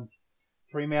is going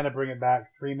 3 mana, bring it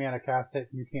back, 3 mana, cast it,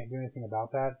 and you can't do anything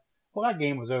about that, well, that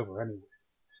game was over anyways.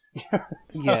 Yeah,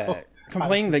 so, I,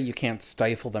 complaining that you can't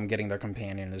stifle them getting their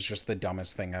companion is just the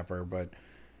dumbest thing ever, but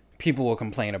people will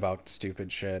complain about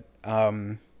stupid shit.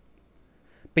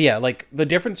 But yeah, like the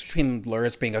difference between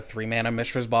Luris being a 3 mana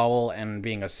Mishra's Bauble and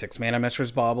being a 6 mana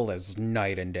Mishra's Bauble is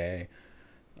night and day.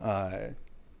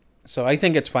 So I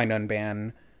think it's fine to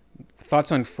unban.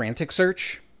 Thoughts on Frantic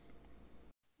Search?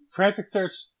 Frantic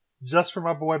Search just for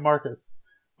my boy Marcus,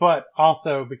 but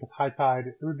also because High Tide,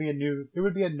 it would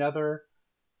be another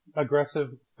aggressive,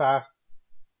 fast,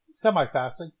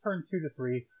 semi-fast, like turn 2 to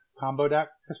 3 combo deck,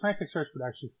 because Frantic Search would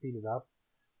actually speed it up.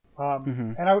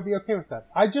 Mm-hmm. And I would be okay with that.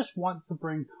 I just want to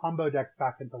bring combo decks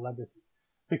back into Legacy.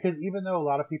 Because even though a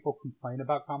lot of people complain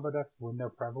about combo decks when they're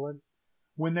prevalent,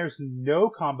 when there's no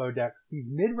combo decks, these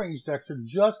mid-range decks are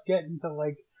just getting to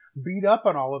like beat up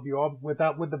on all of you all with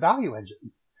the value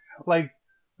engines. Like,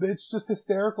 it's just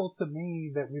hysterical to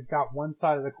me that we've got one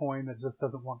side of the coin that just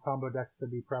doesn't want combo decks to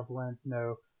be prevalent,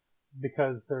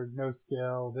 because there's no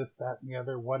skill, this, that, and the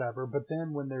other, whatever. But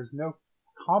then when there's no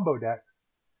combo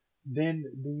decks, then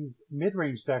these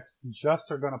mid-range decks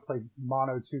just are going to play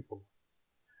mono 2-for-1s.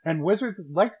 And Wizards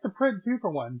likes to print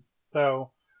 2-for-1s,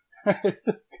 so it's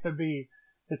going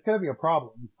to be a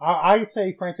problem. I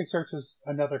say Frantic Search is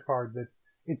another card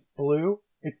it's blue,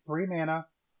 it's 3 mana,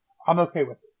 I'm okay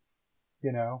with it,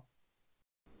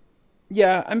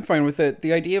 Yeah, I'm fine with it.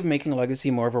 The idea of making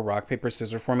Legacy more of a rock, paper,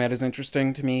 scissors format is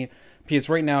interesting to me because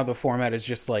right now the format is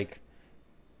just like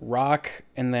rock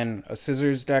and then a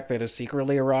scissors deck that is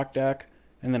secretly a rock deck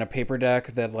and then a paper deck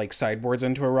that like sideboards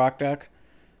into a rock deck.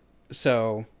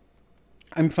 So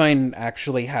I'm fine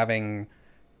actually having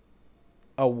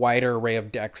a wider array of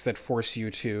decks that force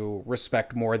you to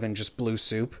respect more than just blue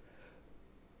soup.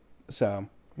 So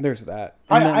there's that.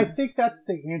 And I then think that's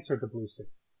the answer to Blue Soup.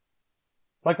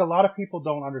 Like, a lot of people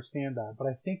don't understand that, but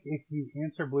I think if you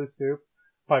answer Blue Soup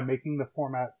by making the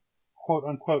format quote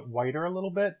unquote whiter a little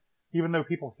bit, even though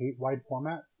people hate wide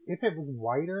formats, if it was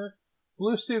whiter,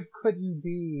 Blue Soup couldn't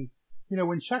be,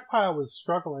 when Checkpile was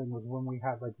struggling was when we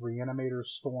had like Reanimator,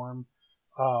 Storm,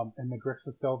 and the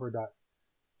Grixis Delver deck.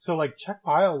 So like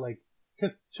Checkpile,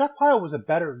 because Checkpile was a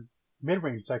better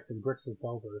mid-range deck than Grixis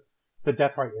Delver. The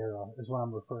Deathrite era is what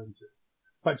I'm referring to.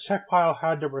 But Checkpile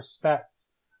had to respect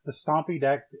the Stompy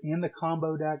decks and the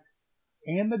combo decks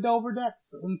and the Delver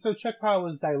decks, and so Checkpile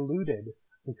was diluted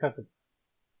because of it.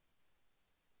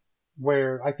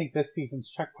 Where I think this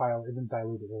season's Checkpile isn't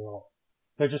diluted at all.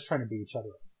 They're just trying to beat each other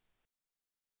up.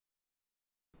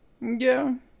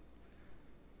 yeah.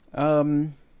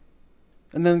 And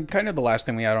then kind of the last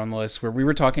thing we had on the list where we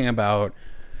were talking about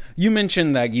you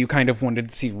mentioned that you kind of wanted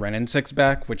to see Wrenn and 6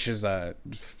 back, which is a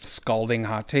scalding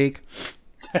hot take.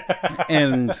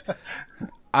 And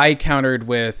I countered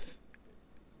with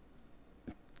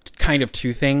kind of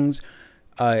two things.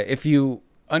 If you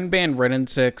unban Wrenn and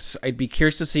 6, I'd be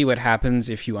curious to see what happens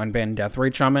if you unban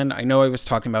Deathrite Shaman. I know I was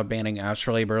talking about banning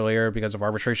Astrolabe earlier because of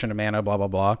arbitration of mana, blah, blah,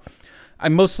 blah.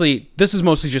 This is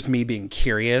mostly just me being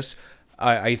curious.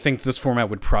 I think this format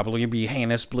would probably be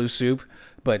heinous blue soup,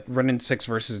 but Wrenn and 6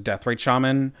 versus Deathrite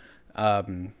Shaman,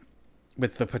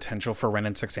 with the potential for Wrenn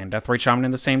and 6 and Deathrite Shaman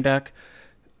in the same deck.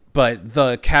 But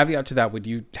the caveat to that would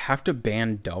you have to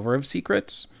ban Delver of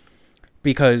Secrets,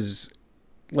 because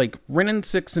like Wrenn and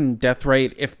 6 and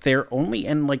Deathrite, if they're only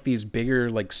in like these bigger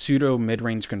like pseudo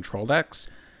mid-range control decks,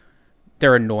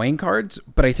 they're annoying cards,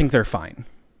 but I think they're fine.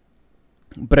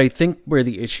 But I think where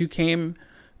the issue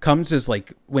comes is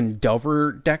like when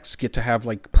Delver decks get to have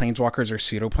like planeswalkers or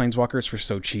pseudo planeswalkers for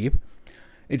so cheap,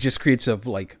 it just creates a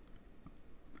like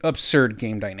absurd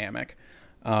game dynamic.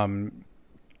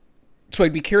 So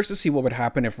I'd be curious to see what would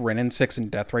happen if Wrenn and 6 and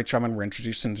Deathrite Shaman were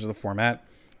introduced into the format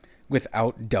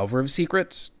without Delver of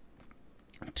Secrets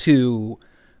to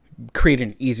create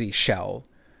an easy shell.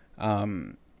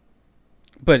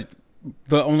 But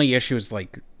the only issue is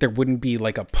like there wouldn't be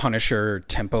like a Punisher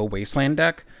tempo Wasteland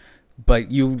deck,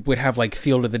 but you would have like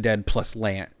Field of the Dead plus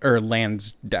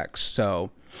lands decks.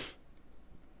 So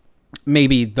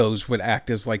maybe those would act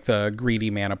as like the greedy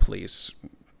mana police.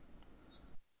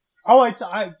 Oh,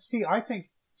 I see. I think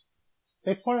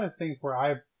it's one of those things where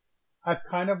I've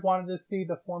kind of wanted to see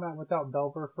the format without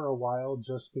Delver for a while,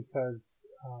 just because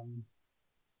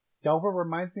Delver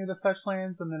reminds me of the fetch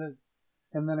lands, and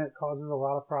then it causes a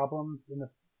lot of problems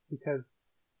because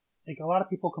like a lot of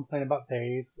people complain about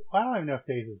Daze. I don't even know if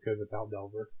Daze is good without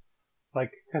Delver, like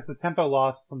because the tempo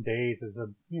loss from Daze is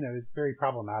is very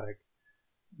problematic.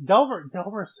 Delver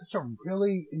is such a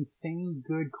really insane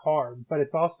good card, but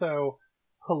it's also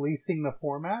policing the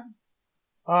format.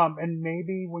 And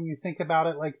maybe when you think about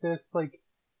it like this, like,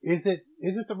 is it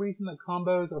the reason that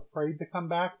combo's afraid to come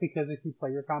back? Because if you play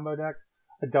your combo deck,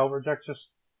 a Delver deck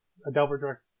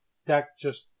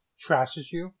just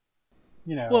trashes you.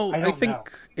 Well, I think know.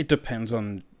 it depends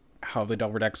on how the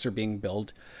Delver decks are being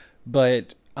built,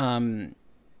 but I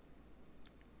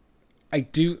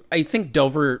think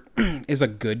Delver is a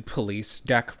good police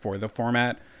deck for the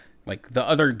format. Like, the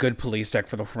other good police deck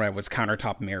for the format was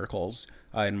Countertop Miracles,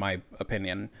 in my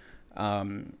opinion.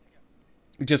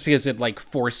 Just because it, like,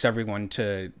 forced everyone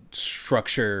to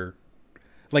structure...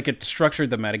 Like, it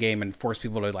structured the metagame and forced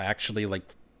people to actually,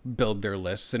 like, build their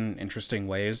lists in interesting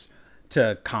ways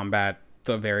to combat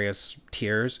the various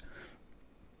tiers.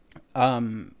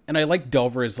 And I like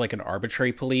Delver as, like, an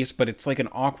arbitrary police, but it's, like, an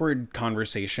awkward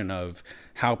conversation of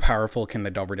how powerful can the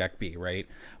Delver deck be, right?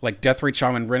 Like, Deathrite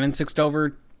Shaman, Wrenn and 6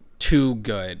 Delver... too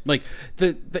good. Like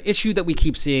the issue that we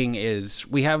keep seeing is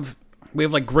we have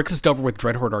like Grixis Delver with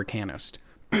Dreadhorde Arcanist,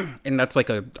 and that's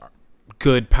like a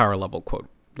good power level quote,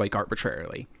 like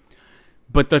arbitrarily.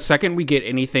 But the second we get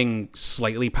anything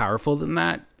slightly powerful than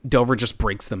that, Delver just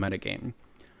breaks the metagame.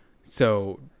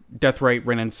 So Deathrite,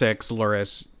 Wrenn and 6,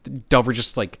 Lurrus, Delver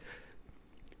just like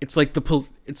it's like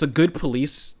it's a good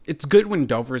police. It's good when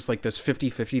Delver is like this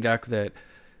 50-50 deck that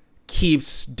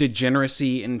keeps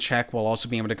degeneracy in check while also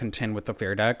being able to contend with the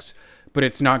fair decks, but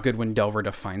it's not good when Delver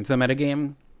defines the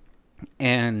metagame.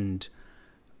 And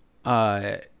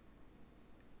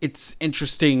it's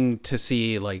interesting to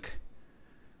see like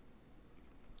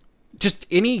just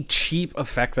any cheap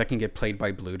effect that can get played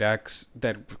by blue decks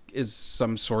that is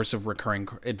some source of recurring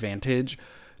advantage.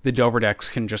 The Delver decks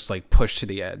can just like push to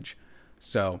the edge.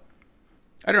 So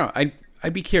I don't know.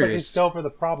 I'd be curious. But is Delver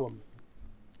the problem?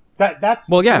 That's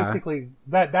well, yeah. basically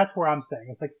that's where I'm saying.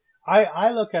 It's like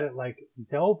I look at it like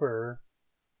Delver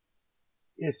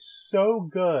is so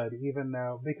good, even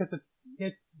though because it's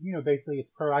basically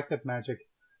it's proactive Magic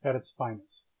at its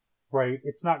finest, right?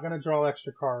 It's not going to draw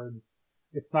extra cards.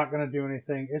 It's not going to do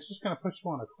anything. It's just going to put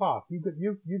you on a clock.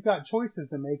 You've got choices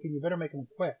to make, and you better make them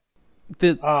quick.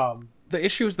 The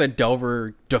issue is that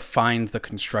Delver defines the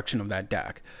construction of that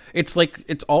deck. It's like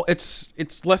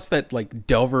it's less that like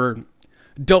Delver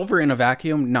in a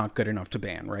vacuum not good enough to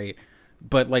ban, right?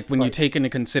 But like when you take into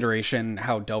consideration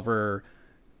how Delver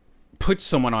puts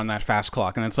someone on that fast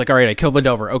clock, and it's like, all right, I kill the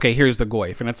Delver. Okay, here's the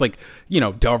Goyf, and it's like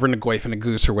Delver and a Goyf and a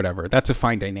Goose or whatever. That's a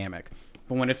fine dynamic.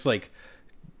 But when it's like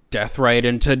Deathrite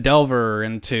into Delver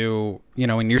into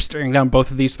and you're staring down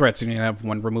both of these threats, and you have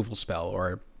one removal spell,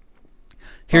 or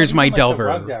here's my Delver.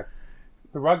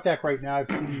 The rug deck right now, I've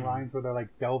seen lines where they're like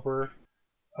Delver.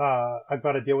 I've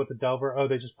got to deal with the Delver. Oh,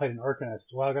 they just played an Arcanist.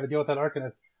 Well, I've got to deal with that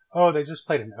Arcanist. Oh, they just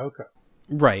played an Oko.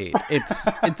 Right. It's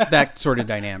that sort of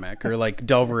dynamic, or like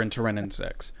Delver into Wrenn and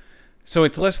 6. So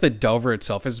it's less that Delver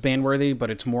itself is ban-worthy, but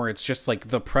it's just like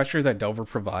the pressure that Delver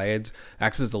provides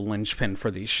acts as a linchpin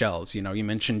for these shells. You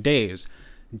mentioned Daze.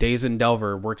 Daze and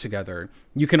Delver work together.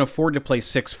 You can afford to play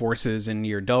 6 forces in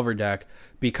your Delver deck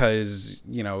because,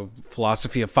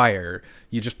 Philosophy of Fire.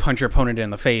 You just punch your opponent in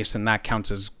the face, and that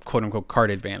counts as quote-unquote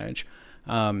card advantage.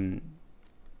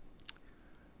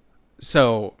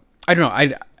 So, I don't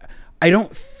know. I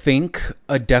don't think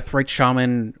a Deathrite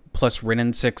Shaman plus Wrenn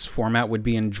and 6 format would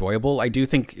be enjoyable. I do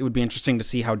think it would be interesting to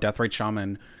see how Deathrite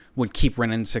Shaman would keep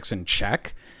Wrenn and 6 in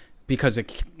check, because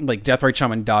Deathrite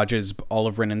Shaman dodges all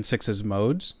of Wrenn and 6's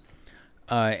modes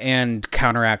and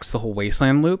counteracts the whole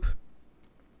Wasteland loop.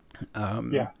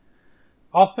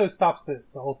 Also stops the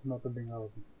ultimate from being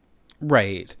relevant.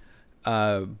 Right.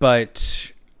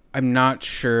 But I'm not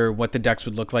sure what the decks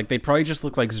would look like. They'd probably just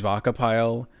look like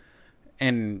Zvakapile,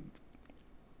 and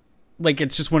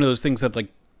it's just one of those things that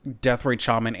Deathrite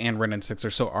Shaman and Wrenn and 6 are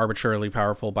so arbitrarily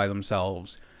powerful by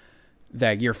themselves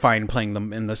that you're fine playing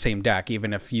them in the same deck,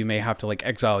 even if you may have to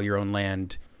exile your own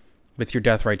land with your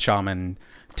Deathrite Shaman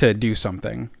to do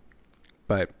something.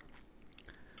 But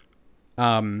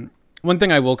one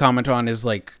thing I will comment on is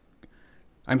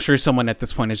I'm sure someone at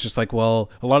this point is just well,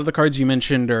 a lot of the cards you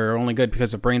mentioned are only good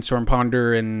because of Brainstorm,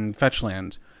 Ponder, and Fetch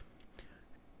lands.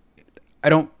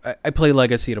 I play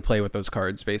Legacy to play with those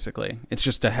cards, basically. It's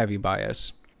just a heavy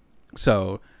bias.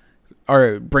 So,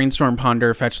 are Brainstorm,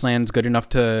 Ponder, Fetch lands good enough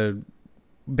to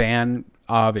ban?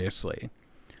 Obviously.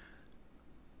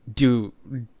 Do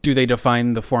they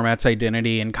define the format's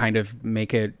identity and kind of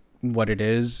make it what it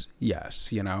is?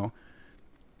 Yes,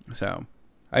 So,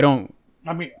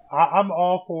 I'm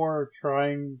all for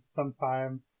trying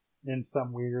sometime in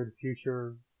some weird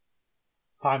future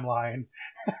timeline,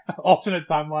 alternate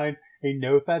timeline, a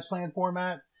no fetch land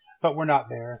format, but we're not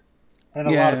there. And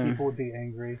a lot of people would be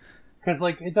angry. Because,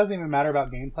 it doesn't even matter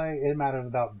about gameplay, it matters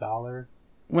about dollars.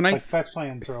 Fetch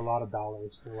lands are a lot of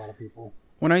dollars for a lot of people.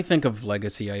 When I think of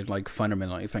Legacy, I,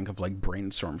 fundamentally think of,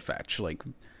 Brainstorm Fetch.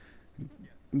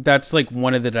 That's,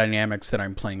 one of the dynamics that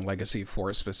I'm playing Legacy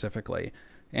for specifically.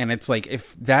 And it's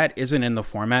if that isn't in the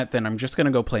format, then I'm just going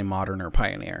to go play Modern or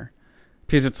Pioneer.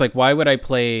 Because it's why would I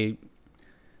play...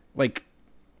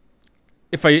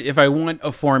 If I want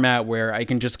a format where I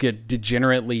can just get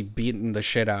degenerately beaten the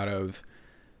shit out of,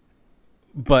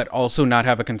 but also not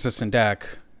have a consistent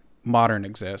deck, Modern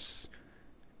exists.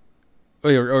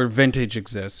 Or Vintage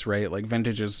exists, right?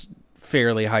 Vintage is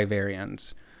fairly high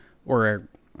variance, or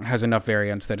has enough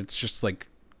variance that it's just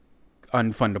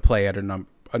unfun to play at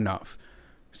enough.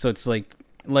 So it's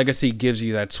Legacy gives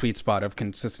you that sweet spot of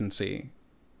consistency.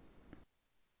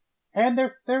 And there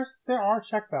are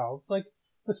check valves,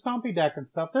 the Stompy deck and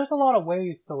stuff. There's a lot of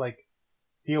ways to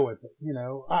deal with it.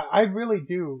 I really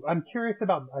do. I'm curious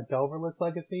about a Delverless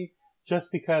Legacy,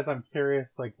 just because I'm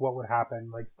curious what would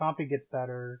happen. Stompy gets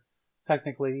better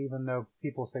technically, even though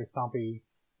people say Stompy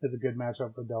is a good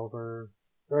matchup for Delver,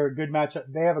 or a good matchup.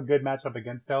 They have a good matchup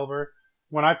against Delver.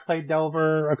 When I played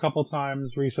Delver a couple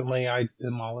times recently, I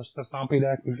demolished the Stompy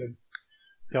deck because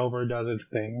Delver does its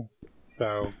thing.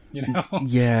 So,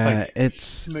 Yeah,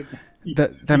 it's... The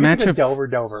matchup...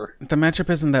 Delver. The matchup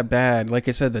isn't that bad. Like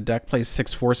I said, the deck plays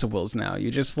 6 Force of Wills now.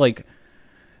 You just, those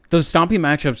Stompy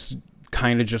matchups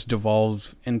kind of just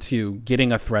devolve into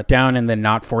getting a threat down and then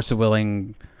not Force of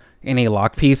Willing in a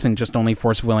lock piece and just only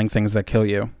force willing things that kill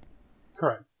you.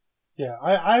 Correct. Yeah,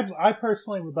 I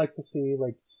personally would like to see,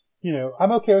 like,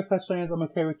 I'm okay with fetch lands, I'm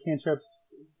okay with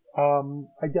cantrips. I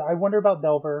wonder about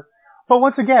Delver. But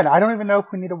once again, I don't even know if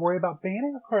we need to worry about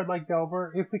banning a card like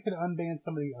Delver if we could unban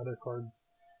some of the other cards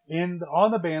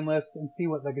on the ban list and see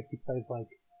what Legacy plays like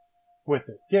with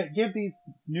it. Give these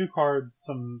new cards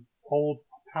some old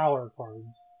power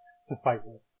cards to fight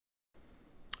with.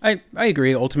 I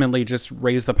agree. Ultimately, just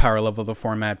raise the power level of the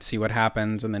format, see what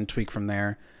happens, and then tweak from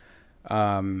there.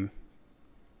 I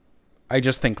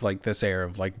just think like this era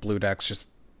of like blue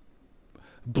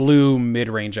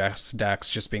mid-range decks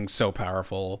just being so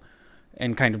powerful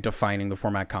and kind of defining the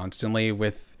format constantly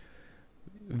with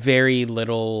very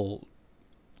little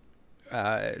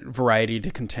variety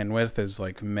to contend with is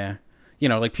like meh.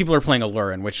 Like people are playing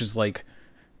Aluren, which is like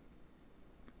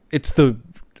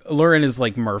Aluren is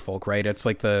like Merfolk, right? It's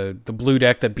like the blue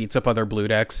deck that beats up other blue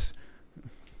decks.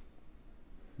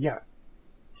 Yes.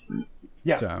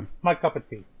 It's my cup of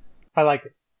tea. I like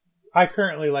it. I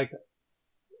currently like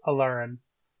Aluren.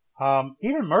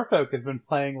 Even Merfolk has been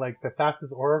playing like the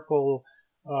fastest Oracle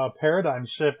paradigm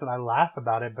shift, and I laugh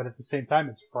about it, but at the same time,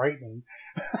 it's frightening.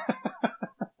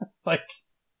 Like,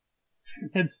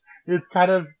 it's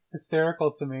kind of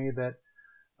hysterical to me that,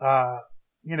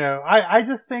 I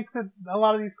just think that a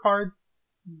lot of these cards,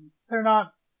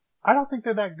 I don't think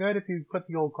they're that good if you put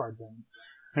the old cards in.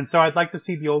 And so I'd like to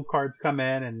see the old cards come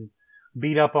in and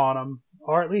beat up on them,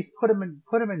 or at least put them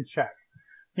in check.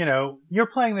 You're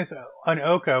playing an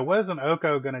Oko. What is an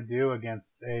Oko going to do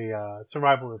against a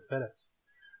survival of the fittest,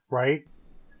 right?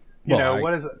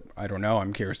 What is it? I don't know.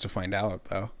 I'm curious to find out,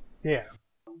 though. Yeah.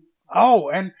 Oh,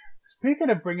 and speaking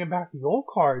of bringing back the old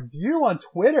cards, you on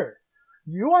Twitter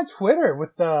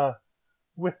with the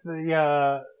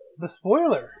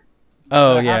spoiler.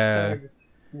 Oh yeah.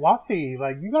 WotC,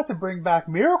 like you got to bring back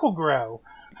Miracle Grow.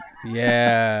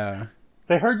 Yeah.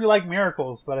 They heard you like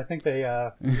miracles, but I think they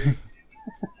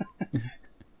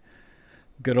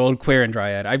Good old Quarian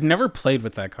Dryad. I've never played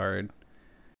with that card.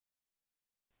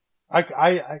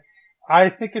 I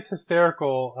think it's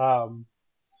hysterical.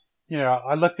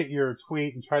 I looked at your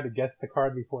tweet and tried to guess the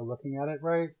card before looking at it,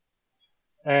 right?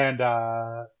 And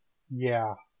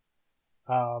yeah.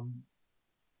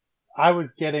 I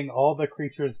was getting all the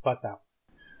creatures but that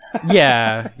one.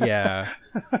 Yeah.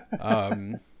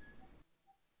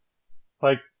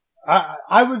 Like,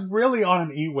 I was really on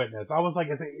an E-Witness. I was like,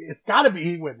 it's gotta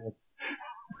be E-Witness.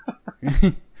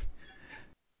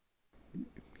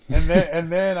 and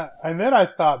then I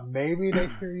thought maybe they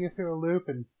threw you through a loop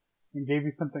and gave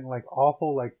you something like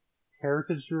awful, like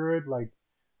Heritage Druid, like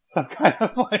some kind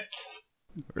of like,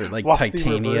 or like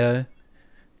Titania.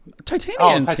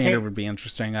 Titania in Standard would be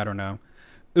interesting. I don't know.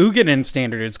 Ugin in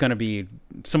Standard is going to be.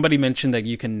 Somebody mentioned that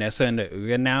you can Nissa into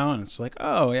Ugin now, and it's like,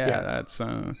 oh yeah, yes. That's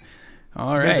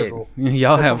all right. Miserable.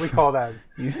 Y'all That's have what we call that.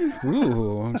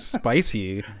 Ooh,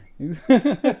 spicy.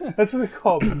 That's what we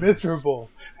call miserable.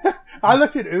 I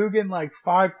looked at Ugin like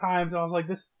 5 times, and I was like,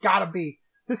 this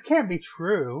can't be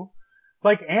true.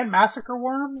 Like, and Massacre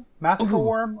Worm,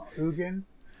 Ugin.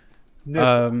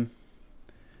 Nissa.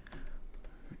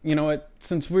 You know what?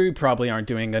 Since we probably aren't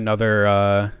doing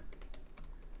another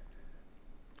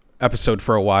episode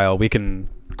for a while, we can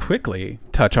quickly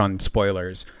touch on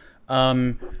spoilers.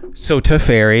 So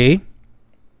Teferi.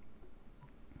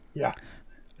 Yeah.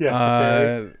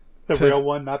 Teferi. The real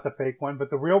one, not the fake one,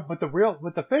 but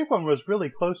the fake one was really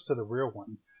close to the real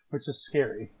one, which is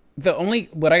scary.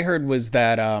 What I heard was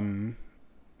that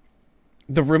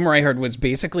the rumor I heard was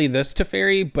basically this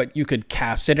Teferi, but you could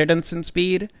cast it at instant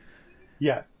speed.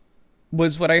 Yes.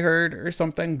 Was what I heard or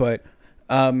something, but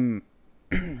I'm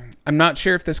not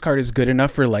sure if this card is good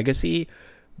enough for Legacy,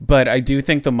 but I do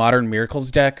think the Modern Miracles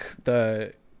deck,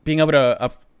 being able to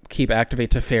upkeep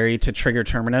activate Teferi to trigger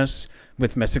Terminus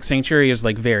with Mystic Sanctuary is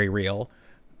like very real.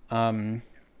 What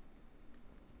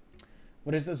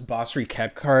is this Boss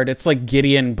Cat card? It's like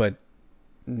Gideon, but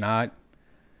not.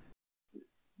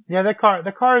 Yeah, the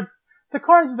cards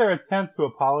are their attempt to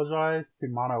apologize to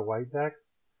mono white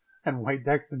decks and white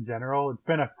decks in general. It's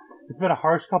been a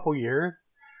harsh couple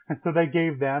years, and so they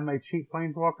gave them a cheap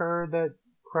Planeswalker that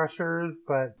crushers,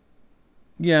 but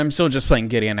yeah, I'm still just playing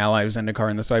Gideon Ally Zendikar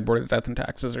in the sideboard of Death and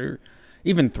Taxes, or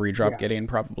even 3-drop Gideon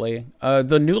probably.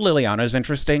 The new Liliana is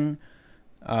interesting.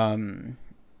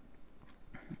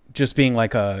 Just being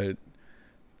like a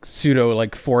pseudo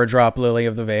like 4-drop Lily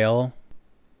of the Veil.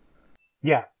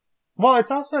 Yeah. Well,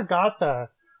 it's also got the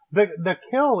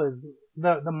kill is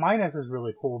the minus is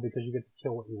really cool because you get to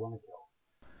kill what you want to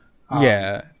kill.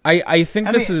 Yeah. I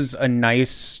think this is a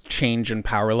nice change in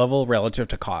power level relative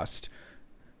to cost.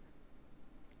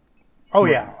 Oh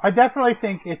yeah, I definitely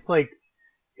think it's like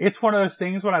it's one of those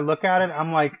things. When I look at it,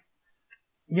 I'm like,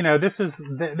 this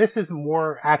is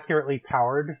more accurately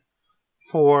powered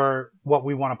for what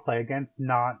we want to play against,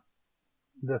 not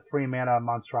the 3 mana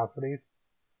monstrosities.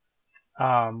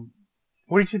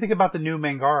 What did you think about the new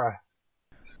Mangara?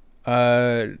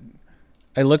 I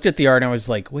looked at the art and I was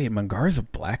like, wait, Mangara's a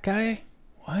black guy?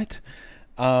 What?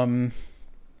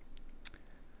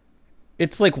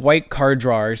 It's like white card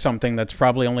draw or something that's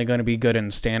probably only going to be good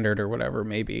in standard or whatever,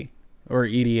 maybe. Or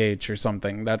EDH or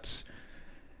something.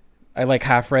 I like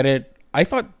half read it. I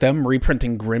thought them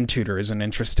reprinting Grim Tutor is an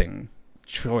interesting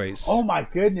choice. Oh my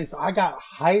goodness, I got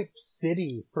Hype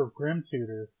City for Grim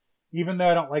Tutor. Even though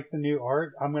I don't like the new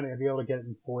art, I'm going to be able to get it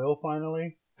in foil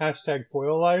finally. Hashtag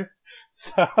foil life.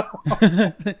 So.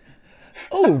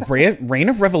 Oh, Reign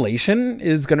of Revelation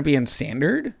is going to be in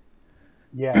standard?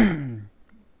 Yeah.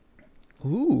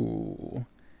 Ooh.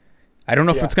 I don't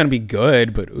know if it's going to be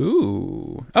good, but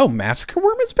ooh. Oh, Massacre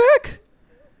Worm is back?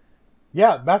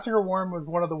 Yeah, Massacre Worm was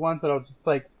one of the ones that I was just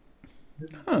like,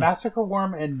 Massacre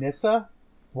Worm and Nissa?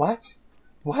 What?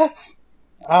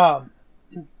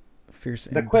 Fierce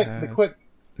the quick.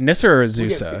 Nissa or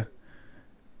Azusa?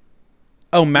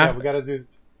 Oh, we got Azusa.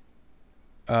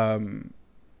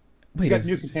 Wait, we got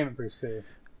new Containment Priest too.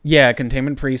 Yeah,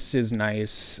 Containment Priest is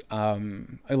nice. I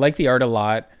like the art a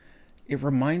lot. It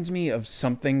reminds me of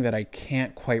something that I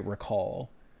can't quite recall.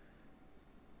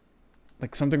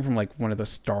 Like something from like one of the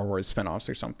Star Wars spinoffs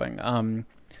or something.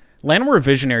 Llanowar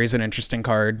Visionary is an interesting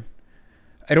card.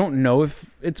 I don't know if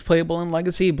it's playable in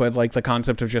Legacy, but like the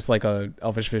concept of just like a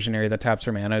Elvish Visionary that taps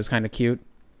for mana is kind of cute.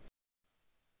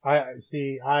 I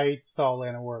saw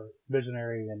Llanowar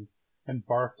Visionary and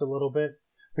barfed a little bit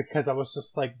because I was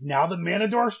just like, now the Mana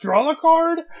Dorks draw a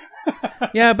card?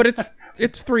 Yeah, but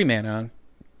it's 3 mana.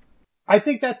 I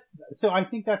think that's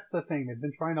the thing. They've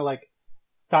been trying to like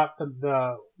stop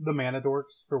the Mana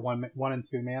Dorks for 1 and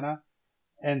 2 mana.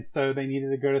 And so they needed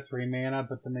to go to 3 mana,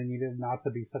 but then they needed not to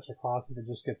be such a cost if it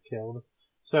just gets killed.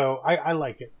 So I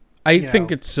like it. I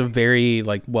think it's a very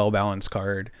like well-balanced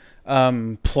card.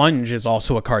 Plunge is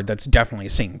also a card that's definitely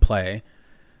seeing play.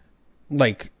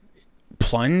 Like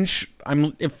Plunge,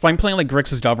 if I'm playing like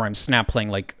Grixis Delver, I'm snap playing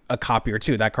like a copy or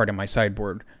two of that card in my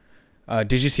sideboard.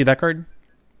 Did you see that card?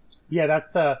 Yeah,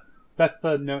 that's the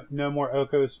no more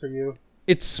Okos for you.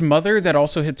 It's Smother that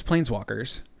also hits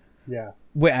Planeswalkers. Yeah.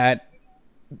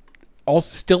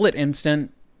 Still at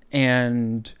instant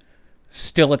and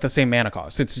still at the same mana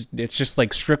cost. It's just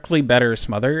like strictly better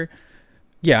Smother.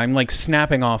 Yeah, I'm like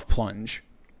snapping off Plunge.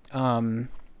 Sparkhunter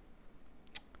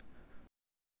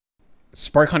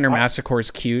Massacre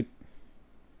is cute.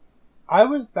 I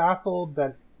was baffled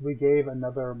that we gave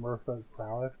another Merfolk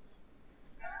Prowess.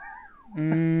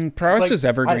 Prowess is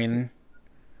evergreen.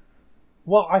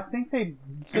 I think they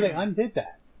undid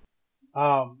that.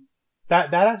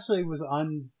 That actually was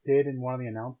undid in one of the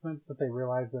announcements that they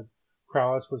realized that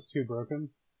Prowess was too broken.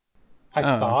 I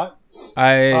thought.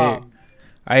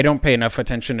 I don't pay enough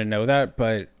attention to know that,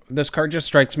 but this card just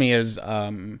strikes me as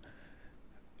a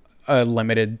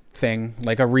limited thing,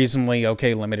 like a reasonably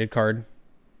okay limited card.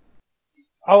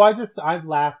 Oh, I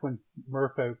laugh when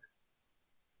Merfolks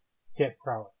get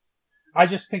Prowess. I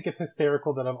just think it's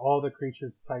hysterical that of all the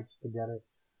creature types to get it,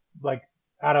 like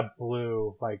out of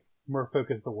blue, like Merfolk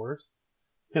is the worst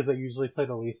because they usually play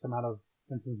the least amount of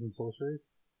instants and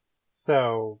sorceries.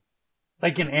 So,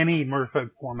 like in any Merfolk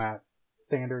format,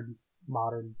 standard,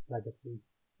 modern, legacy,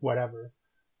 whatever.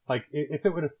 Like if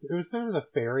there was a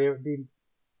fairy, it would be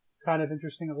kind of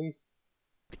interesting at least.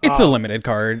 It's a limited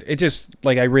card. It just,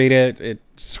 like, I rate it. It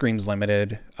screams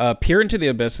limited. Peer into the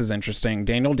Abyss is interesting.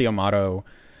 Daniel Diamato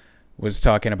was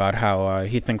talking about how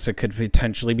he thinks it could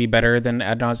potentially be better than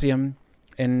Ad Nauseam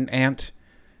in Ant.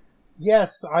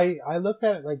 Yes, I looked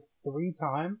at it like 3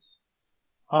 times.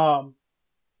 And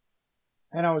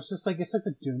I was just like, it's like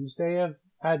the Doomsday of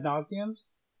Ad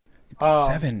Nauseams. It's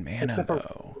 7 mana,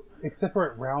 though. Except for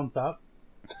it rounds up.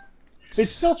 It's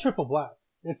still triple black.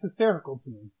 It's hysterical to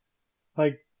me.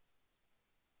 Like,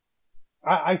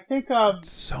 I think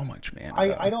so much mana.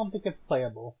 I don't think it's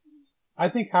playable. I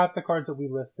think half the cards that we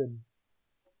listed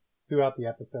throughout the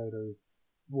episode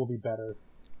will be better.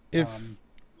 If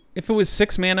it was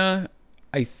 6 mana,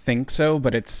 I think so,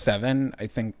 but it's 7. I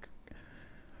think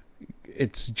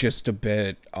it's just a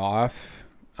bit off.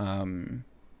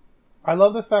 I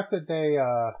love the fact that they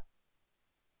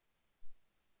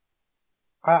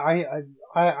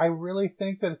I really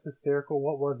think that it's hysterical.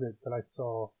 What was it that I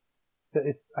saw? That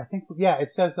it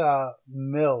says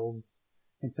Mills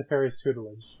in Teferi's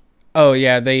tutelage. Oh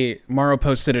yeah, Morrow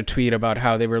posted a tweet about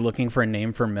how they were looking for a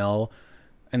name for Mill,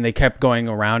 and they kept going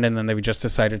around, and then they just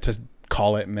decided to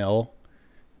call it Mill.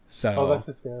 So, Oh, that's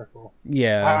hysterical.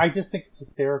 yeah. I just think it's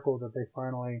hysterical that they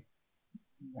finally,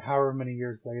 however many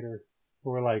years later,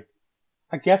 were like,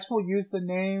 I guess we'll use the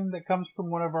name that comes from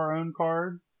one of our own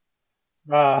cards.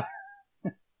 I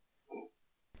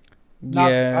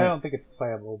don't think it's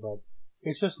playable, but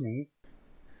it's just neat.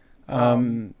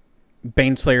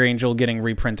 Baneslayer Angel getting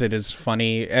reprinted is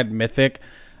funny at Mythic.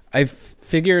 I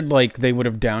figured like they would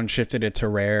have downshifted it to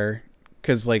rare,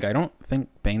 because like I don't think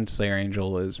Baneslayer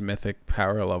Angel is Mythic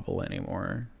power level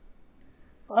anymore.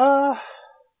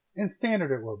 In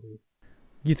standard it will be.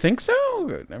 You think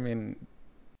so? I mean,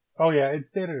 oh yeah, in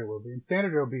standard it will be. In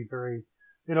standard it'll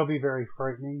be very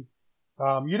frightening.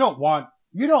 You don't want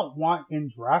in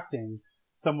drafting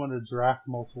someone to draft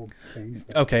multiple things.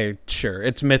 Okay, sure.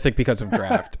 It's Mythic because of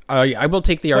draft. I will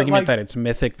take the argument that it's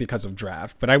Mythic because of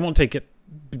draft, but I won't take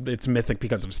it's Mythic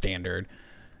because of standard.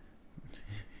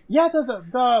 Yeah,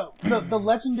 the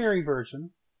legendary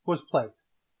version was played.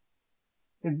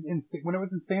 When it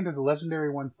was in standard, the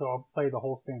legendary one saw play the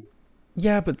whole standard.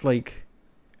 Yeah, but like,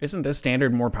 isn't this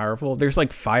standard more powerful? There's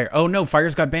like fire. Oh no,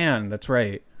 fire's got banned. That's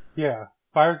right. Yeah,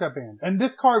 fire's got banned, and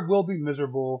this card will be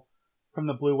miserable from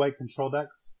the blue-white control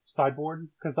decks sideboard,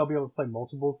 because they'll be able to play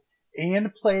multiples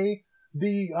and play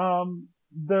the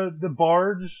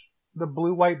barge, the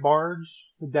blue-white barge,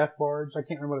 the death barge. I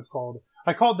can't remember what it's called.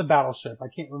 I call it the battleship. I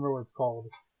can't remember what it's called.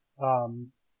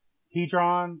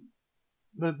 Hedron,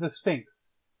 the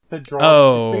Sphinx that draws.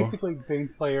 Oh. It's basically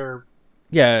Baneslayer.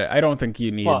 Yeah, I don't think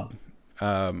you need. Plus.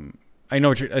 I know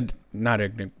what you're not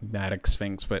Enigmatic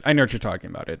Sphinx, but I know what you're talking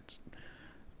about. It's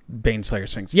Baneslayer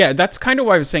Sphinx. Yeah, that's kind of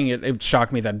why I was saying it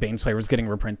shocked me that Baneslayer was getting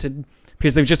reprinted,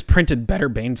 because they've just printed better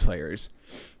Baneslayers,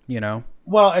 you know?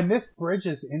 Well, and this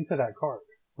bridges into that card,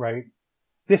 right?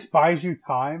 This buys you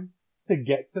time to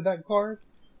get to that card.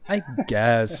 I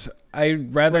guess.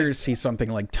 I'd rather see something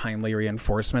like Timely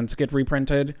Reinforcements get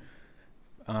reprinted.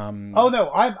 Oh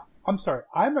no, I'm sorry.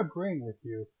 I'm agreeing with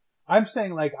you. I'm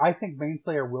saying, like, I think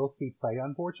Baneslayer will see play,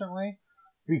 unfortunately,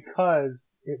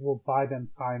 because it will buy them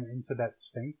time into that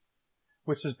Sphinx,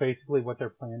 which is basically what their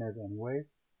plan is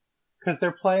anyways. Because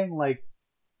they're playing, like,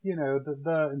 you know,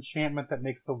 the enchantment that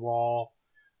makes the wall.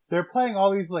 They're playing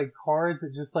all these, like, cards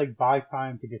that just, like, buy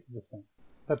time to get to the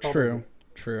Sphinx. That's all.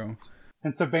 True.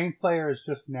 And so Baneslayer is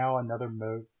just now another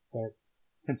moat that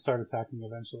can start attacking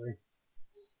eventually.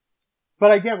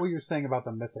 But I get what you're saying about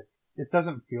the Mythic. It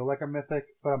doesn't feel like a Mythic,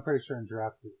 but I'm pretty sure in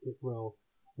draft it will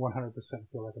 100%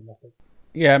 feel like a Mythic.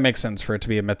 Yeah, it makes sense for it to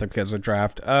be a Mythic as a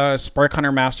draft. Spark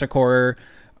Hunter Mastercore,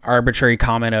 arbitrary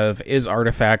comment of, is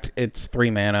Artifact, it's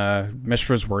 3 mana,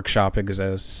 Mishra's Workshop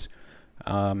exists.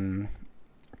 Protection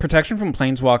from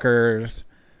Planeswalkers,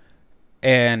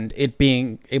 and it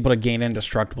being able to gain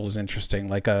indestructible is interesting.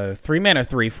 Like a 3 mana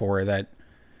 3/4 that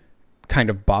kind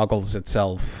of boggles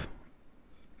itself.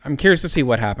 I'm curious to see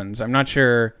what happens. I'm not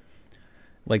sure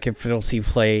like if it'll see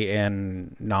play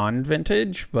in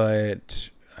non-vintage, but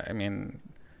I mean,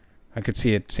 I could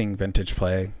see it seeing vintage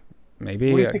play.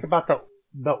 Maybe. What do you think about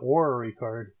the Orrery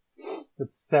card?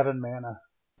 It's 7 mana.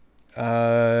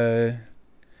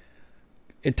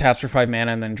 It taps for 5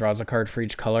 mana and then draws a card for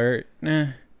each color.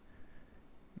 Meh.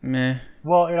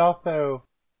 Well,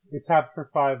 it taps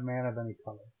for 5 mana of any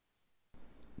color.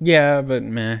 Yeah, but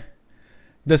meh.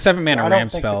 The 7 mana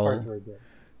ramp spell. The card's very good.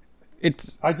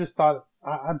 It's. I just thought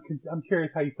I'm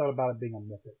curious how you thought about it being a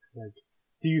Mythic. Like,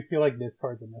 do you feel like this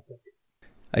card's a Mythic?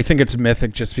 I think it's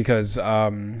Mythic just because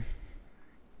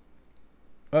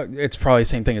it's probably the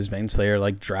same thing as Baneslayer,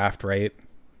 like draft, right?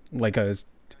 Like a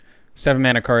 7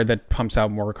 mana card that pumps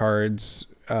out more cards.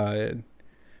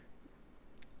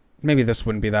 Maybe this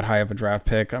wouldn't be that high of a draft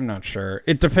pick. I'm not sure.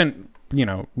 It depend. You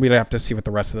know, we'd have to see what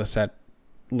the rest of the set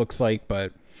looks like,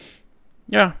 but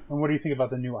yeah. And what do you think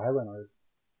about the new island art?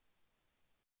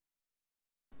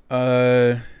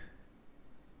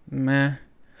 Meh.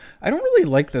 I don't really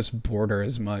like this border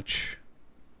as much.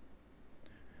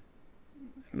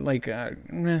 Like,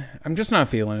 meh. I'm just not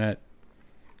feeling it.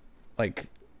 Like,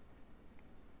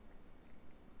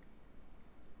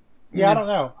 yeah, I don't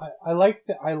know.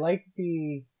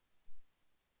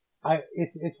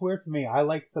 It's weird for me. I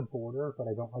like the border, but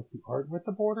I don't like the art with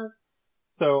the border.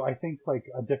 So I think like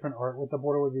a different art with the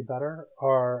border would be better,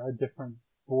 or a different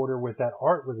border with that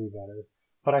art would be better.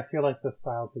 But I feel like the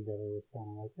style together is kind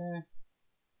of like,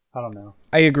 I don't know.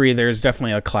 I agree. There's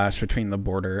definitely a clash between the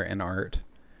border and art.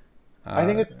 I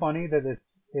think it's funny that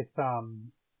it's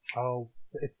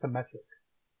symmetric.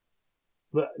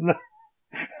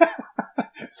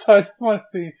 So I just want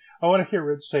to hear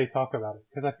Rich Shea talk about it,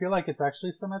 because I feel like it's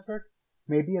actually symmetric.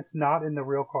 Maybe it's not in the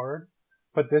real card,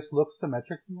 but this looks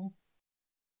symmetric to me.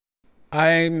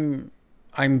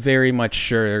 I'm very much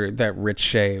sure that Rich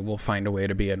Shea will find a way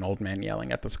to be an old man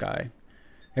yelling at the sky.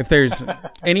 If there's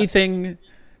anything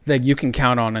that you can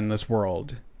count on in this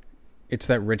world, it's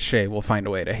that Rich Shea will find a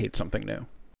way to hate something new.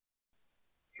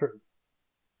 True.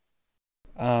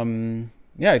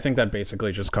 Yeah, I think that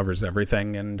basically just covers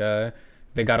everything, and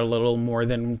they got a little more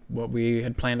than what we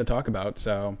had planned to talk about,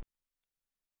 so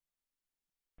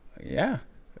yeah.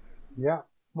 Yeah.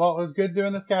 Well, it was good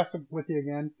doing this cast with you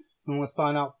again, and we'll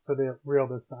sign out for the real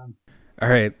this time. All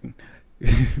right.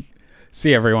 See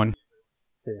you, everyone.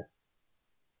 See ya.